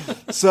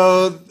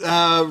 So,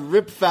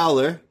 Rip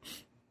Fowler.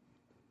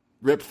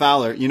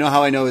 You know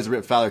how I know it's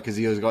Rip Fowler? Because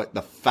he always got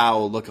the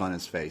foul look on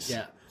his face.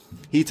 Yeah.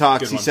 He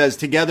talks, he says,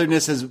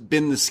 togetherness has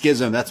been the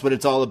schism. That's what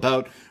it's all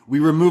about. We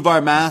remove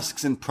our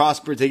masks and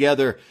prosper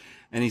together.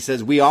 And he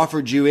says, we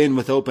offered you in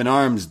with open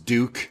arms,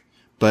 Duke,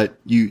 but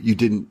you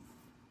didn't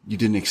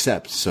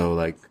accept. So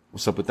like,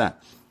 what's up with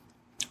that?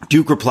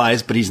 Duke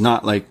replies, but he's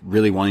not like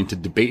really wanting to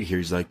debate here.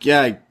 He's like,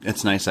 yeah,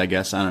 it's nice, I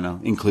guess. I don't know.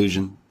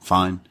 Inclusion.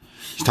 Fine.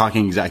 He's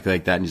talking exactly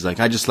like that. And he's like,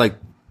 I just like,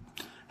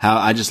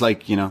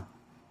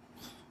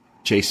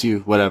 Chase U,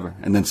 whatever.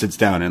 And then sits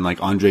down and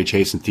like Andre,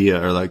 Chase and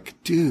Thea are like,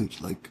 dude,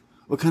 like,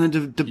 what kind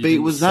of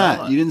debate was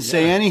that? You didn't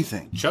say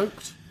anything.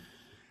 Choked.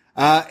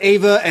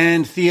 Ava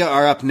and Thea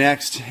are up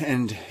next,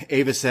 and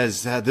Ava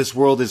says, this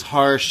world is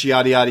harsh,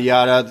 yada, yada,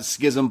 yada. The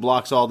schism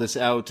blocks all this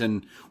out,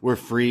 and we're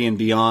free and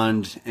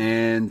beyond.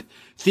 And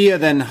Thea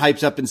then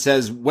hypes up and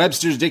says,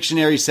 Webster's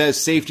dictionary says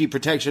safety,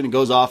 protection, and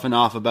goes off and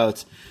off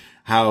about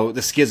how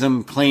the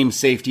schism claims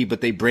safety,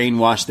 but they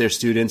brainwash their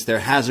students. They're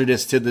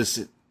hazardous to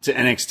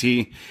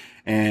NXT.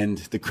 And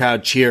the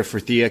crowd cheer for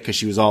Thea because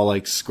she was all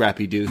like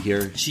Scrappy-Doo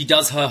here. She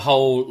does her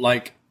whole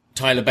like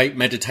Tyler Bate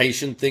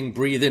meditation thing,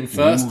 breathe in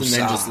first and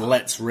then just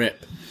lets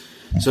rip.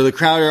 So the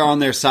crowd are on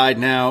their side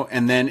now,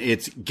 and then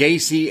it's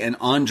Gacy and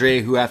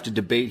Andre who have to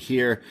debate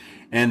here.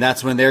 And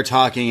that's when they're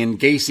talking, and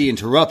Gacy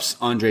interrupts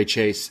Andre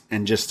Chase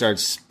and just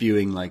starts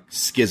spewing like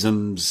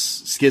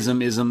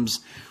schismisms.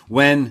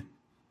 When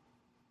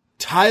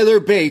Tyler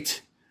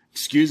Bate,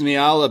 excuse me,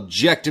 I'll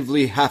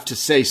objectively have to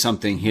say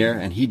something here.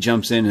 And he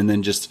jumps in and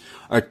then just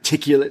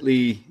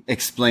articulately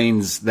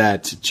explains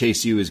that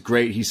Chase U is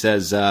great. He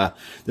says,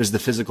 there's the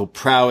physical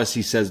prowess.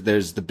 He says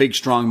there's the big,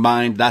 strong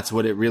mind. That's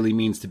what it really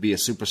means to be a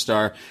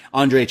superstar.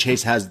 Andre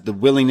Chase has the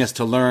willingness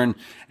to learn,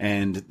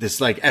 and this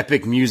like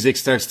epic music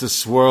starts to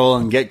swirl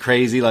and get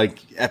crazy, like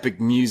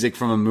epic music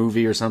from a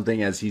movie or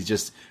something, as he's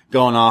just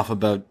going off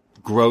about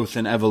growth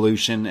and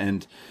evolution.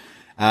 And,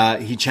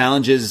 he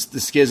challenges the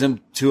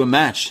schism to a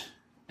match.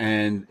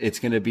 And it's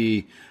going to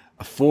be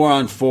a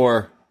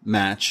 4-on-4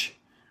 match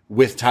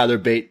with Tyler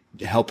Bate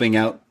helping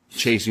out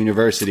Chase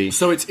University.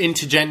 So it's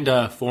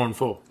intergender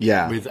 4-on-4.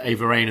 Yeah. With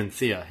Ava Raine and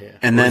Thea here.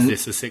 And or then,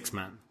 is this a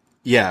 6-man?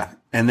 Yeah.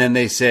 And then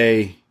they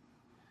say,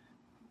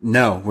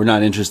 no, we're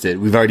not interested.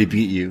 We've already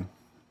beat you.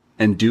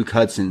 And Duke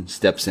Hudson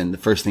steps in. The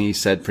first thing he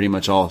said pretty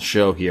much all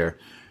show here,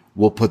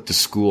 we'll put the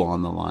school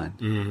on the line.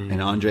 Mm-hmm.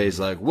 And Andre's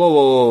like, whoa,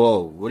 whoa, whoa, whoa.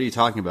 What are you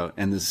talking about?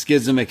 And the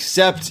schism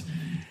accept...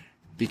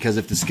 Because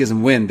if the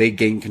schism win, they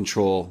gain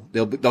control.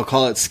 They'll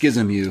call it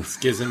Schism U.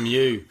 Schism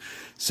U.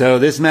 So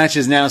this match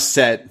is now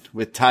set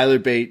with Tyler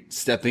Bate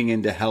stepping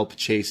in to help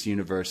Chase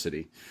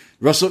University.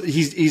 Russell,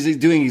 he's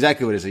doing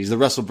exactly what it is. He's the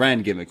Russell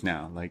Brand gimmick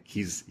now. Like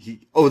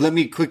let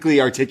me quickly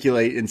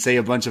articulate and say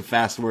a bunch of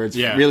fast words.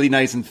 Yeah. Really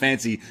nice and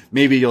fancy.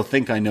 Maybe you'll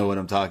think I know what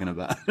I'm talking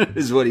about.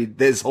 Is what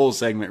this whole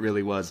segment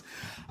really was.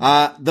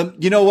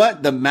 You know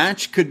what? The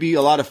match could be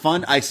a lot of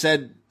fun. I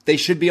said, they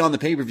should be on the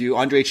pay-per-view,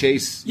 Andre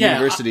Chase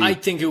University. I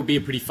think it would be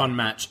a pretty fun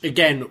match.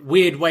 Again,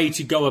 weird way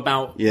to go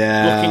about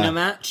booking a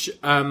match.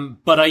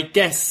 But I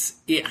guess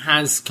it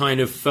has kind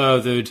of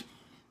furthered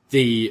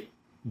the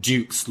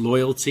Duke's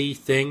loyalty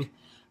thing.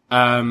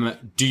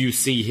 Do you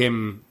see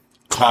him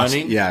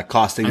turning?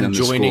 Costing them and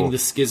joining the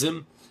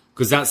schism?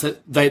 Because that's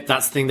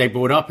the thing they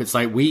brought up. It's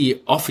like,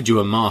 we offered you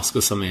a mask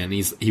or something, and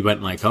he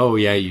went like, oh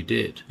yeah, you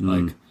did.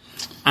 Like,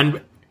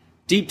 and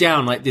deep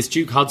down, like, this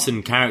Duke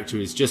Hudson character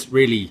is just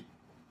really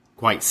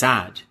quite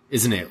sad,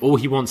 isn't it? All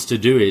he wants to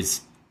do is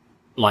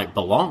like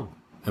belong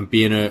and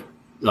be in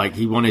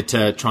he wanted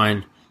to try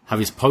and have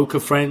his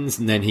poker friends,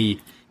 and then he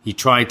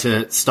tried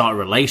to start a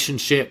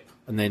relationship,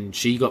 and then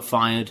she got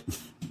fired,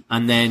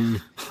 and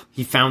then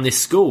he found this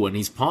school and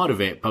he's part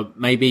of it, but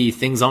maybe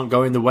things aren't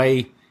going the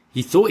way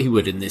he thought he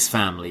would in this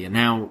family, and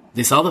now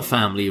this other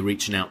family are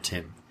reaching out to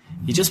him.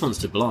 He just wants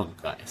to belong,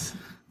 guys.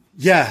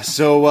 Yeah,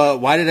 so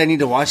why did I need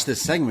to watch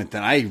this segment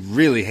then? I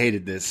really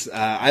hated this.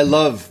 I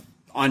love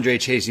Andre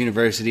Chase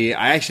University.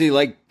 I actually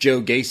like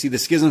Joe Gacy. The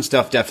schism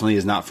stuff definitely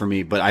is not for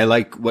me, but I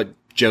like what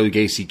Joe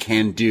Gacy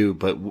can do,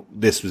 but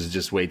this was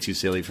just way too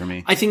silly for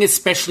me. I think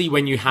especially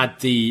when you had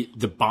the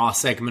bar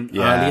segment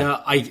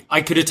earlier,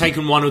 I could have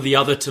taken one or the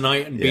other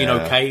tonight and been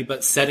okay,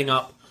 but setting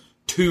up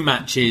 2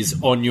 matches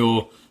on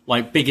your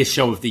like biggest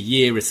show of the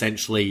year,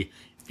 essentially,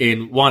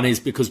 in one is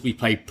because we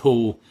played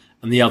pool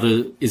and the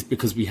other is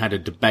because we had a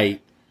debate.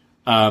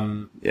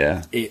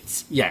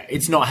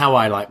 It's not how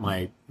I like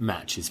my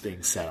matches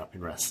being set up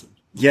in wrestling.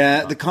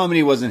 Yeah, the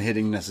comedy wasn't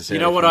hitting necessarily.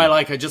 You know what I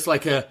like? I just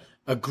like a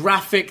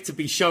graphic to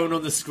be shown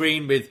on the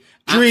screen with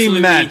dream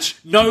match,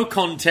 no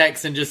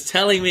context, and just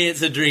telling me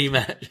it's a dream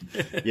match.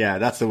 Yeah,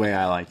 that's the way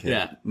I like it.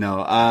 Yeah.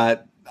 No,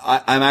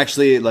 I'm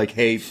actually like,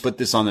 hey, put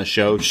this on the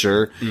show,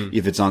 sure.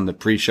 If it's on the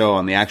pre-show,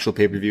 on the actual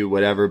pay-per-view,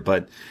 whatever,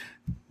 but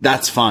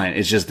that's fine.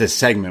 It's just this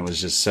segment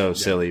was just so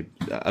silly.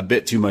 A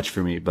bit too much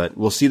for me, but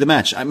we'll see the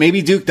match.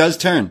 Maybe Duke does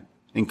turn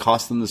and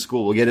cost them the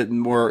school. We'll get it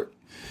more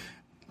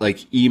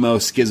like emo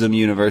Schism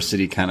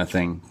University kind of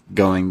thing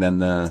going than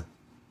the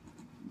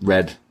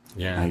red,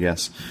 I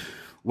guess.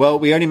 Well,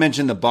 we already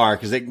mentioned the bar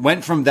because they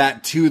went from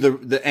that to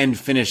the end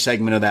finish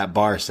segment of that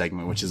bar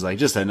segment, which is like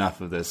just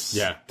enough of this.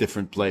 Yeah.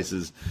 Different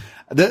places.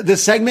 The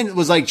segment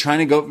was like trying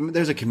to go.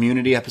 There's a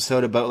Community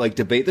episode about like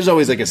debate. There's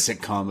always like a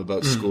sitcom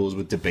about schools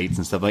with debates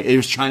and stuff. Like it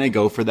was trying to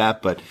go for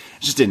that, but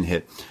it just didn't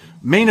hit.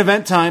 Main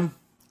event time.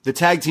 The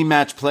tag team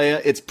match playa.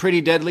 It's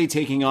Pretty Deadly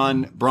taking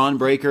on Braun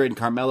Breaker and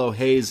Carmelo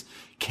Hayes.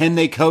 Can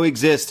they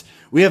coexist?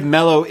 We have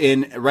Mello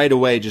in right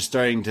away, just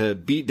starting to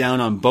beat down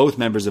on both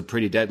members of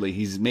Pretty Deadly.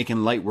 He's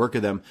making light work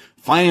of them.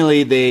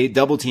 Finally, they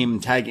double team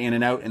and tag in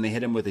and out, and they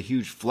hit him with a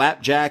huge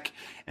flapjack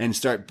and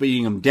start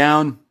beating him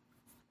down.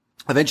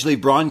 Eventually,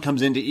 Braun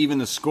comes in to even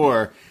the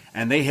score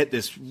and they hit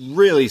this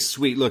really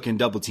sweet looking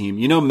double team.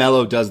 You know,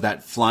 Mello does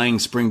that flying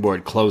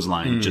springboard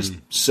clothesline, just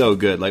so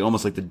good, like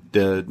almost like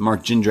the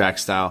Mark Jindrak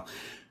style.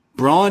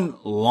 Braun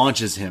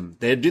launches him.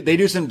 They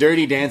do some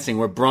dirty dancing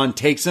where Braun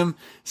takes him,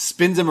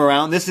 spins him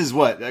around. This is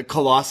what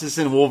Colossus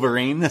and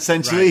Wolverine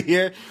essentially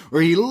here,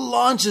 where he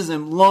launches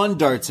him, lawn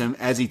darts him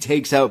as he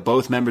takes out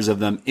both members of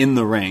them in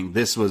the ring.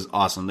 This was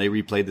awesome. They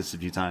replayed this a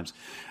few times.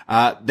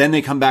 Then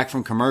they come back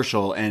from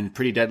commercial and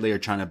Pretty Deadly are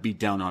trying to beat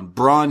down on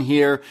Braun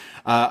here.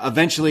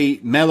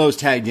 Eventually Mello's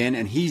tagged in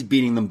and he's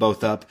beating them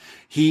both up.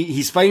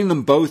 He's fighting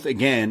them both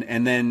again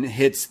and then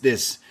hits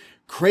this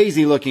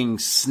crazy looking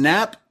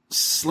snap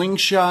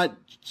slingshot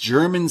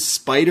German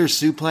spider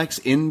suplex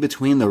in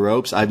between the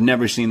ropes. I've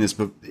never seen this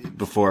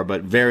before,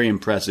 but very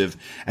impressive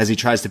as he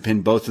tries to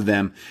pin both of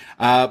them.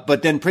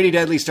 But then Pretty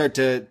Deadly start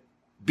to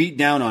beat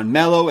down on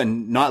Mello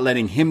and not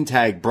letting him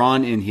tag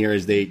Braun in here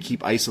as they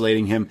keep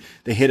isolating him.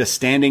 They hit a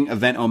standing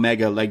event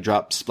Omega leg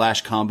drop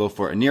splash combo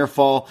for a near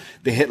fall.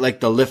 They hit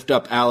like the lift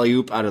up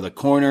alley-oop out of the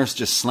corners,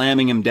 just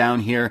slamming him down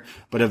here.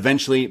 But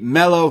eventually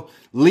Mello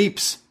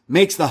leaps,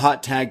 makes the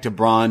hot tag to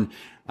Braun.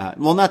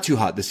 Well, not too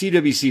hot. The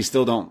CWC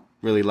still don't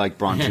really like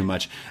Braun too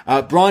much.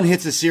 Braun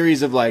hits a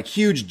series of like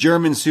huge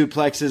German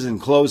suplexes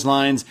and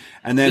clotheslines,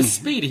 and then the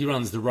speed he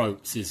runs the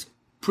ropes is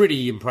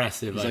pretty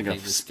impressive. He's like a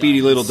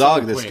speedy little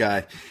dog, this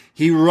guy.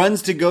 He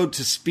runs to go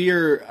to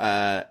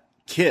spear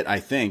Kit, I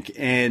think,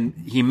 and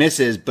he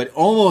misses, but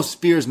almost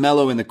spears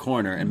Mello in the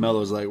corner, and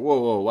Mello's like,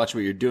 whoa, watch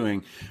what you're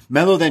doing.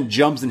 Mello then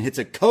jumps and hits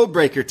a code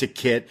breaker to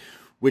Kit,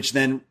 which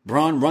then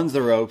Braun runs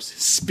the ropes,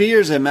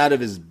 spears him out of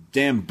his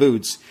damn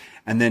boots,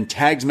 and then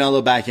tags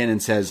Mello back in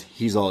and says,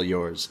 he's all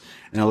yours,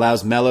 and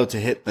allows Mello to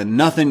hit the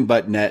nothing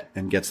but net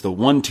and gets the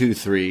 1, 2,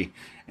 3,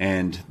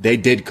 and they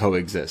did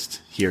coexist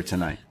here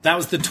tonight. That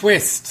was the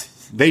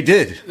twist. They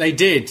did. They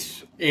did.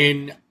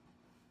 In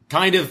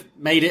kind of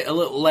made it a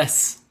little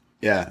less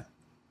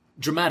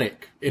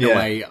dramatic in a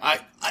way.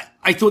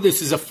 I thought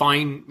this was a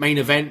fine main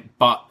event,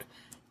 but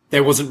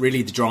there wasn't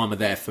really the drama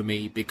there for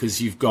me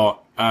because you've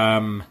got,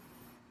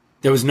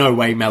 there was no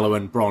way Mello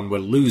and Braun were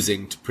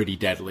losing to Pretty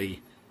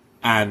Deadly.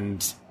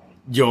 And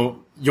you're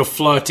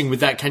flirting with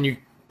that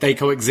they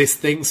coexist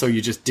thing, so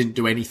you just didn't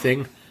do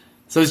anything.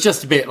 So it's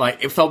just a bit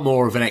like, it felt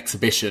more of an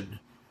exhibition,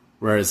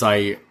 whereas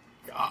I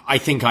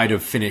think I'd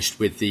have finished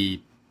with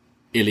the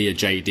Ilya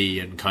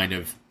JD and kind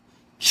of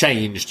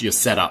changed your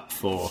setup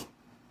for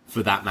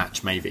that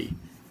match maybe.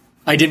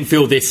 I didn't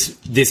feel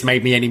this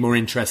made me any more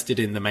interested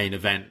in the main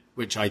event,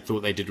 which I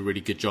thought they did a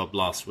really good job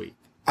last week.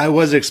 I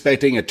was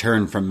expecting a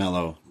turn from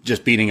Mello,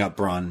 just beating up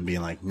Braun and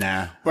being like,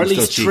 nah. Or at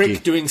least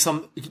Trick doing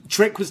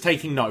Trick was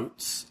taking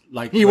notes.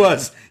 Like he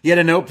was. He had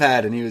a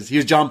notepad and he was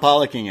John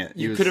Pollocking it.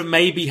 You could have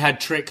maybe had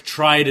Trick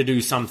try to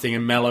do something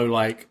and Mello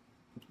like,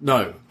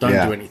 no, don't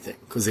do anything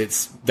because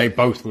they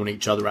both want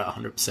each other at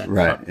 100%.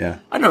 Right. But yeah.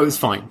 I know it was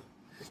fine.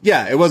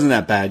 Yeah, it wasn't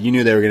that bad. You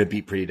knew they were going to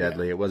beat Pretty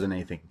Deadly. It wasn't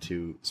anything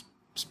too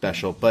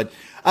special. But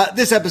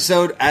this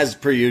episode, as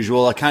per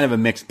usual, a kind of a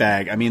mixed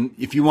bag. I mean,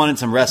 if you wanted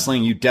some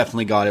wrestling, you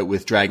definitely got it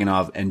with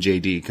Dragunov and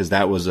JD because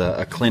that was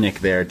a clinic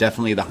there.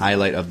 Definitely the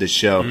highlight of this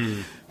show.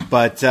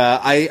 But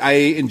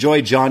I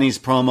enjoyed Johnny's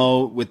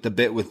promo with the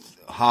bit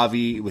with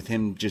Javi, with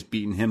him just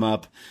beating him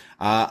up.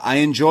 I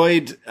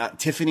enjoyed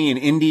Tiffany and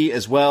Indy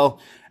as well.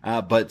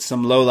 But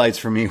some lowlights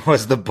for me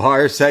was the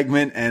bar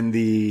segment and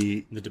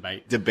the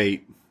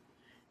debate.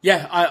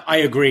 Yeah, I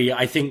agree.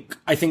 I think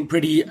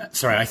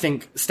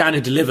Stand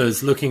and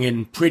Delivers looking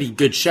in pretty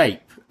good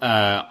shape.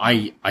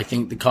 I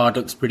think the card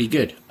looks pretty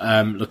good.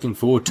 Looking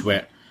forward to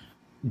it.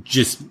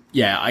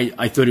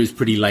 I thought it was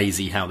pretty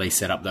lazy how they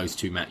set up those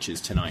two matches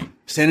tonight.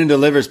 Stand and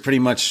Delivers pretty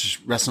much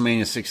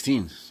WrestleMania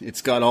 16.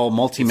 It's got all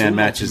multi-man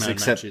matches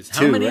except two.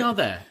 How many are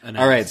there?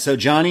 All right, so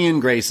Johnny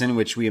and Grayson,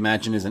 which we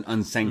imagine is an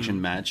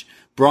unsanctioned match.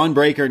 Braun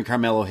Breaker and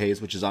Carmelo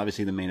Hayes, which is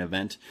obviously the main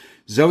event.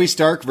 Zoe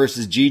Stark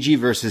versus Gigi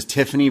versus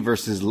Tiffany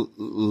versus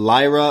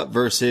Lyra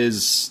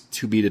versus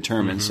to be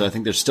determined. So I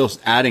think they're still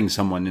adding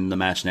someone in the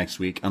match next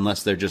week,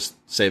 unless they're just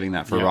saving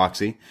that for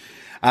Roxy.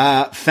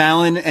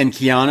 Fallon and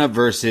Kiana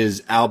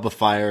versus Alba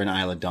Fire and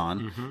Isla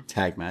Dawn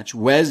tag match.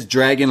 Wes,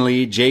 Dragon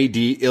Lee,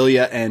 JD,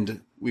 Ilya, and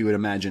we would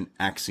imagine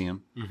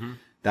Axiom.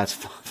 That's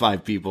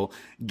 5 people.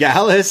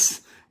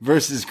 Gallus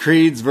versus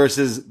Creeds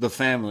versus the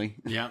family.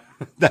 Yeah.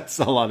 That's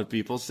a lot of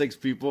people. 6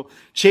 people.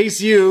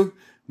 Chase U,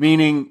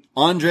 meaning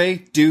Andre,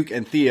 Duke,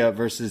 and Thea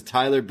versus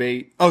Tyler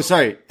Bate. Oh,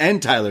 sorry.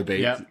 And Tyler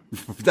Bate. Yeah.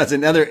 That's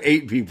another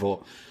 8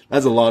 people.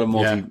 That's a lot of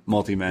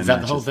multi-man Is that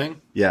matches. the whole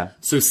thing? Yeah.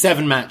 So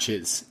 7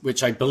 matches,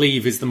 which I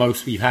believe is the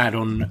most we've had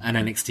on an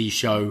NXT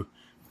show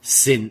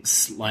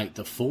since like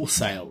the Full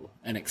Sail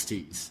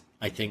NXTs,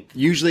 I think.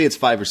 Usually it's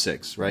 5 or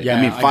 6, right? Yeah,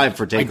 I mean, 5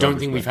 for takeovers. I don't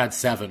think we've had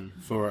 7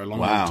 for a long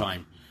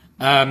time.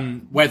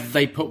 Whether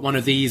they put one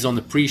of these on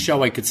the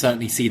pre-show, I could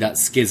certainly see that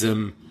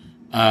Schism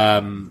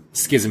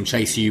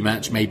Chase U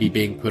match maybe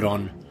being put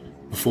on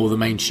before the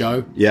main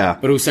show. Yeah.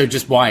 But also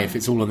just why, if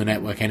it's all on the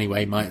network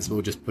anyway, might as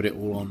well just put it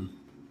all on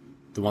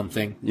the one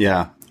thing.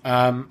 Yeah.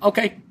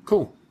 Okay,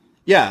 cool.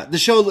 Yeah, the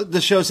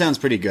show sounds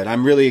pretty good.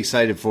 I'm really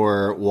excited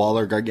for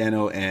Waller,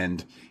 Gargano,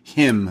 and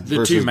him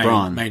versus The two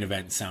Braun. main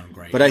events sound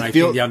great. But and I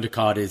feel think the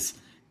undercard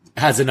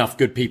has enough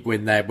good people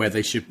in there where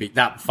they should be.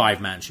 That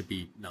 5-man should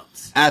be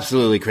nuts.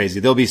 absolutely crazy.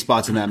 There'll be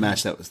spots in that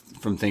match that was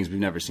from things we've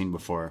never seen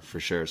before, for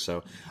sure.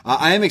 So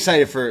I am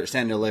excited for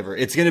Stand and Deliver.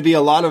 It's going to be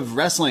a lot of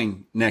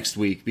wrestling next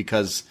week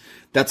because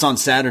that's on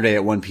Saturday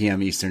at 1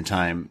 p.m. Eastern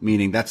time,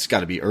 meaning that's got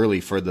to be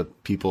early for the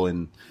people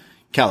in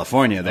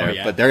California there.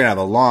 yeah. But they're going to have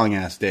a long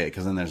ass day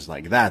because then there's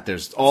like that.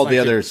 There's all the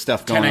other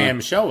stuff going 10 on.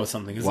 a.m. show or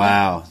something, isn't it?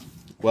 Wow.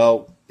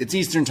 Well, it's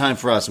Eastern time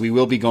for us. We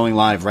will be going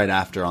live right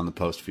after on the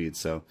post feed.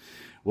 So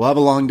we'll have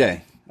a long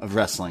day of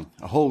wrestling,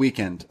 a whole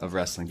weekend of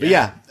wrestling. But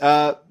yeah,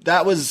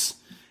 that was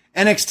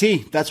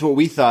NXT. That's what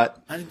we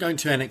thought. I'm going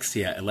to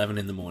NXT at 11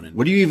 in the morning.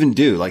 What do you even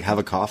do? Like have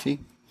a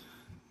coffee?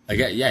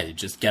 You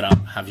just get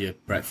up, have your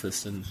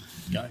breakfast, and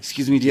go.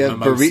 Excuse me, do you have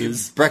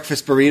Mimosas.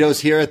 breakfast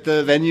burritos here at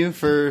the venue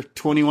for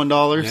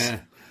 $21 Yeah.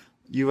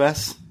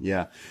 US?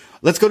 Yeah.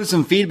 Let's go to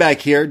some feedback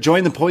here.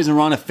 Join the Poison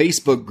Rana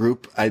Facebook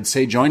group. I'd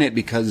say join it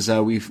because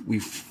we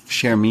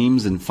share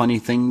memes and funny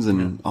things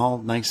and all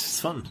nice It's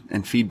fun.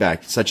 and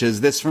feedback, such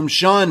as this from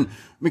Sean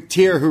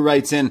McTeer, who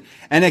writes in,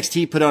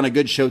 NXT put on a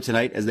good show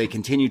tonight as they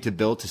continue to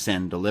build to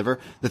Stand and Deliver.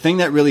 The thing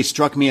that really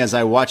struck me as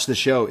I watched the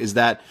show is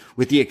that,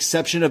 with the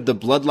exception of the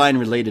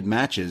Bloodline-related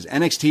matches,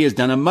 NXT has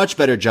done a much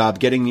better job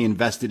getting me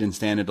invested in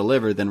Stand and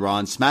Deliver than Raw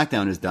and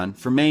SmackDown has done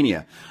for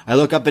Mania. I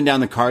look up and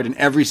down the card, and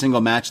every single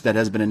match that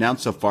has been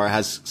announced so far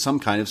has some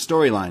kind of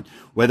storyline.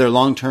 Whether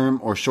long-term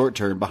or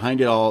short-term,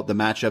 behind it all, the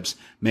matchups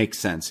make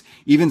sense.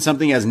 Even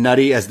something as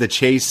nutty as the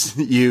Chase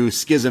U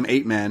Schism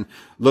 8-man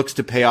looks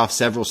to pay off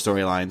several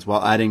storylines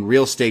while adding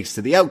real stakes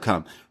to the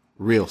outcome.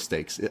 Real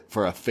stakes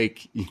for a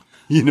fake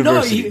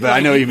university, but I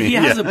know what you mean. He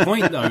has a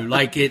point, though.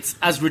 Like, it's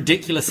as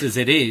ridiculous as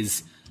it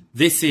is,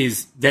 this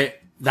is that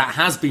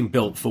has been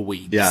built for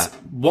weeks. Yeah.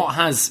 What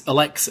has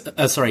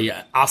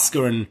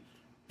Asuka and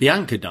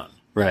Bianca done?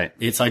 Right.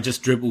 It's I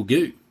just dribble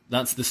goo.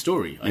 That's the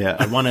story. Yeah.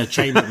 I won a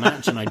chamber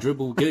match and I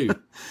dribble goo.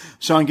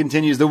 Sean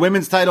continues, the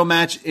women's title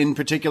match in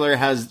particular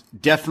has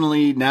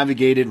definitely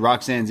navigated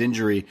Roxanne's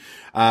injury,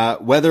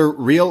 whether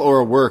real or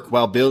a work,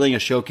 while building a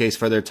showcase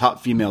for their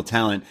top female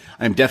talent.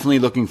 I'm definitely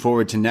looking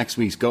forward to next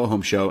week's Go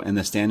Home show and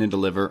the Stand and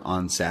Deliver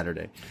on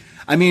Saturday.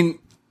 I mean,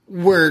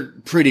 we're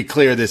pretty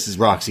clear this is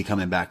Roxy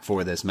coming back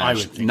for this match. I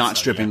would think Not so,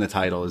 stripping yeah. the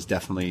title is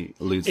definitely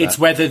alludes It's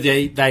that. whether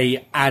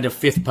they add a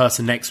fifth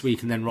person next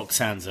week and then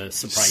Roxanne's a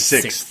surprise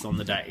Sixth. sixth on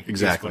the day.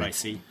 Exactly. Is what I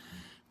see.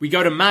 We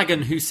go to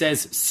Magan, who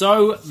says,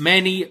 so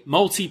many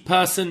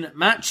multi-person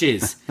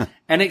matches.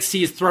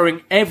 NXT is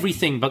throwing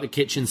everything but the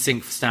kitchen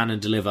sink for Stand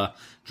and Deliver.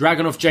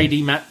 Dragunov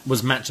JD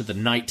was match of the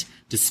night,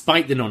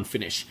 despite the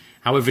non-finish.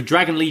 However,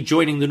 Dragon Lee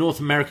joining the North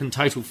American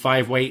title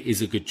 5-way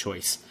is a good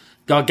choice.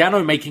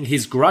 Gargano making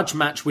his grudge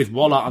match with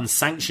Waller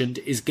unsanctioned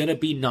is going to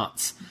be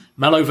nuts.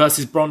 Mello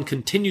versus Braun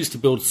continues to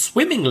build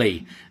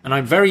swimmingly, and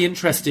I'm very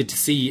interested to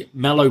see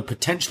Mello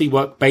potentially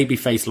work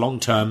babyface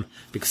long-term,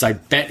 because I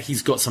bet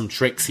he's got some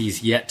tricks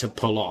he's yet to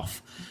pull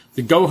off.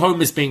 The Go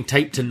Home is being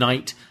taped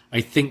tonight. I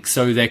think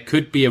so there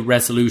could be a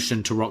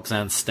resolution to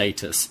Roxanne's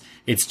status.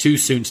 It's too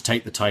soon to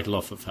take the title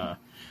off of her.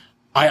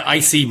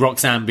 I see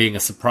Roxanne being a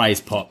surprise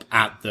pop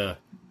at the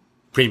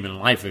Premium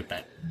Live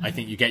event. I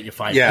think you get your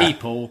 5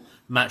 people,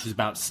 match is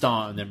about to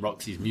start, and then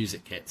Roxy's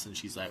music hits, and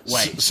she's like,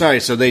 wait. Sorry,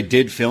 so they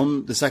did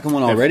film the second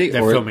one already?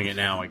 They're filming it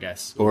now, I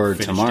guess. Or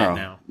finished tomorrow. it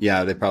now.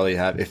 Yeah, they probably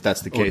have, if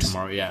that's the Or case.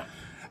 tomorrow, yeah.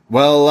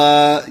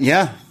 Well,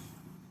 yeah.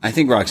 I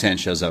think Roxanne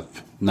shows up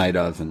night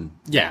of, and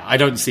Yeah, I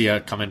don't see her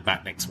coming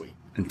back next week.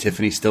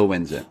 Tiffany still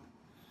wins it.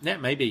 Yeah,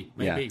 maybe.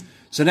 Yeah.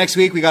 So next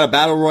week we got a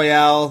battle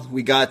royale.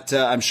 We got,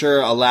 I'm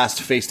sure, a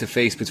last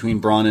face-to-face between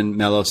Braun and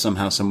Mello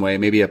somehow, some way.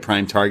 Maybe a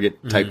prime target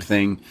type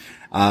thing.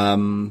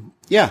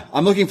 Yeah,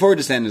 I'm looking forward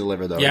to Stand and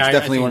Deliver, though. Yeah, it's I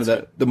definitely think one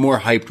of the more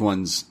hyped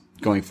ones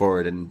going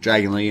forward. And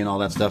Dragon Lee and all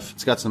that stuff.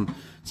 It's got some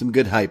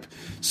good hype.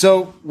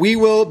 So we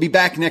will be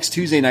back next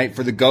Tuesday night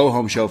for the Go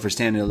Home show for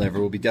Stand and Deliver.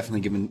 We'll be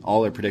definitely giving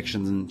all our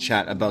predictions and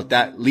chat about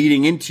that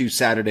leading into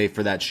Saturday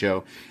for that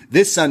show.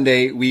 This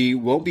Sunday, we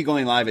won't be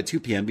going live at 2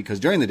 p.m. because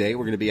during the day,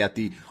 we're going to be at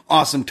the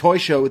awesome toy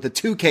show with the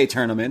 2K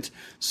tournament.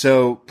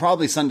 So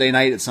probably Sunday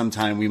night at some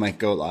time, we might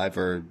go live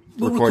or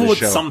We'll record a record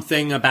show.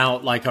 something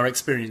about like our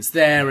experience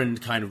there and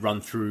kind of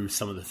run through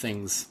some of the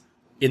things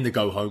in the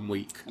Go Home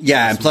week.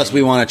 Yeah, and plus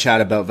we want to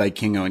chat about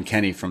Vikingo and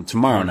Kenny from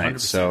tomorrow night. 100%,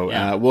 So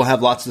yeah. we'll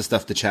have lots of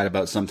stuff to chat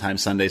about sometime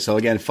Sunday. So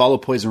again, follow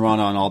Poison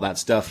Rana on all that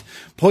stuff.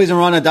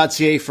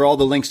 PoisonRana.ca for all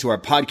the links to our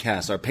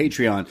podcast, our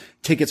Patreon,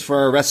 tickets for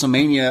our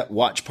WrestleMania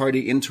watch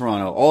party in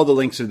Toronto. All the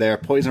links are there,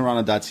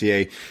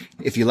 PoisonRana.ca.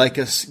 If you like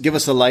us, give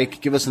us a like,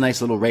 give us a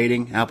nice little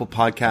rating, Apple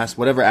Podcasts,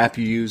 whatever app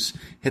you use,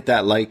 hit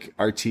that like,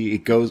 RT.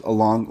 It goes a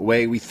long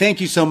way. We thank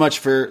you so much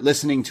for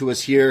listening to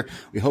us here.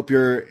 We hope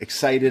you're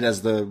excited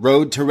as the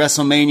road to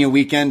WrestleMania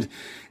weekend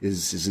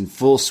is in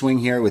full swing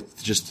here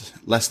with just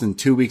less than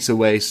 2 weeks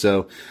away.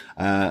 So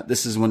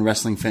this is when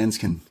wrestling fans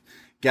can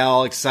get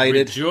all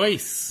excited.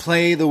 Rejoice.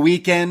 Play the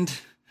weekend,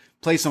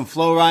 Play some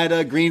Flo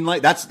Rida, Green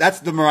Light. That's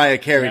the Mariah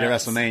Carey to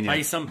Yes. WrestleMania.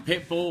 Play some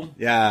Pitbull.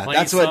 Yeah, Play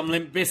that's some what.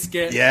 Limp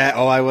Bizkit. Yeah.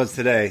 Oh, I was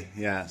today.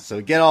 Yeah.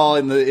 So get all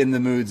in the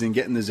moods and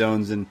get in the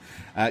zones, and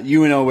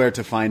you know where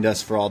to find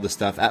us for all the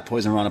stuff at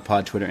Poison Rana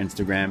Pod, Twitter,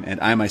 Instagram, and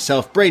I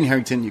myself, Braden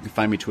Harrington. You can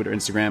find me Twitter,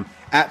 Instagram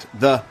at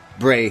the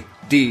Bray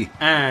D.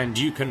 And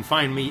you can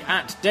find me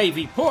at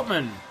Davey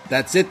Portman.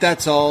 That's it.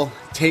 That's all.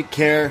 Take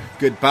care.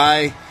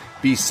 Goodbye.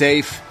 Be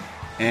safe,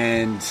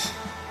 and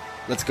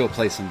let's go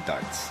play some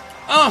darts.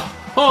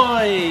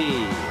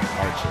 Ahoy!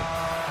 Archie.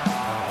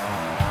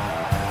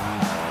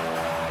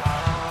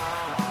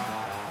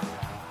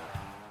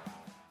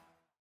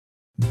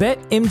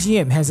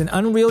 BetMGM has an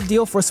unreal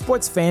deal for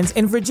sports fans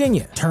in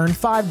Virginia. Turn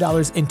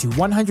 $5 into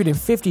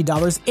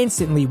 $150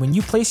 instantly when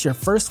you place your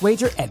first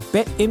wager at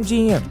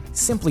BetMGM.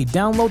 Simply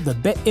download the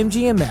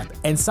BetMGM app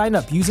and sign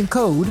up using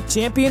code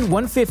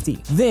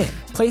Champion150. Then,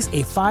 place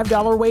a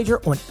 $5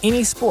 wager on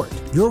any sport.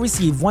 You'll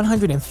receive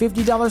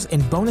 $150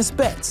 in bonus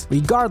bets,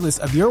 regardless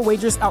of your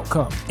wager's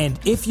outcome. And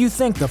if you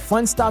think the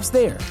fun stops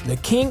there, the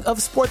king of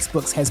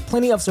sportsbooks has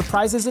plenty of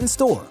surprises in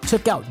store.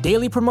 Check out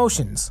daily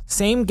promotions,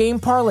 same-game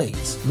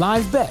parlays,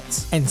 live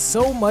bets, and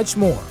so much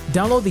more.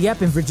 Download the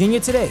app in Virginia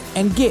today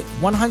and get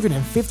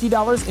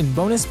 $150 in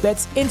bonus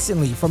bets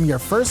instantly from your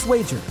first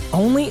wager.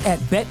 Only at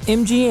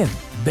BetMGM.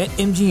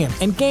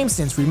 BetMGM and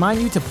GameSense remind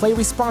you to play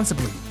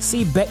responsibly.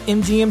 See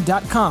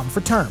BetMGM.com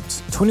for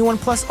terms. 21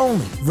 plus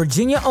only.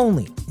 Virginia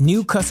only.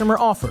 New customer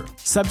offer.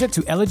 Subject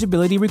to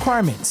eligibility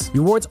requirements.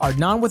 Rewards are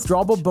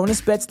non-withdrawable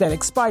bonus bets that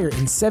expire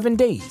in 7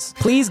 days.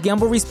 Please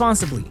gamble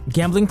responsibly.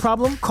 Gambling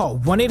problem? Call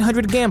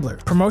 1-800-GAMBLER.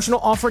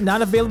 Promotional offer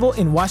not available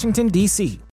in Washington, D.C.